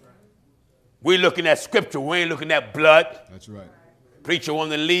 Yeah. We're looking at scripture. We ain't looking at blood. That's right. Preacher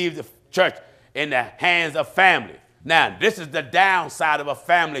want to leave the church in the hands of family. Now, this is the downside of a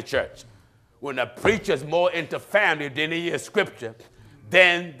family church. When the preacher's more into family than he is scripture,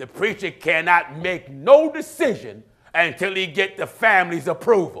 then the preacher cannot make no decision until he get the family's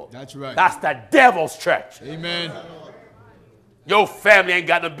approval. That's right. That's the devil's church. Amen. Your family ain't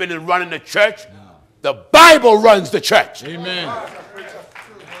got no business running the church. No. The Bible runs the church. Amen. That's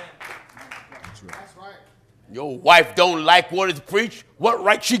right. Your wife don't like what is preached. What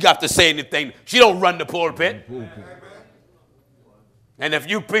right she got to say anything? She don't run the pulpit. And if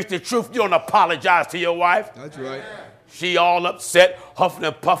you preach the truth, you don't apologize to your wife. That's right. She all upset, huffing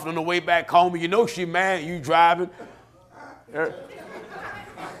and puffing on the way back home. And you know she mad. You driving.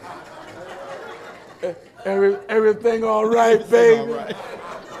 Everything all right, baby? All right.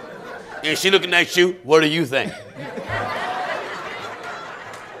 And she looking at you. What do you think?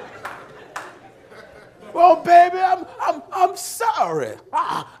 Well, baby, I'm sorry.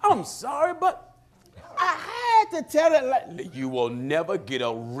 I'm sorry, but I had to tell it. You will never get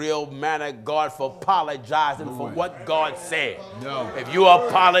a real man of God for apologizing for what God said. No. If you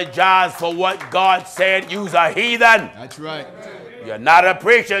apologize for what God said, you's a heathen. That's right. You're not a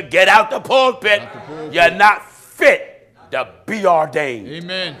preacher. Get out the pulpit. You're not fit to be ordained.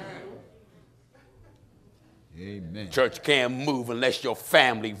 Amen. Amen. Church can't move unless your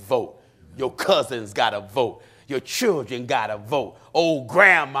family vote. Your cousins got to vote. Your children got to vote. Old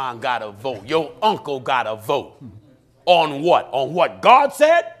grandma got to vote. Your uncle got to vote. On what? On what God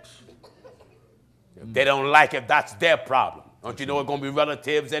said? If they don't like it, that's their problem. Don't you know it's going to be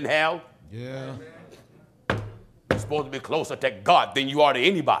relatives in hell? Yeah. You're supposed to be closer to God than you are to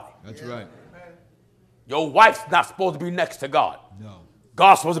anybody. That's right. Your wife's not supposed to be next to God. No.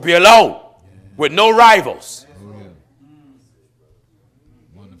 God's supposed to be alone with no rivals. Oh, yeah.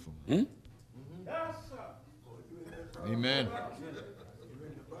 Wonderful. Amen.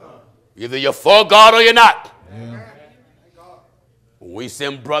 Either you're for God or you're not. Yeah. When we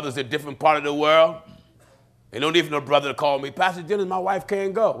send brothers to different part of the world, they don't even know a brother to call me, Pastor Jennings, my wife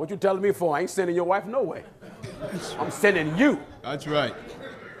can't go. What you telling me for? I ain't sending your wife no way. I'm sending you. That's right.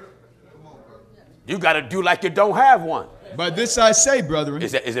 You got to do like you don't have one. But this I say, brethren.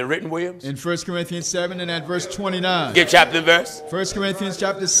 Is it written, Williams? In 1 Corinthians 7 and at verse 29. Get chapter and verse. 1 Corinthians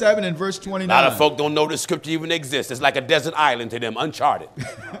chapter 7 and verse 29. A lot of folk don't know the scripture even exists. It's like a desert island to them, uncharted.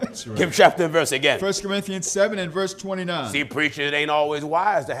 That's right. Give chapter and verse again. 1 Corinthians 7 and verse 29. See, preacher, it ain't always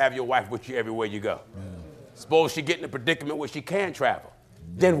wise to have your wife with you everywhere you go. Yeah. Suppose she get in a predicament where she can travel.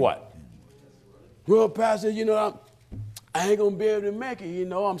 Then what? Well, Pastor, you know, I ain't going to be able to make it. You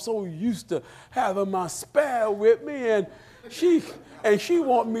know, I'm so used to having my spare with me, and she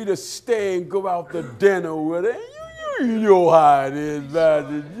want me to stay and go out to dinner with her. You know how it is,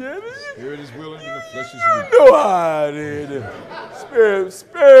 Pastor Jennings. Spirit is willing and the flesh is weak. You know how it is.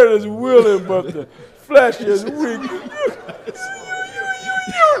 Spirit is willing, but the flesh is weak.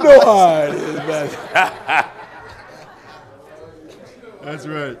 You know how it is, Pastor. That's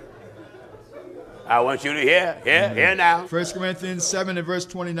right. I want you to hear now. 1 Corinthians 7 and verse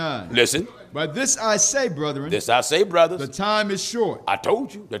 29. Listen. But this I say, brethren. This I say, brothers. The time is short. I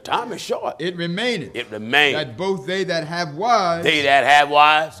told you, the time is short. It remaineth. It remains. That both they that have wives. They that have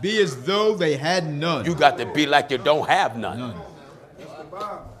wives. Be as though they had none. You got to be like you don't have none. None.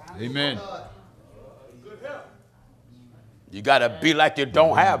 Amen. You got to be like you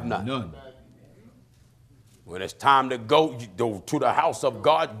don't have none. None. When it's time to go to the house of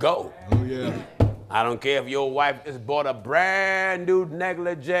God, go. Oh, yeah. I don't care if your wife just bought a brand new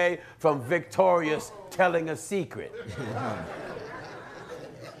negligee from Victoria's telling a secret.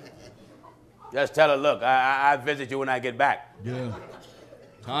 Just tell her, look, I visit you when I get back. Yeah.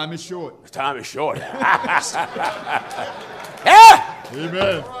 Time is short. Time is short. Yeah.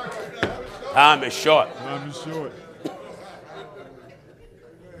 Amen. Time is short. Time is short.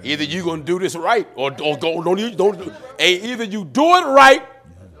 Either you're going to do this right or don't. Either you do it right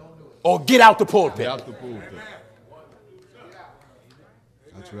or get out the pulpit. Get out the pulpit.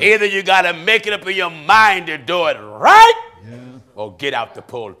 That's right. Either you got to make it up in your mind to do it right, or get out the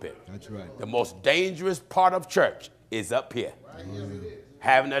pulpit. That's right. The most dangerous part of church is up here.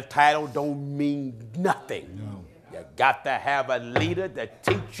 Having a title don't mean nothing. No. You got to have a leader that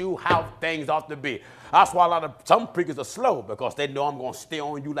teach you how things ought to be. That's why some preachers are slow, because they know I'm going to stay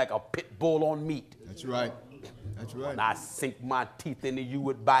on you like a pit bull on meat. That's right. That's right. And I sink my teeth into you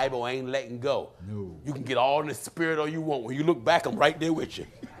with Bible, I ain't letting go. No. You can get all the spirit all you want. When you look back, I'm right there with you.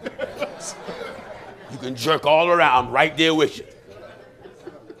 You can jerk all around, I'm right there with you.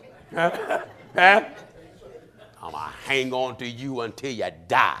 Huh? I'm going to hang on to you until you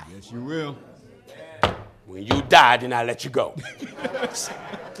die. Yes, you will. When you die, then I let you go.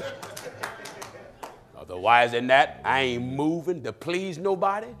 Otherwise than that, I ain't moving to please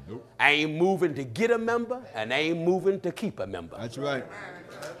nobody. Nope. I ain't moving to get a member, and I ain't moving to keep a member. That's right.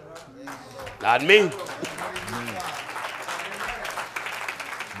 Not me.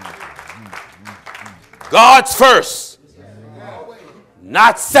 God's first,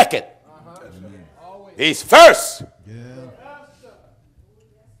 not second. He's first. Yeah.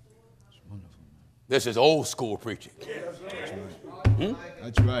 It's wonderful. This is old school preaching. That's right.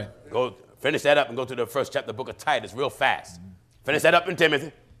 That's right. Go finish that up and go to the first chapter of the book of Titus real fast. Finish that up in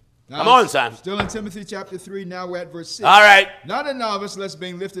Timothy. Now, Come on, son. Still in Timothy chapter 3, now we're at verse 6. All right. Not a novice, lest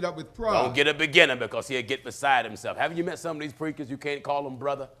being lifted up with pride. Don't get a beginner, because he'll get beside himself. Haven't you met some of these preachers? You can't call them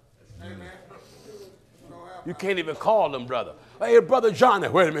brother. You can't even call them brother. Hey, brother Johnny.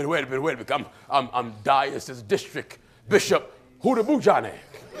 Wait a minute. I'm Diocese District Bishop Hootaboo Johnny.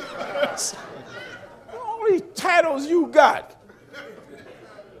 All these titles you got.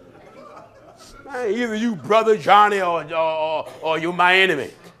 Man, either you brother Johnny or you my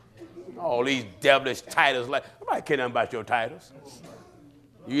enemy. All these devilish titles. Nobody cares nothing about your titles.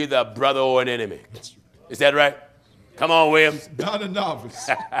 You're either a brother or an enemy. Is that right? Come on, Williams. Not a novice.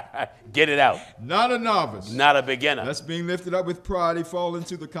 Get it out. Not a novice. Not a beginner. Lest being lifted up with pride, he fall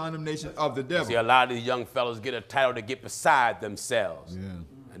into the condemnation of the devil. See, a lot of these young fellows get a title to get beside themselves. Yeah.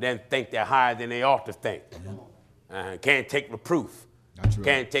 And then think they're higher than they ought to think. Can't take reproof. That's right.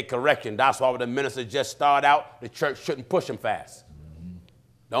 Can't take correction. That's why when the minister just start out, the church shouldn't push them fast.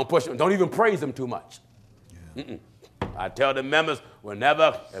 Don't push them. Don't even praise them too much. Yeah. I tell the members,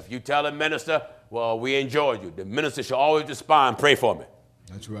 if you tell the minister, well, we enjoyed you, the minister should always respond, pray for me.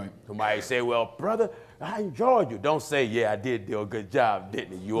 That's right. Somebody say, well, brother, I enjoyed you. Don't say, yeah, I did do a good job,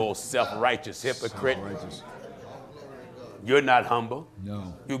 didn't you? You old self-righteous hypocrite. Self-righteous. You're not humble.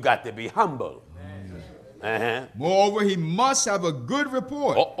 No. You got to be humble. Moreover, he must have a good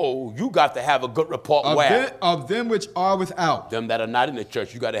report. You got to have a good report of them which are without. Them that are not in the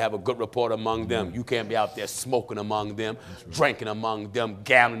church, you got to have a good report among them. You can't be out there smoking among them, drinking among them,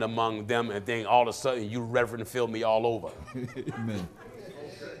 gambling among them, and then all of a sudden you reverend fill me all over. Amen.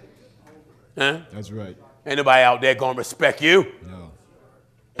 Huh? That's right. Anybody out there going to respect you? No.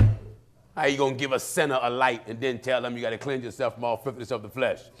 How you going to give a sinner a light and then tell them you got to cleanse yourself from all filthiness of the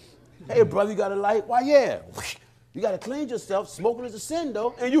flesh? Hey, brother, you got a light? Why, yeah. You got to cleanse yourself. Smoking is a sin,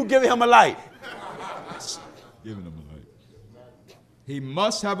 though. And you giving him a light. Giving him a light. He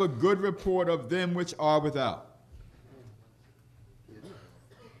must have a good report of them which are without.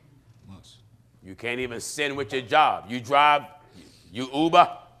 Must. You can't even sin with your job. You drive, you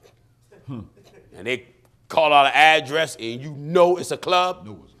Uber, and they call out an address, and you know it's a club.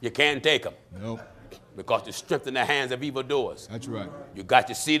 No. You can't take them. No. Because you're stripped in the hands of evildoers. That's right. You got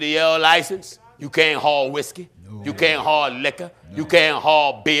your CDL license. You can't haul whiskey. No. You can't haul liquor. No. You can't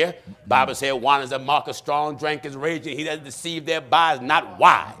haul beer. Bible said wine is a mark of strong drink is raging. He doesn't deceive thereby is not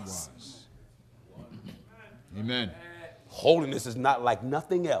wise. Amen. Holiness is not like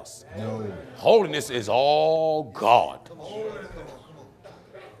nothing else. No. Holiness is all God.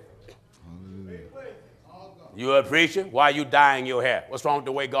 Hallelujah. You a preacher? Why are you dyeing your hair? What's wrong with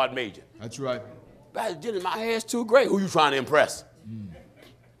the way God made you? That's right. My hair's too great. Who you trying to impress?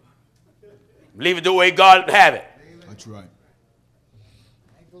 Leave it the way God have it. That's right.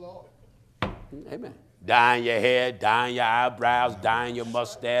 Amen. Dyeing your hair, dyeing your eyebrows, dyeing your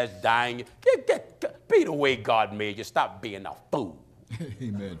mustache, dyeing your... Be the way God made you. Stop being a fool.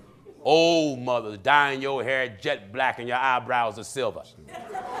 Amen. Old mothers dyeing your hair jet black and your eyebrows are silver.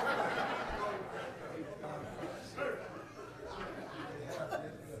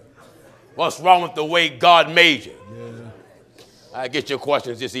 What's wrong with the way God made you? Yeah. I get your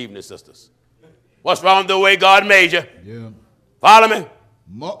questions this evening, sisters. What's wrong with the way God made you? Yeah. Follow me?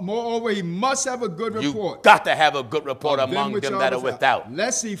 Moreover, he must have a good report. You got to have a good report among them that are without.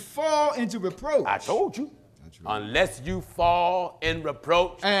 Lest he fall into reproach. I told you. That's right. Unless you fall in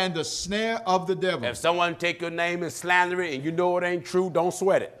reproach. And the snare of the devil. If someone take your name and slander it and you know it ain't true, don't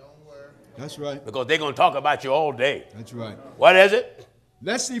sweat it. Don't worry. That's right. Because they're going to talk about you all day. That's right. What is it?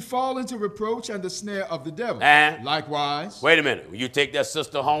 Lest he fall into reproach and the snare of the devil. And likewise. Wait a minute. When you take that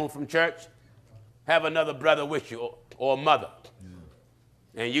sister home from church, have another brother with you or a mother.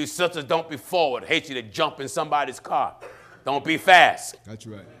 Yeah. And you sisters, don't be forward. Hate you to jump in somebody's car. Don't be fast. That's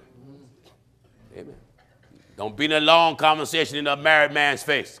right. Amen. Don't be in a long conversation in a married man's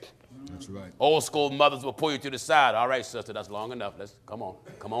face. That's right. Old school mothers will pull you to the side. All right, sister, that's long enough. Let's come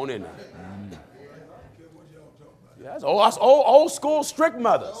on in now. Yeah, that's old school strict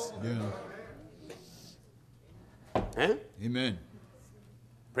mothers. Yeah. Huh? Amen.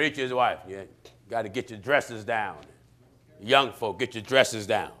 Preacher's wife, yeah, got to get your dresses down. Young folk, get your dresses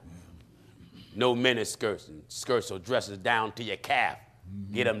down. No mini skirts and skirts or dresses down to your calf.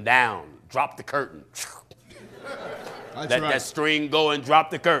 Get them down. Drop the curtain. Let that string go and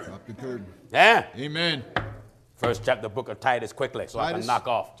drop the curtain. Drop the curtain. Yeah. Amen. First chapter, book of Titus, quickly, so I can knock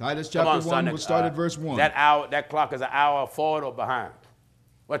off. Titus chapter 1, we'll start at verse 1. That clock is an hour forward or behind?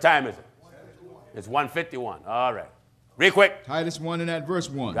 What time is it? It's 1:51. All right. Read quick. Titus 1 and at verse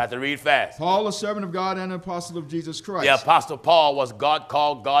 1. Got to read fast. Paul, a servant of God and an apostle of Jesus Christ. The apostle Paul was God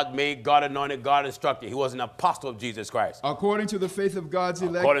called, God made, God anointed, God instructed. He was an apostle of Jesus Christ. According to the faith of God's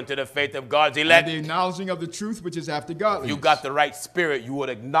elect. According to the faith of God's elect. And the acknowledging of the truth which is after godliness. If you got the right spirit, you would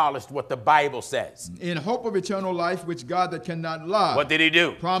acknowledge what the Bible says. In hope of eternal life, which God that cannot lie. What did he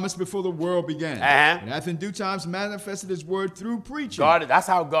do? Promised before the world began. And hath in due times manifested his word through preaching. That's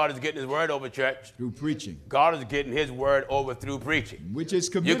how God is getting his word over, church. Through preaching. God is getting his word over through preaching. Which is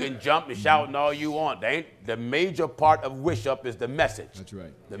committed. You can jump and shout and all you want. The major part of worship is the message. That's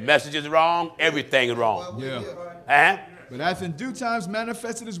right. The message is wrong, everything is wrong. Yeah. But hath in due times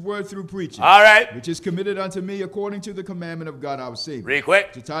manifested his word through preaching. All right. Which is committed unto me according to the commandment of God our Savior. Real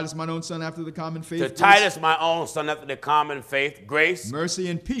quick. To Titus, mine own son, after the common faith. To Titus, my own son, after the common faith, grace. Mercy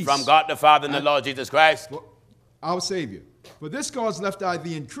and peace. From God the Father and the Lord Jesus Christ. Our Savior. For this cause left I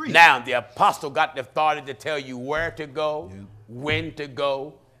thee increase. Now, the apostle got the authority to tell you where to go, when to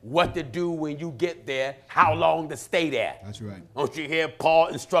go, what to do when you get there, how long to stay there. That's right. Don't you hear Paul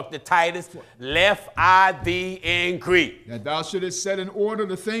instructed Titus, left I thee in Crete. That thou shouldest set in order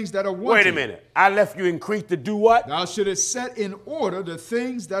the things that are wanted. Wait a minute. I left you in Crete to do what? Thou shouldest set in order the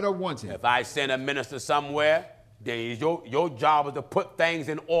things that are wanted. If I send a minister somewhere, then your job is to put things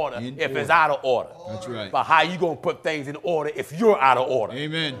in order it's out of order. That's right. But how you going to put things in order if you're out of order?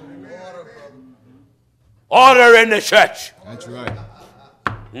 Amen. Order in the church. That's right.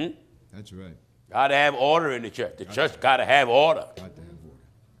 That's right. Got to have order in the church. The church got to have order. Got to have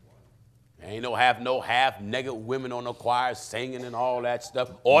order. Ain't no half naked women on the choir singing and all that stuff.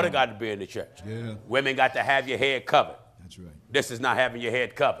 Order got to be in the church. Yeah. Women got to have your head covered. That's right. This is not having your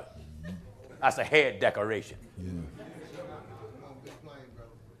head covered. That's a head decoration. Yeah.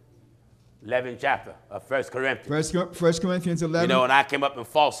 11th chapter of 1 Corinthians. 1 Corinthians 11. You know, when I came up in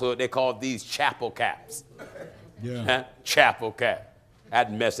falsehood, they called these chapel caps. Yeah. Huh? Chapel cap.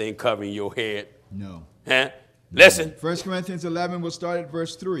 That mess ain't covering your head. No. Huh? Listen. 1 Corinthians 11, we'll start at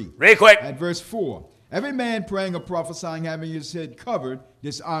verse 3. Real quick. At verse 4. Every man praying or prophesying having his head covered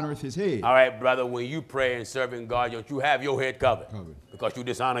dishonoreth his head. All right, brother, when you pray and serving God, don't you have your head covered? Because you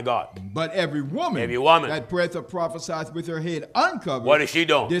dishonor God. But every woman that prayeth or prophesieth with her head uncovered, what is she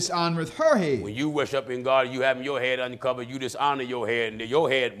doing? Dishonoreth her head. When you worshiping God, you having your head uncovered, you dishonor your head, and your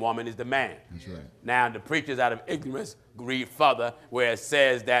head, woman, is the man. That's right. Now, the preachers out of ignorance read further where it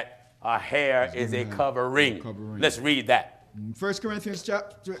says that a hair is a covering. Let's read that. 1 Corinthians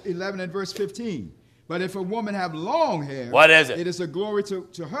chapter 11 and verse 15. But if a woman have long hair, what is it? It is a glory to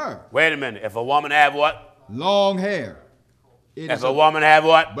her. Wait a minute. If a woman have what? Long hair. If a woman have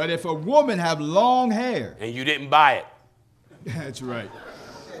what? But if a woman have long hair. And you didn't buy it. That's right.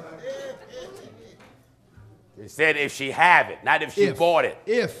 It said if she have it, not if she bought it.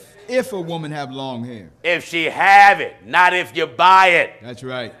 If a woman have long hair. If she have it, not if you buy it. That's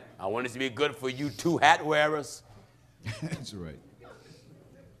right. I want it to be good for you two hat wearers. That's right.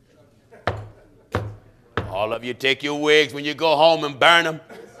 All of you take your wigs when you go home and burn them.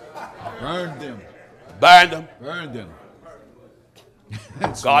 Burn them. Burn them. Burn them.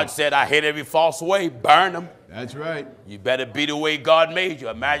 God said, I hate every false way. Burn them. That's right. You better be the way God made you.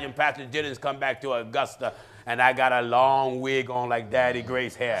 Imagine Pastor Jennings come back to Augusta and I got a long wig on like Daddy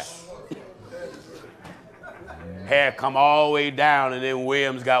Gray's hair. Hair come all the way down and then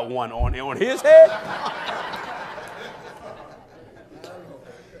Williams got one on his head.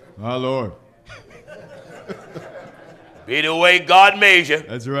 My Lord. Be the way God made you.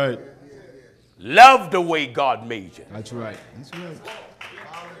 That's right. Love the way God made you. That's right. That's right.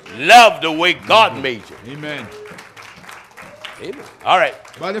 Love the way God made you. Amen. Amen. All right.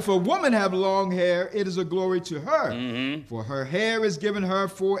 But if a woman have long hair, it is a glory to her, for her hair is given her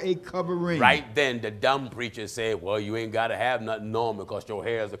for a covering. Right then, the dumb preacher said, well, you ain't got to have nothing on because your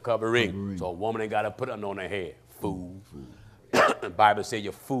hair is a covering. So a woman ain't got to put nothing on her hair. Fool. The Bible says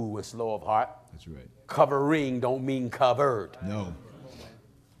you're fool and slow of heart. That's right. Covering don't mean covered. No.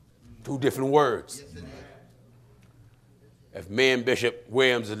 Two different words. If me and Bishop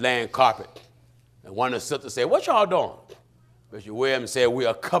Williams is laying carpet, and one of the sisters said, what y'all doing? Bishop Williams said, we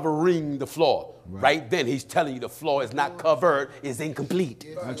are covering the floor. Right then, he's telling you the floor is not covered, it's incomplete.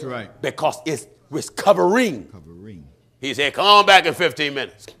 That's right. Because it's covering. Covering. He said, come on back in 15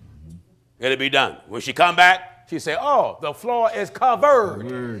 minutes. It'll be done. When she come back, she said, oh, the floor is covered.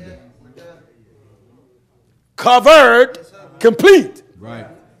 Word. Covered, complete. Right.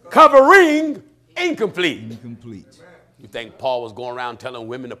 Covering, incomplete. Incomplete. You think Paul was going around telling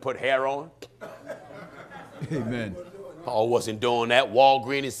women to put hair on? Amen. Paul wasn't doing that.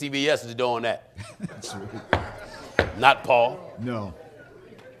 Walgreens and CVS is doing that. That's right. Not Paul. No.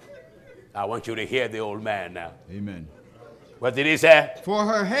 I want you to hear the old man now. Amen. What did he say? For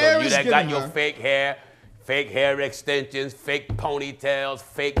her hair So you is that given got your her. fake hair extensions, fake ponytails,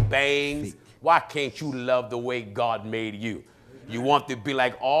 fake bangs. Why can't you love the way God made you? You want to be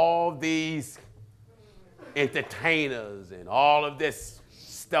like all these entertainers and all of this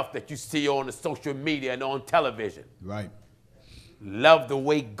stuff that you see on the social media and on television. Right. Love the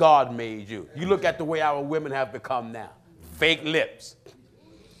way God made you. You look at the way our women have become now. Fake lips.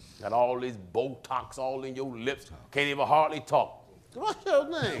 Got all this Botox all in your lips. Can't even hardly talk. What's your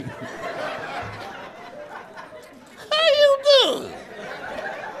name? How you doing?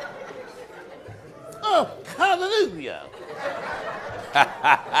 Oh, hallelujah.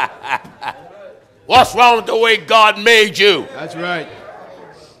 What's wrong with the way God made you? That's right.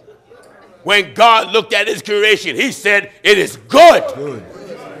 When God looked at his creation, he said, it is good. Good.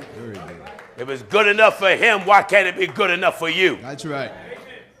 Very good. If it's good enough for him, why can't it be good enough for you? That's right.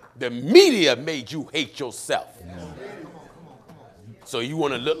 The media made you hate yourself. Yeah. So you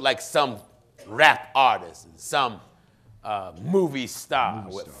want to look like some rap artist and some movie star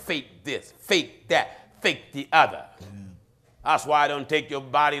with fake this, fake that, fake the other. Yeah. That's why it don't take your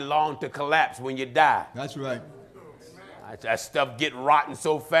body long to collapse when you die. That's right. That stuff get rotten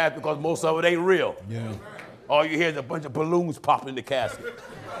so fast because most of it ain't real. Yeah. All you hear is a bunch of balloons popping in the casket.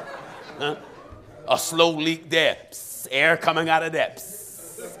 Huh? A slow leak there. Psst, air coming out of that.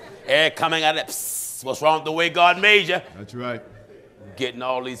 Psst, air coming out of that. Psst. What's wrong with the way God made you? That's right. Getting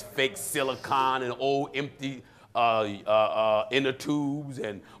all these fake silicone and old empty inner tubes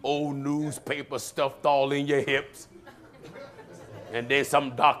and old newspaper stuffed all in your hips. And then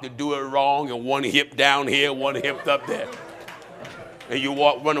some doctor do it wrong and one hip down here, one hip up there. And you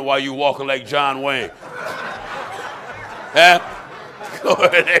wonder why you walking like John Wayne. Huh?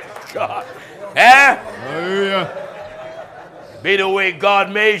 Glory to God. Huh? Hallelujah. Be the way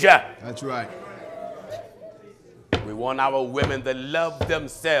God made you. That's right. We want our women to love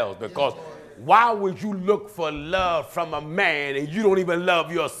themselves because why would you look for love from a man and you don't even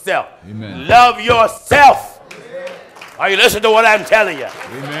love yourself? Amen. Love yourself. Are you listening to what I'm telling you?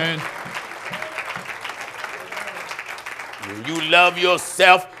 Amen. When you love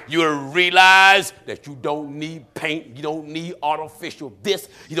yourself, you'll realize that you don't need paint. You don't need artificial this.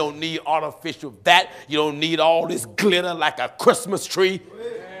 You don't need artificial that. You don't need all this glitter like a Christmas tree.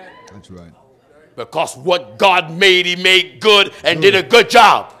 That's right. Because what God made, he made good and did a good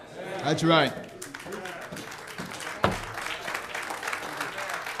job. That's right.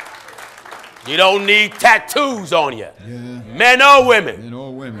 You don't need tattoos on you. Yeah. Men or women. Men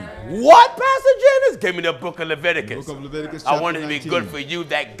or women. What, Pastor Jennings? Give me the book of Leviticus. The book of Leviticus, I want it to chapter be 19. good for you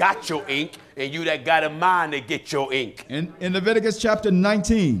that got your ink and you that got a mind to get your ink. In Leviticus chapter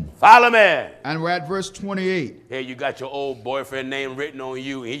 19. Follow me. And we're at verse 28. Here you got your old boyfriend name written on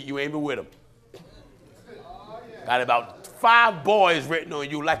you. You ain't been with him. Got about 5 boys written on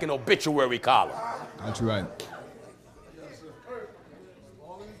you like an obituary column. That's right.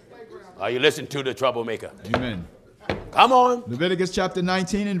 Are you listening to the troublemaker? Amen. Come on. Leviticus chapter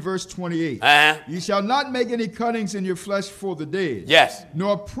 19 and verse 28. You shall not make any cuttings in your flesh for the dead. Yes.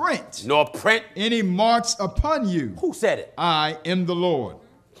 Nor print. Nor print. Any marks upon you. Who said it? I am the Lord.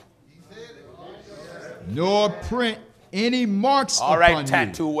 Nor print any marks upon you. All right,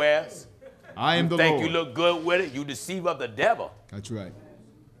 tattoo wearers. I am the Lord. Lord. You look good with it. You deceive of the devil. That's right.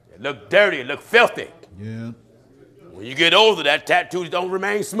 It look dirty. It look filthy. Yeah. When you get older, that tattoos don't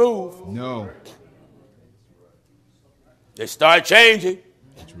remain smooth. No. They start changing.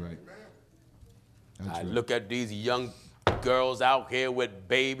 That's right. I look at these young girls out here with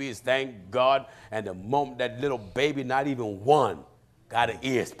babies, thank God, and the moment that little baby, not even one, got her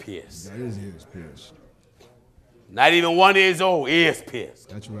ears pierced. Got his ears pierced. Not even 1 year old, ears pierced.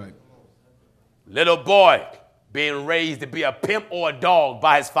 That's right. Little boy being raised to be a pimp or a dog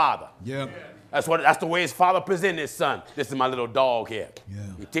by his father. Yeah. That's the way his father presented his son. This is my little dog here. Yeah.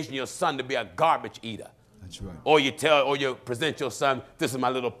 You're teaching your son to be a garbage eater. That's right. Or you present your son, this is my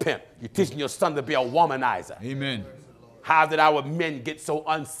little pimp. You're teaching your son to be a womanizer. Amen. How did our men get so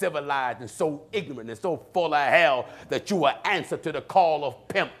uncivilized and so ignorant and so full of hell that you will answer to the call of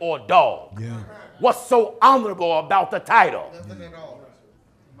pimp or dog? Yeah. What's so honorable about the title? Nothing at all.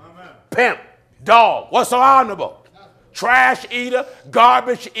 Pimp, dog. What's so honorable? Trash eater,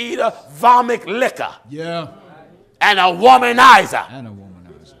 garbage eater, vomit liquor, Yeah. and a womanizer. And a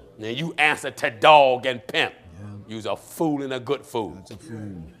womanizer. And you answer to dog and pimp. Yeah. You's a fool and a good fool. That's a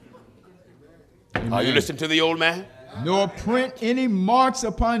fool. Are you listening to the old man? Nor print any marks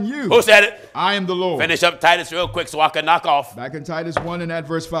upon you. Who said it? I am the Lord. Finish up Titus real quick so I can knock off. Back in Titus 1 and at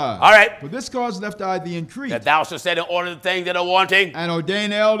verse 5. All right. For this cause left I thee in Crete, That thou shalt set in order the things that are wanting. and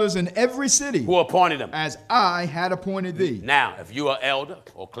ordain elders in every city, Who appointed them? as I had appointed thee. Now, if you are elder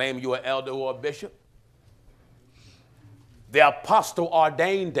or claim you are elder or a bishop, the apostle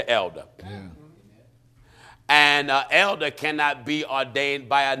ordained the elder. Yeah. And an elder cannot be ordained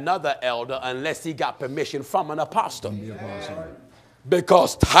by another elder unless he got permission from an apostle. The apostle.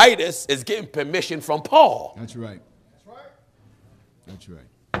 Because Titus is getting permission from Paul. That's right. That's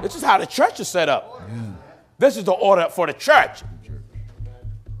right. This is how the church is set up. Yeah. This is the order for the church.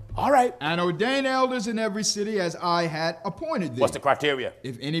 All right. And ordain elders in every city as I had appointed thee. What's the criteria?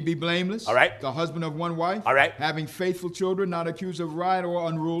 If any be blameless, All right. the husband of one wife, All right. having faithful children, not accused of riot or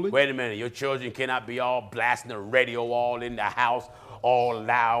unruly. Wait a minute. Your children cannot be all blasting the radio all in the house, all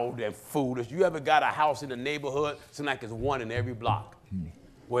loud and foolish. You ever got a house in the neighborhood? Seems like there's one in every block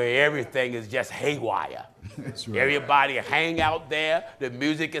where everything is just haywire. That's right. Everybody hang out there. The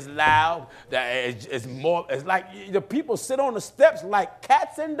music is loud. It's like the people sit on the steps like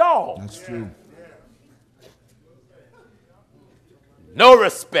cats and dogs. That's true. No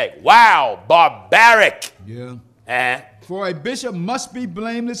respect. Wow, barbaric. Yeah. And For a bishop must be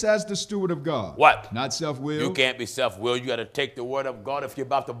blameless as the steward of God. what? Not self-willed. You can't be self-willed. You got to take the word of God if you're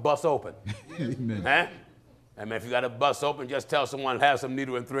about to bust open. Amen. Huh? I mean, if you got to bust open, just tell someone have some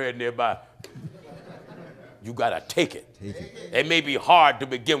needle and thread nearby. You got to take it. Take it. It may be hard to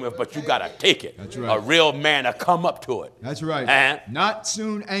begin with, but you got to take it. That's right. A real man will come up to it. That's right. Uh-huh. Not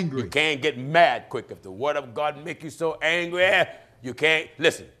soon angry. You can't get mad quick. If the word of God make you so angry, you can't.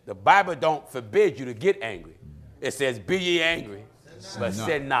 Listen, the Bible don't forbid you to get angry. It says, be ye angry, but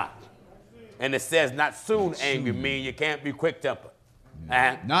sin not. And it says not soon angry, meaning you can't be quick-tempered.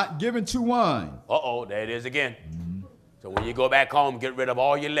 Not given to wine. Uh-oh, there it is again. So when you go back home, get rid of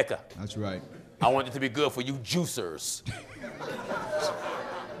all your liquor. That's right. I want it to be good for you juicers.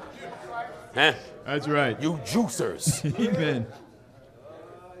 Huh? That's right. You juicers. Amen.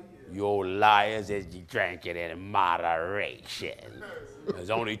 You old liars, as you drank it in moderation. There's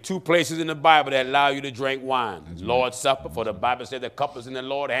only two places in the Bible that allow you to drink wine. Lord's Supper, for the Bible said the cup is in the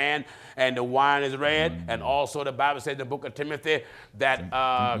Lord's hand and the wine is red. And also the Bible said in the book of Timothy that drink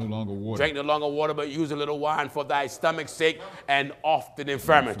no longer water. drink no longer water, but use a little wine for thy stomach's sake and often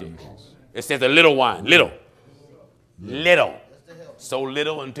infirmity. It says a little wine, little. Little. So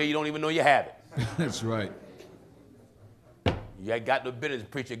little until you don't even know you have it. That's right. You ain't got no business. The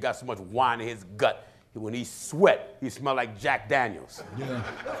preacher got so much wine in his gut. When he sweat, he smell like Jack Daniels. Yeah.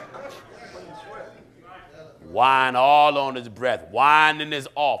 Wine all on his breath. Wine in his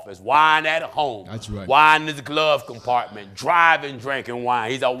office. Wine at home. That's right. Wine in his glove compartment. Driving, drinking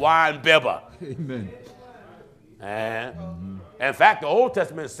wine. He's a wine bibber. Amen. In fact, the Old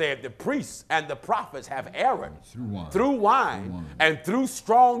Testament said the priests and the prophets have erred through wine and through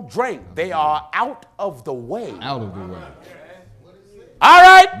strong drink. They are out of the way. Out of the way. All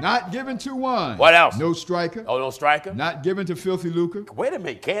right. Not given to wine. What else? No striker. Oh, no striker? Not given to filthy lucre. Wait a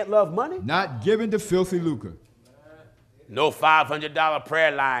minute. Can't love money? Not given to filthy lucre. No $500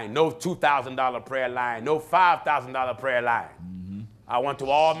 prayer line. No $2,000 prayer line. No $5,000 prayer line. I want to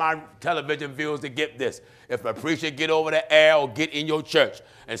all my television viewers to get this. If a preacher get over the air or get in your church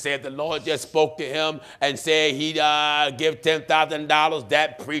and say if the Lord just spoke to him and said he'd give $10,000,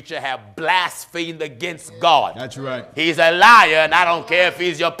 that preacher have blasphemed against God. That's right. He's a liar, and I don't care if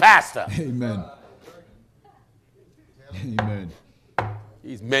he's your pastor. Amen. Amen.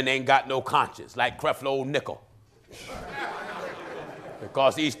 These men ain't got no conscience, like Creflo old nickel.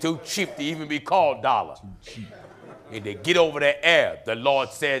 Because he's too cheap to even be called dollar. And they get over the air. The Lord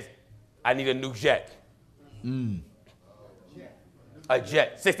says, I need a new jet. A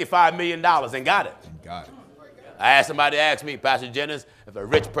jet, $65 million, and got it. Got it. I asked somebody to ask me, Pastor Jennings, if a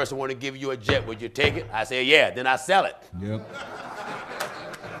rich person want to give you a jet, would you take it? I say, yeah, then I sell it. Yep.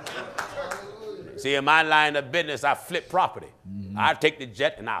 See, in my line of business, I flip property. I take the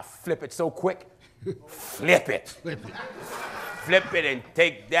jet and I flip it so quick. Flip it. Flip it and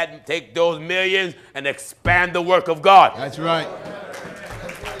take those millions and expand the work of God. That's right.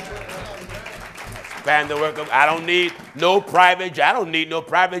 Expand the work of, I don't need no private jet. I don't need no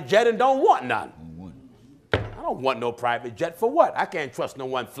private jet and don't want none. I don't want no private jet for what? I can't trust no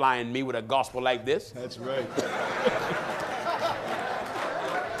one flying me with a gospel like this. That's right.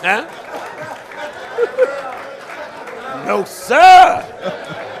 Huh? No, sir.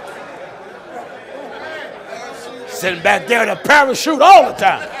 Sitting back there with a parachute all the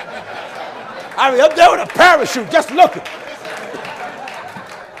time. I mean, up there with a parachute, just looking.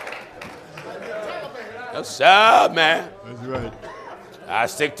 No, sir, man. That's right. I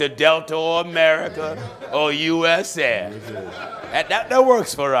stick to Delta or America or USA. That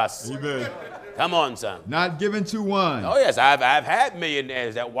works for us. Amen. Come on, son. Not given to one. Oh, yes, I've had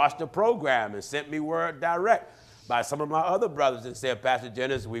millionaires that watched the program and sent me word direct by some of my other brothers and said, Pastor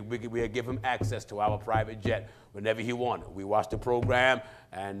Jennings, we'll give him access to our private jet whenever he wanted. We watched the program,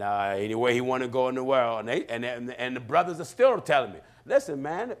 and anywhere he wanted to go in the world. And the brothers are still telling me, listen,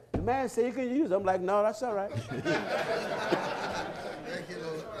 man, the man said you can use it. I'm like, no, that's all right.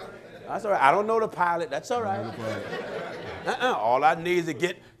 That's all right. I don't know the pilot. That's all right. All I need is to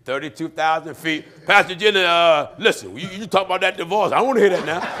get 32,000 feet. Pastor Jennings, listen, you talk about that divorce. I don't want to hear that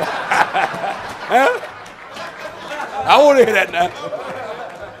now. Huh? I want to hear that now.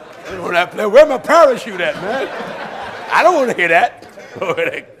 I don't want to play. Where my parachute at, man? I don't want to hear that.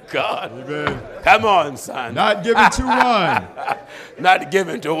 Glory to God. Amen. Come on, son. Not given to one. Not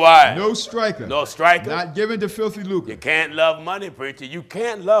given to one. No striker. No striker. Not given to filthy lucre. You can't love money, preacher. You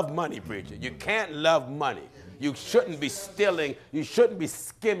can't love money, preacher. You can't love money. You shouldn't be stealing. You shouldn't be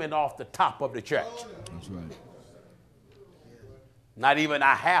skimming off the top of the church. That's right. Not even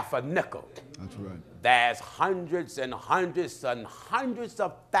a half a nickel. That's right. There's hundreds and hundreds and hundreds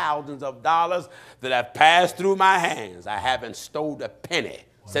of thousands of dollars that have passed through my hands. I haven't stole a penny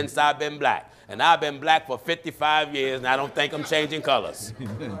since I've been black. And I've been black for 55 years, and I don't think I'm changing colors.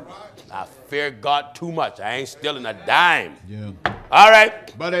 I fear God too much. I ain't stealing a dime. Yeah. All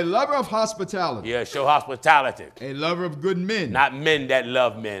right. But a lover of hospitality. Yeah, show hospitality. A lover of good men. Not men that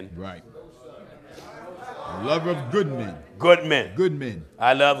love men. Right. A lover of good men. Good men. Good men.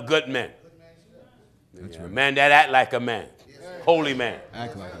 I love good men. That's Yeah, right. man that act like a man. Holy man.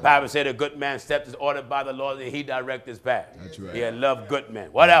 Act like a man. Bible said a good man's steps is ordered by the Lord, and he directs his path. That's right. Yeah, love good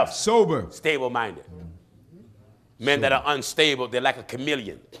men. What else? Sober. Stable-minded. Men that are unstable, they're like a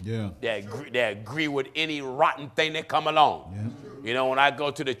chameleon. Yeah. They agree with any rotten thing that come along. Yeah. You know, when I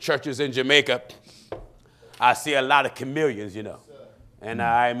go to the churches in Jamaica, I see a lot of chameleons, you know. And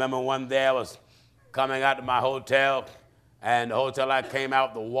I remember one day I was coming out to my hotel, and the hotel I came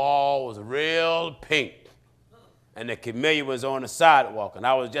out, the wall was real pink. And the chameleon was on the sidewalk, and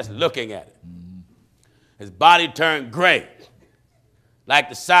I was just looking at it. His body turned gray, like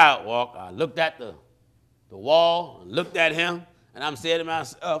the sidewalk. I looked at the wall, looked at him, and I'm saying to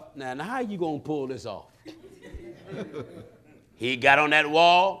myself, now how are you going to pull this off? He got on that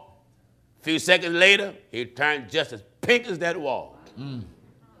wall. A few seconds later, he turned just as pink as that wall.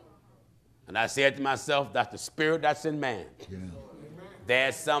 And I said to myself, that's the spirit that's in man. Yeah.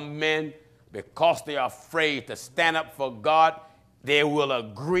 There's some men, because they are afraid to stand up for God, they will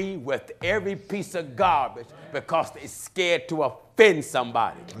agree with every piece of garbage because they're scared to offend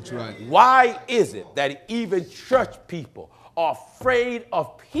somebody. That's right. Why is it that even church people are afraid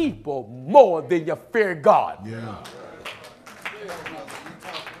of people more than you fear God? Yeah.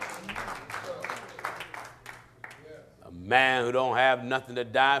 A man who don't have nothing to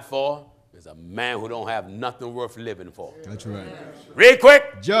die for is a man who don't have nothing worth living for. That's right. Real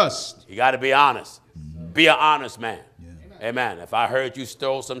quick. Just. You got to be honest. Be an honest man. Yeah. Amen. If I heard you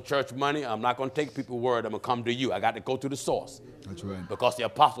stole some church money, I'm not going to take people's word. I'm going to come to you. I got to go to the source. That's right. Because the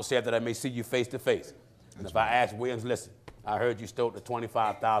apostle said that I may see you face to face. And if I ask Williams, listen, I heard you stole the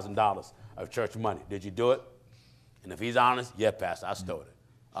 $25,000 of church money. Did you do it? And if he's honest, yeah, Pastor, I stole it.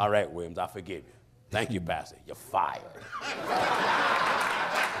 All right, Williams, I forgive you. Thank you, Pastor. You're fired.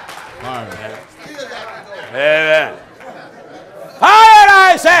 All right. Amen. Fired,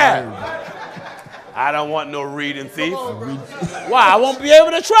 I said. I don't want no reading thief. Why? I won't be able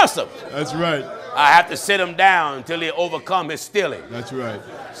to trust him. That's right. I have to sit him down until he overcome his stealing. That's right.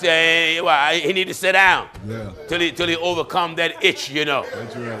 Say, well, he need to sit down. Yeah. Till he overcome that itch, you know.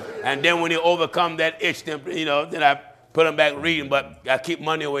 That's right. And then when he overcome that itch, then, you know, then I put him back reading, but I keep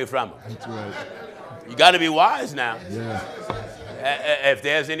money away from him. That's right. You got to be wise now. Yeah. If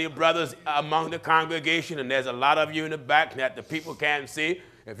there's any brothers among the congregation, and there's a lot of you in the back that the people can't see,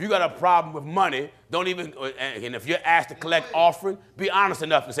 if you got a problem with money, don't even, and if you're asked to collect offering, be honest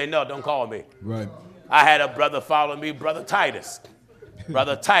enough and say, no, don't call me. Right. I had a brother follow me, Brother Titus.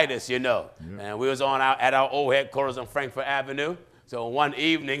 Brother Titus, you know. Yeah. And we was at our old headquarters on Frankfurt Avenue. So one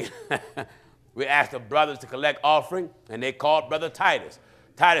evening, we asked the brothers to collect offering, and they called Brother Titus.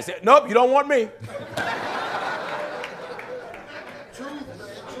 Titus said, nope, you don't want me.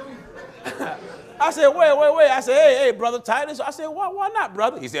 I said, wait. I said, hey, Brother Titus. I said, why not,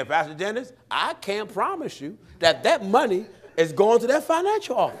 brother? He said, Pastor Jennings, I can't promise you that money is going to that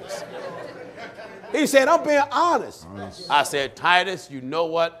financial office. He said, I'm being honest. I said, Titus, you know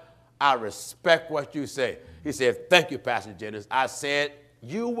what? I respect what you say. He said, thank you, Pastor Jennings. I said,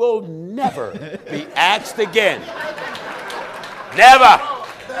 you will never be asked again. Never.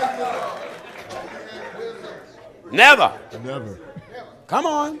 Never. Never. Come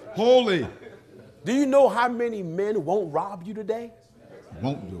on. Holy. Do you know how many men won't rob you today?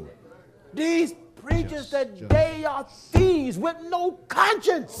 Won't do it. These preachers today are thieves with no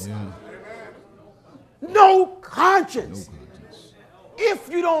conscience. Yeah. No conscience. No conscience. If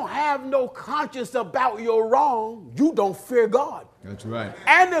you don't have no conscience about your wrong, you don't fear God. That's right.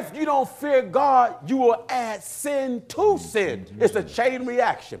 And if you don't fear God, you will add sin to sin. It's a chain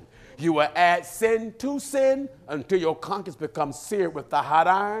reaction. You will add sin to sin until your conscience becomes seared with the hot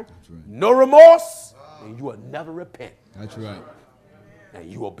iron. Right. No remorse, and you will never repent. That's right.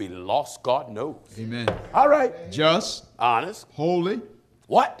 And you will be lost, God knows. Amen. All right. Just. Honest. Holy.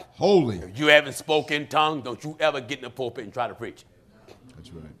 What? Holy. If you haven't spoken in tongues, don't you ever get in the pulpit and try to preach. That's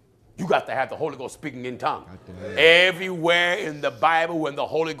right. You got to have the Holy Ghost speaking in tongues. Everywhere in the Bible when the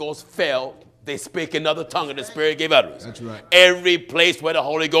Holy Ghost fell, they spake in another tongue and the Spirit gave utterance. That's right. Every place where the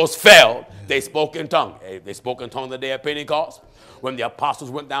Holy Ghost fell, they spoke in tongue. They spoke in tongue the day of Pentecost. When the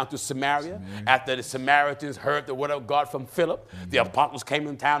apostles went down to Samaria, after the Samaritans heard the word of God from Philip, the apostles came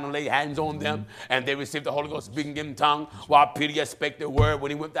in town and laid hands on them, and they received the Holy Ghost speaking in tongue. While Peter yet spake the word,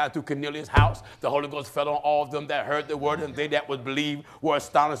 when he went down to Cornelius' house, the Holy Ghost fell on all of them that heard the word, and they that would believe were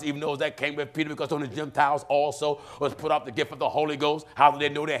astonished, even those that came with Peter, because on the Gentiles also was put up the gift of the Holy Ghost. How did they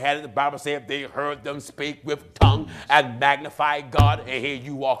know they had it? The Bible said they heard them speak with tongue and magnify God. And here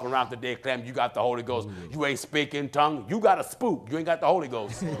you walk around today claiming you got the Holy Ghost. You ain't speaking tongue. You got a spook. You ain't got the Holy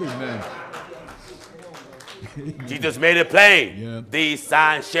Ghost. Amen. Jesus made it plain. Yeah. These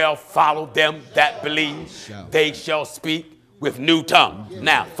signs shall follow them that believe. They shall speak with new tongue.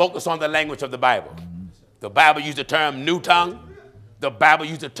 Now, focus on the language of the Bible. The Bible used the term new tongue. The Bible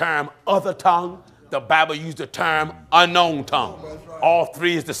used the term other tongue. The Bible used the term unknown tongue. All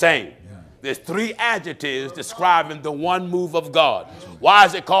three is the same. There's three adjectives describing the one move of God. Why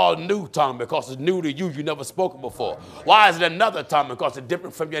is it called new tongue? Because it's new to you. You never spoken before. Why is it another tongue? Because it's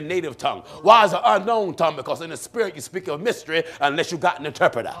different from your native tongue. Why is it unknown tongue? Because in the spirit you speak a mystery unless you got an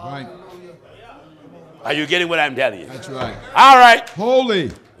interpreter. Right. Are you getting what I'm telling you? That's right. All right. Holy.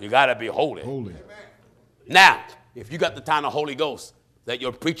 You got to be holy. Holy. Now, if you got the kind of Holy Ghost that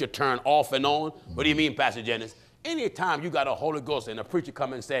your preacher turn off and on, what do you mean, Pastor Jennings? Anytime you got a Holy Ghost and a preacher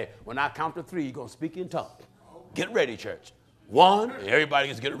come and say, when I count to 3, you're going to speak in tongues. Get ready, church. 1, and everybody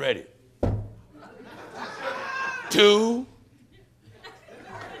gets get ready. 2,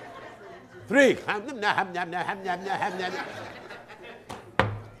 3.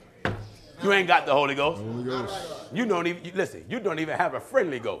 You ain't got the Holy Ghost. Holy Ghost. You don't even, listen, you don't even have a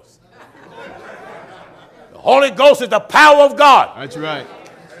friendly ghost. The Holy Ghost is the power of God. That's right.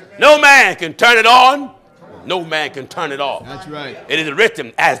 No man can turn it on. No man can turn it off. That's right. It is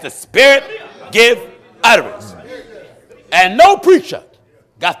written, as the Spirit give utterance. And no preacher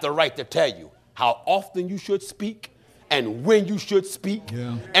got the right to tell you how often you should speak and when you should speak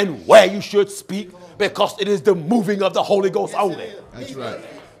and where you should speak, because it is the moving of the Holy Ghost only. That's right.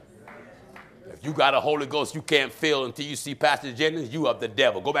 If you got a Holy Ghost you can't feel until you see Pastor Jennings, you of the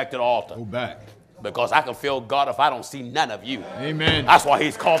devil. Go back to the altar. Go back. Because I can feel God if I don't see none of you. Amen. That's why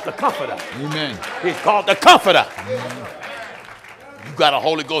he's called the Comforter. Amen. He's called the Comforter. Amen. You got a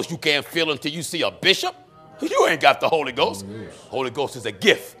Holy Ghost you can't feel until you see a bishop? You ain't got the Holy Ghost. Holy Ghost is a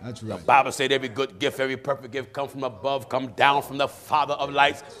gift. That's right. The Bible said every good gift, every perfect gift come from above, come down from the Father of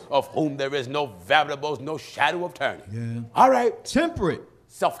lights, of whom there is no variables, no shadow of turning. Yeah. All right. Temperate.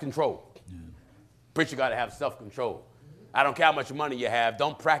 Self-control. Yeah. Preacher got to have self-control. I don't care how much money you have.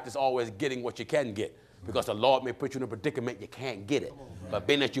 Don't practice always getting what you can get. Because the Lord may put you in a predicament you can't get it. But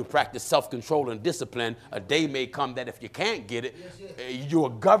being that you practice self-control and discipline, a day may come that if you can't get it, you will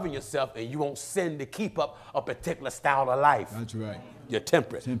govern yourself and you won't sin to keep up a particular style of life. That's right. You're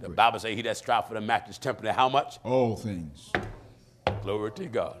temperate. The Bible says he that strives for the master's temperate. How much? All things. Glory to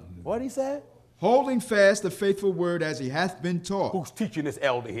God. What did he say? Holding fast the faithful word as he hath been taught. Who's teaching this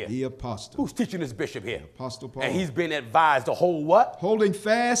elder here? The apostle. Who's teaching this bishop here? Apostle Paul. And he's been advised to hold what? Holding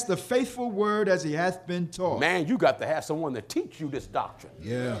fast the faithful word as he hath been taught. Man, you got to have someone to teach you this doctrine.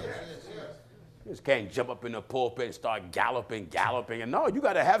 Yeah. You just can't jump up in the pulpit and start galloping. And no, you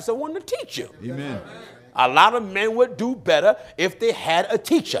got to have someone to teach you. Amen. A lot of men would do better if they had a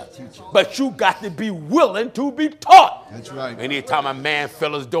teacher. But you got to be willing to be taught. That's right. Anytime a man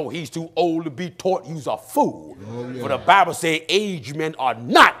feels as though he's too old to be taught, he's a fool. Oh, yeah. For the Bible says aged men are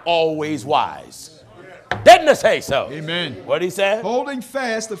not always wise. Didn't it say so? Amen. What did he say? Holding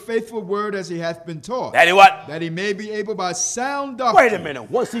fast the faithful word as he hath been taught. That he what? That he may be able by sound doctrine. Wait a minute.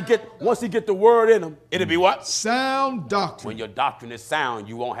 Once he get the word in him, it'll be what? Sound doctrine. When your doctrine is sound,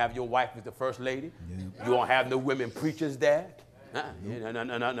 you won't have your wife as the first lady. Yeah. You won't have no women preachers there. No,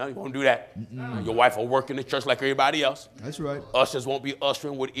 you won't do that. Your wife will work in the church like everybody else. That's right. Ushers won't be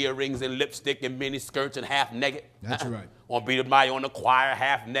ushering with earrings and lipstick and mini skirts and half naked. That's right. Won't be the somebody on the choir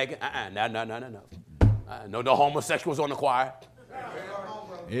half naked. No homosexuals on the choir.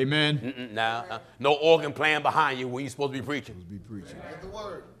 Amen. No organ playing behind you when you're supposed to be preaching. Get the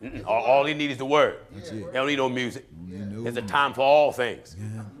word. All he needs is the word. That's it. They don't need no music. There's a time for all things.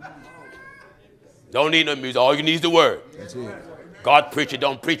 Yeah. Don't need no music. All you need is the word. That's it. God preacher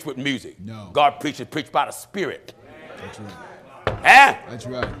don't preach with music. No. God preacher preach by the Spirit. That's right. Huh? That's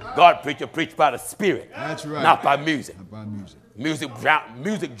right. God preacher preach by the Spirit. That's right. Not by music. Not by music.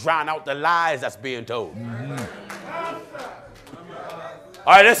 Music drown out the lies that's being told.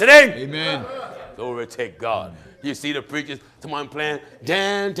 All right, listening. Amen. Glory to God. You see the preachers, someone playing,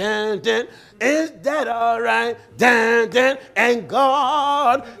 dan, dan, dan, is that all right? Dan, dan, and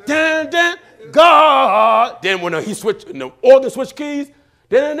God, dan, dan, God. Then when he switched, the organ switched keys,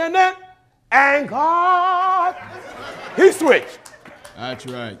 dan, dan, dan, and God, he switched. That's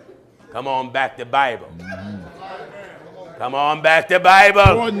right. Come on back to Bible. Come on back to Bible.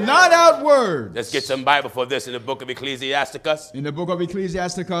 For not out words. Let's get some Bible for this in the book of Ecclesiasticus. In the book of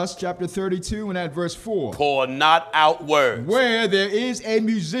Ecclesiasticus, chapter 32, and at verse 4. Pour not out words. Where there is a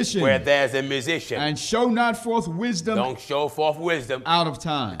musician. Where there's a musician. And show not forth wisdom. Don't show forth wisdom. Out of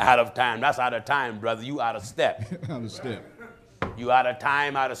time. Out of time. That's out of time, brother. You out of step. Out of step. You out of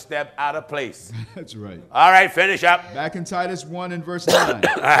time, out of step, out of place. That's right. All right, finish up. Back in Titus 1 and verse 9.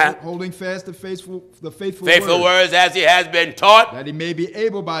 Holding fast the faithful words as he has been taught. That he may be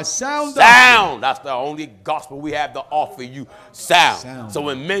able by sound. That's the only gospel we have to offer you. Sound. So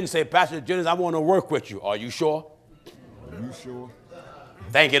when men say, Pastor Jennings, I want to work with you. Are you sure? Are you sure?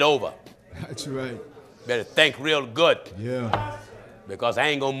 Think it over. That's right. Better think real good. Yeah. Because I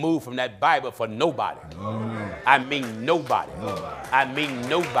ain't going to move from that Bible for nobody. No. I mean nobody. No. I mean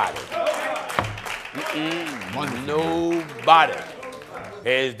nobody. Nobody.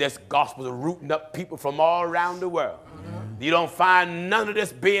 Is this gospel rooting up people from all around the world. You don't find none of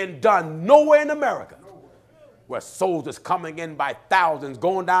this being done nowhere in America. Where souls is coming in by thousands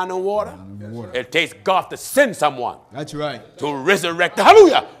going down the water. It takes God to send someone. That's right. To resurrect,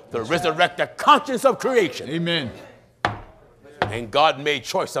 hallelujah, to resurrect the conscience of creation. Amen. And God made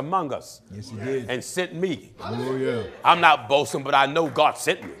choice among us. Yes, he did. And sent me. Oh, yeah. I'm not boasting, but I know God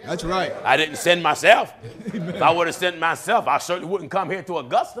sent me. That's right. I didn't send myself. Amen. If I would have sent myself, I certainly wouldn't come here to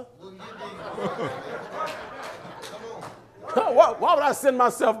Augusta. Why would I send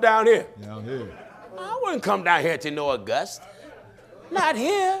myself down here? Down here. I wouldn't come down here to no Augusta. Not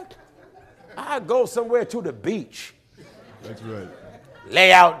here. I'd go somewhere to the beach. That's right.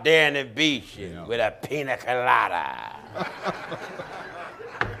 Lay out there in the beach with a pina colada.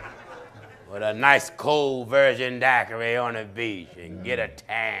 With a nice cold virgin daiquiri on the beach and get a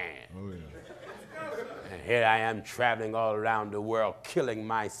tan. Oh, yeah. And here I am traveling all around the world, killing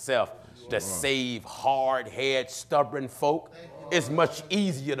myself to save hard-haired, stubborn folk. It's much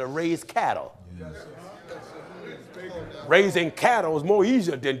easier to raise cattle. Yes. Raising cattle is more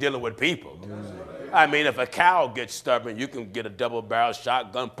easier than dealing with people. I mean, if a cow gets stubborn, you can get a double-barrel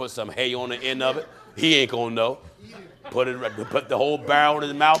shotgun, put some hay on the end of it. He ain't gonna know. Put the whole barrel in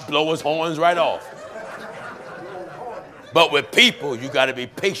his mouth, blow his horns right off. But with people, you got to be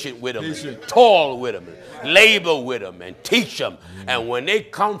patient with them, tall with them, labor with them, and teach them. And when they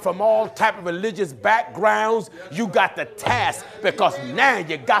come from all type of religious backgrounds, you got the task, because now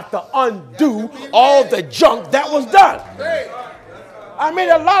you got to undo all the junk that was done. I mean,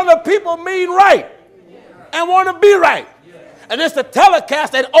 a lot of the people mean right. and want to be right. And it's the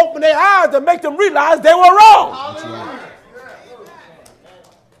telecast that opened their eyes to make them realize they were wrong. That's right.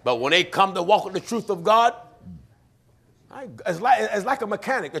 But when they come to walk in the truth of God, it's like a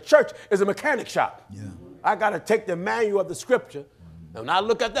mechanic. The church is a mechanic shop. Yeah. I got to take the manual of the scripture. And when I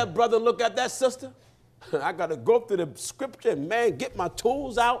look at that brother, look at that sister, I got to go through the scripture and, man, get my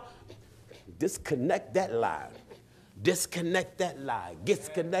tools out, disconnect that line, disconnect that line,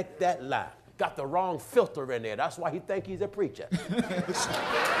 disconnect that line. Got the wrong filter in there. That's why he think he's a preacher.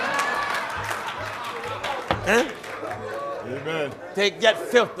 Huh? Amen. Take that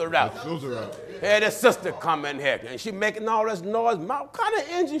filter out. Filter out. Hey, this sister come in here, and she making all this noise. What kind of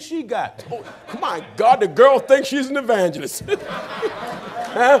engine she got? Oh, my God, the girl thinks she's an evangelist.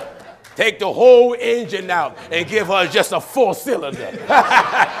 Huh? Take the whole engine out and give her just a 4-cylinder.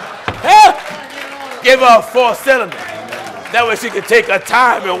 Huh? Give her a 4-cylinder. That way she can take her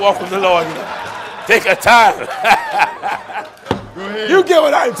time and walk with the Lord. Take her time. Go ahead. You get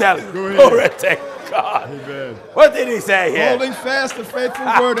what I'm telling you. Go ahead. Glory to God. Amen. What did he say here? Holding fast the faithful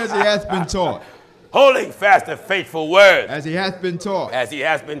word as he hath been taught. Holding fast the faithful word. As he hath been taught. As he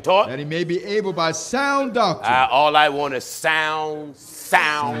has been taught. That he may be able by sound doctrine. All I want is sound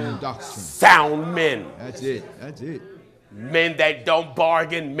doctrine. Sound men. That's it. That's it. Men that don't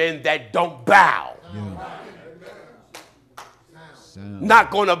bargain, men that don't bow. Yeah.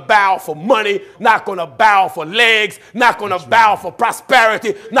 Not going to bow for money, not going to bow for legs, not going to bow for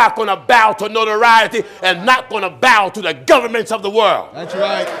prosperity, not going to bow to notoriety, and not going to bow to the governments of the world. That's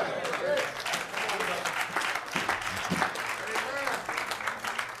right.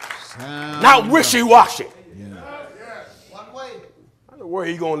 Not wishy-washy. Yeah. One way. I don't know where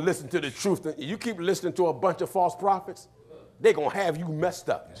you're going to listen to the truth. You keep listening to a bunch of false prophets, they're going to have you messed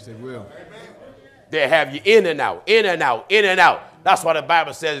up. Yes, they will. They have you in and out, in and out, in and out. That's why the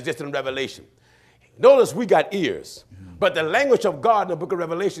Bible says it's just in Revelation. Notice we got ears, but the language of God in the book of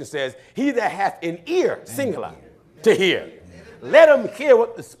Revelation says, he that hath an ear, singular, to hear. Let him hear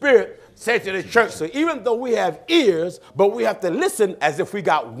what the Spirit said to the church. So even though we have ears, but we have to listen as if we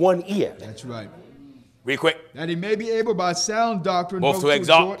got one ear. That's right. Real quick. That he may be able by sound doctrine Both both to to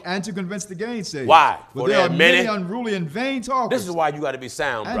exalt exhort and to convince the gainsayers. Why? For For there there are are many many unruly and vain talkers. This is why you got to be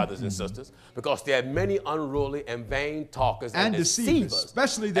sound, And- brothers and sisters, because there are many unruly and vain talkers and deceivers,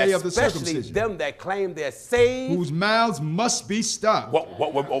 especially they of the especially circumcision, them that claim they're saved. whose mouths must be stopped.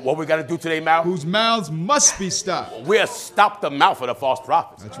 What we got to do today, mouth? Whose mouths must be stopped. We'll stop the mouth of the false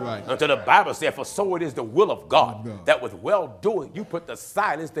prophets. That's right. Until the Bible says, for so it is the will of God, God. that with well-doing you put to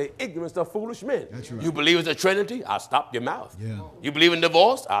silence the ignorance of foolish men. That's right. You believe in the Trinity? I'll stop your mouth. Yeah. You believe in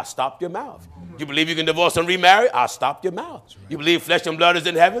divorce? I'll stop your mouth. You believe you can divorce and remarry? I'll stop your mouth. Right. You believe flesh and blood is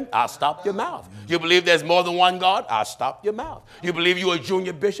in heaven? I'll stop your mouth. You believe there's more than one God? I'll stop your mouth. You believe you're a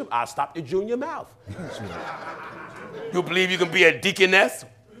junior bishop? I'll stop your junior mouth. That's right. You believe you can be a deaconess?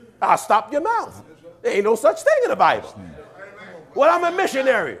 I'll stop your mouth. There ain't no such thing in the Bible. Well, I'm a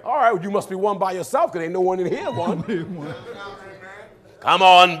missionary. All right, well, you must be one by yourself because ain't no one in here one. Come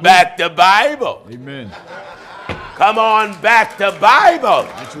on back to Bible. Amen. Come on back to Bible.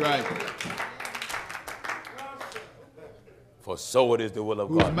 That's right. For so it is the will of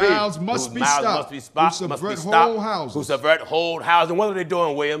Whose God. mouths must Whose be mouths stopped. must be stopped. Who Must be subvert stopped. whole houses. Who subvert whole houses. What are they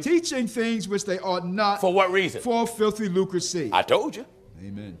doing, William? Teaching things which they ought not. For what reason? For filthy lucre's sake. I told you.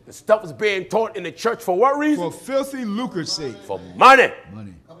 Amen. The stuff is being taught in the church for what reason? For filthy lucre's sake. For money.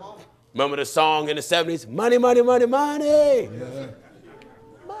 Money. Remember the song in the 70s? Money, money, money, money. Yeah.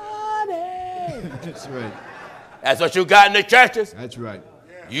 Money. That's right. That's what you got in the churches. That's right.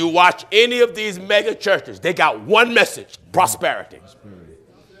 You watch any of these mega churches, they got one message, prosperity.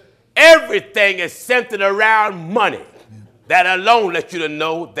 Everything is centered around money. That alone lets you to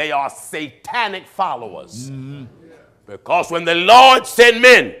know they are satanic followers. Because when the Lord sent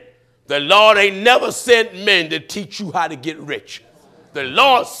men, the Lord ain't never sent men to teach you how to get rich. The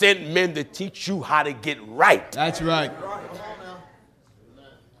Lord sent men to teach you how to get right. That's right.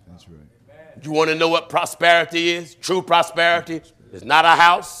 That's right. You want to know what prosperity is? True prosperity is not a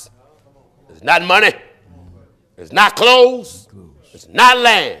house. It's not money. It's not clothes. It's not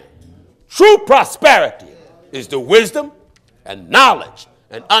land. True prosperity is the wisdom and knowledge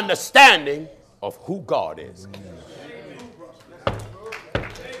and understanding of who God is.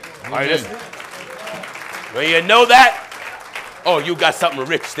 Are you listening? When you know that, oh, you got something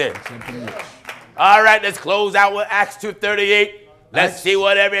rich then. Something rich. All right, let's close out with Acts 2:38. Let's see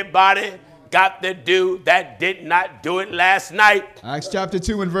what everybody got to do that did not do it last night. Acts chapter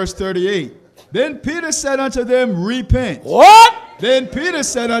 2 and verse 38. Then Peter said unto them, repent. What? Then Peter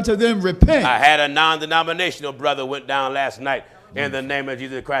said unto them, repent. I had a non-denominational brother went down last night. in the name of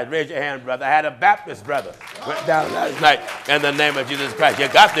Jesus Christ. Raise your hand, brother. I had a Baptist brother went down last night in the name of Jesus Christ. You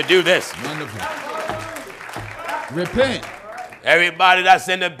got to do this. Wonderful. Repent. Everybody that's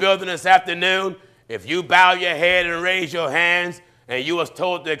in the building this afternoon, if you bow your head and raise your hands and you was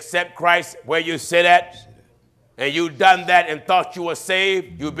told to accept Christ where you sit at, and you done that and thought you were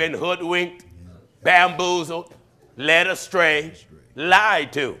saved, you've been hoodwinked, bamboozled, led astray,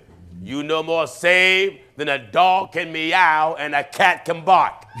 lied to. You no more saved than a dog can meow and a cat can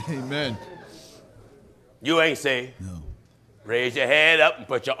bark. Amen. You ain't saved. No. Raise your head up and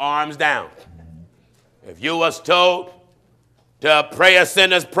put your arms down. If you was told to pray a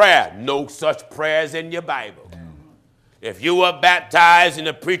sinner's prayer, no such prayers in your Bible. If you were baptized and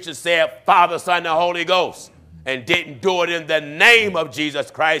the preacher said, Father, Son, and Holy Ghost, and didn't do it in the name of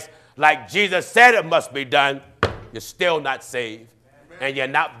Jesus Christ, like Jesus said it must be done, you're still not saved. And you're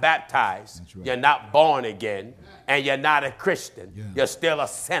not baptized. Right. You're not born again. And you're not a Christian. Yeah. You're still a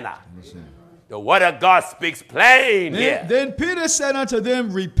sinner. The word of God speaks plain here. Then Peter said unto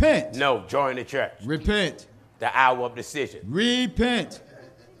them, repent. No, join the church. Repent. The hour of decision. Repent.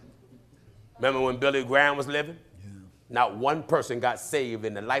 Remember when Billy Graham was living? Yeah. Not one person got saved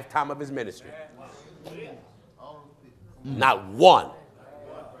in the lifetime of his ministry. Not one.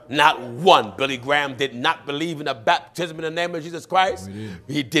 Not one. Billy Graham did not believe in the baptism in the name of Jesus Christ.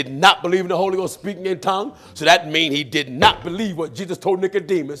 He did not believe in the Holy Ghost speaking in tongues. So that means he did not believe what Jesus told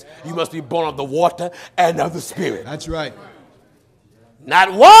Nicodemus. You must be born of the water and of the Spirit. That's right.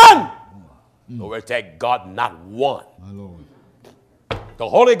 Not one. Over to God, not one. My Lord. The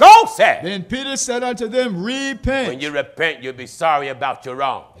Holy Ghost said. Then Peter said unto them, repent. When you repent, you'll be sorry about your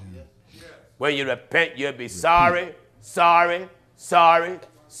wrong. When you repent, you'll be sorry, sorry, sorry,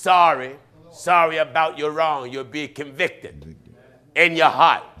 sorry, sorry about your wrong. You'll be convicted in your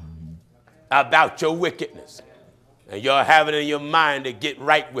heart about your wickedness. And you'll have it in your mind to get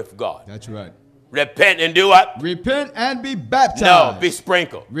right with God. That's right. Repent and do what? Repent and be baptized. No, be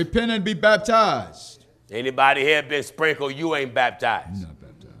sprinkled. Repent and be baptized. Anybody here been sprinkled, you ain't baptized. You're not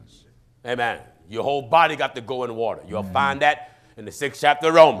baptized. Amen. Your whole body got to go in water. You'll find that in the 6th chapter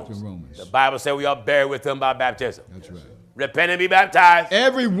of Romans. The Bible says we are buried with him by baptism. That's right. Repent and be baptized.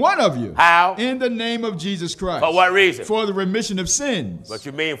 Every one of you. How? In the name of Jesus Christ. For what reason? For the remission of sins. What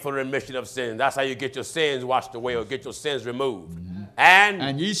you mean for the remission of sins? That's how you get your sins washed away or get your sins removed.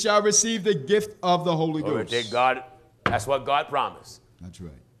 And ye shall receive the gift of the Holy Ghost. God, that's what God promised. That's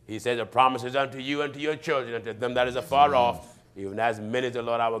right. He says the promises unto you and to your children and to them that is afar off, even as many as the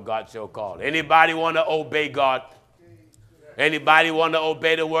Lord our God shall call. Anybody want to obey God? Anybody want to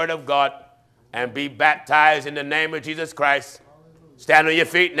obey the word of God and be baptized in the name of Jesus Christ? Stand on your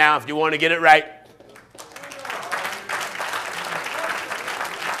feet now if you want to get it right.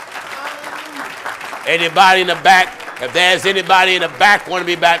 Anybody in the back? If there's anybody in the back want to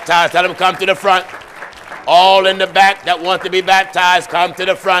be baptized, tell them come to the front. All in the back that want to be baptized, come to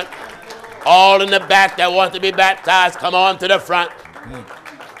the front. All in the back that want to be baptized, come on to the front.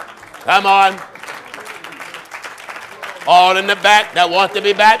 Come on. All in the back that want to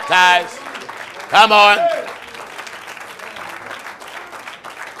be baptized, come on.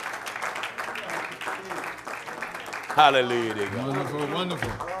 Hallelujah to God. Wonderful,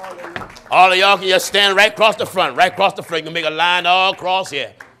 wonderful. All of y'all can just stand right across the front, right across the front. You can make a line all across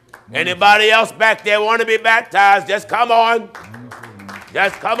here. Anybody else back there want to be baptized, just come on.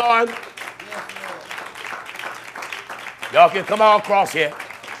 Just come on. Y'all can come all across here.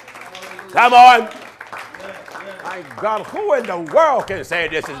 Come on. My God, who in the world can say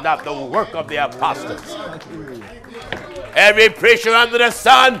this is not the work of the apostles? Every preacher under the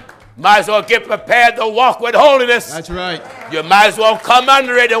sun might as well get prepared to walk with holiness. That's right. You might as well come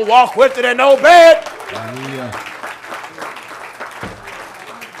under it and walk with it and obey it. Hallelujah.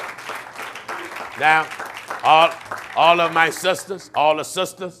 Now, all of my sisters, all the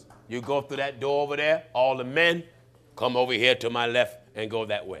sisters, you go through that door over there. All the men, come over here to my left and go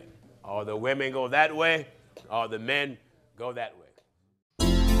that way. All the women go that way. All the men go that way.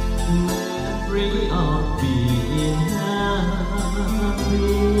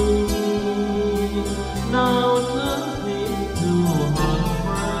 Now nothing to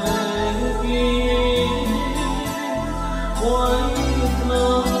heartbreaking. Why is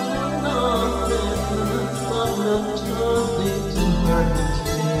love not endless, but love turning to hurting?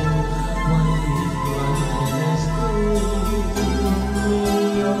 Why is blindness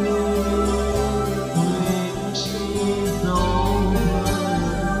when she's over?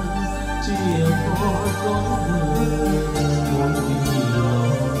 Tear for good won't be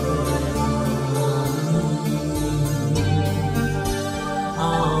long.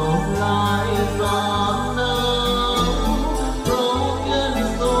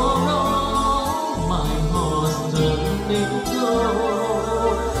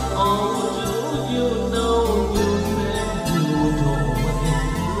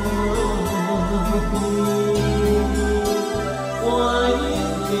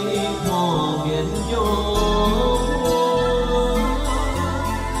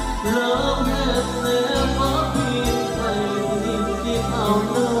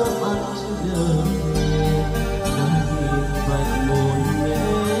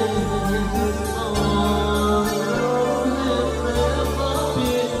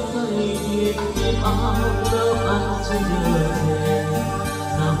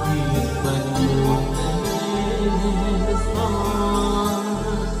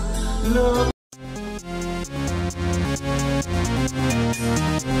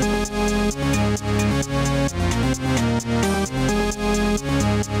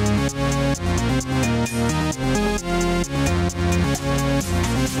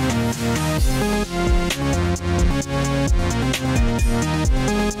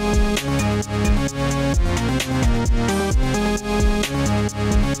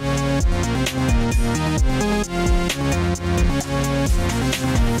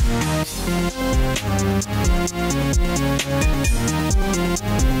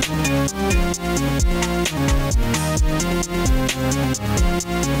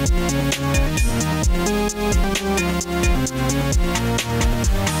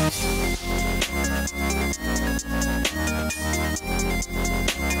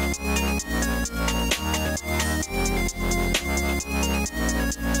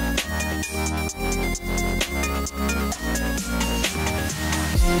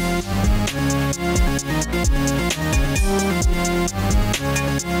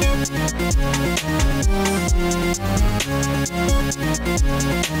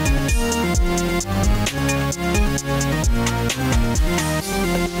 𝑡𝑒𝑠𝑡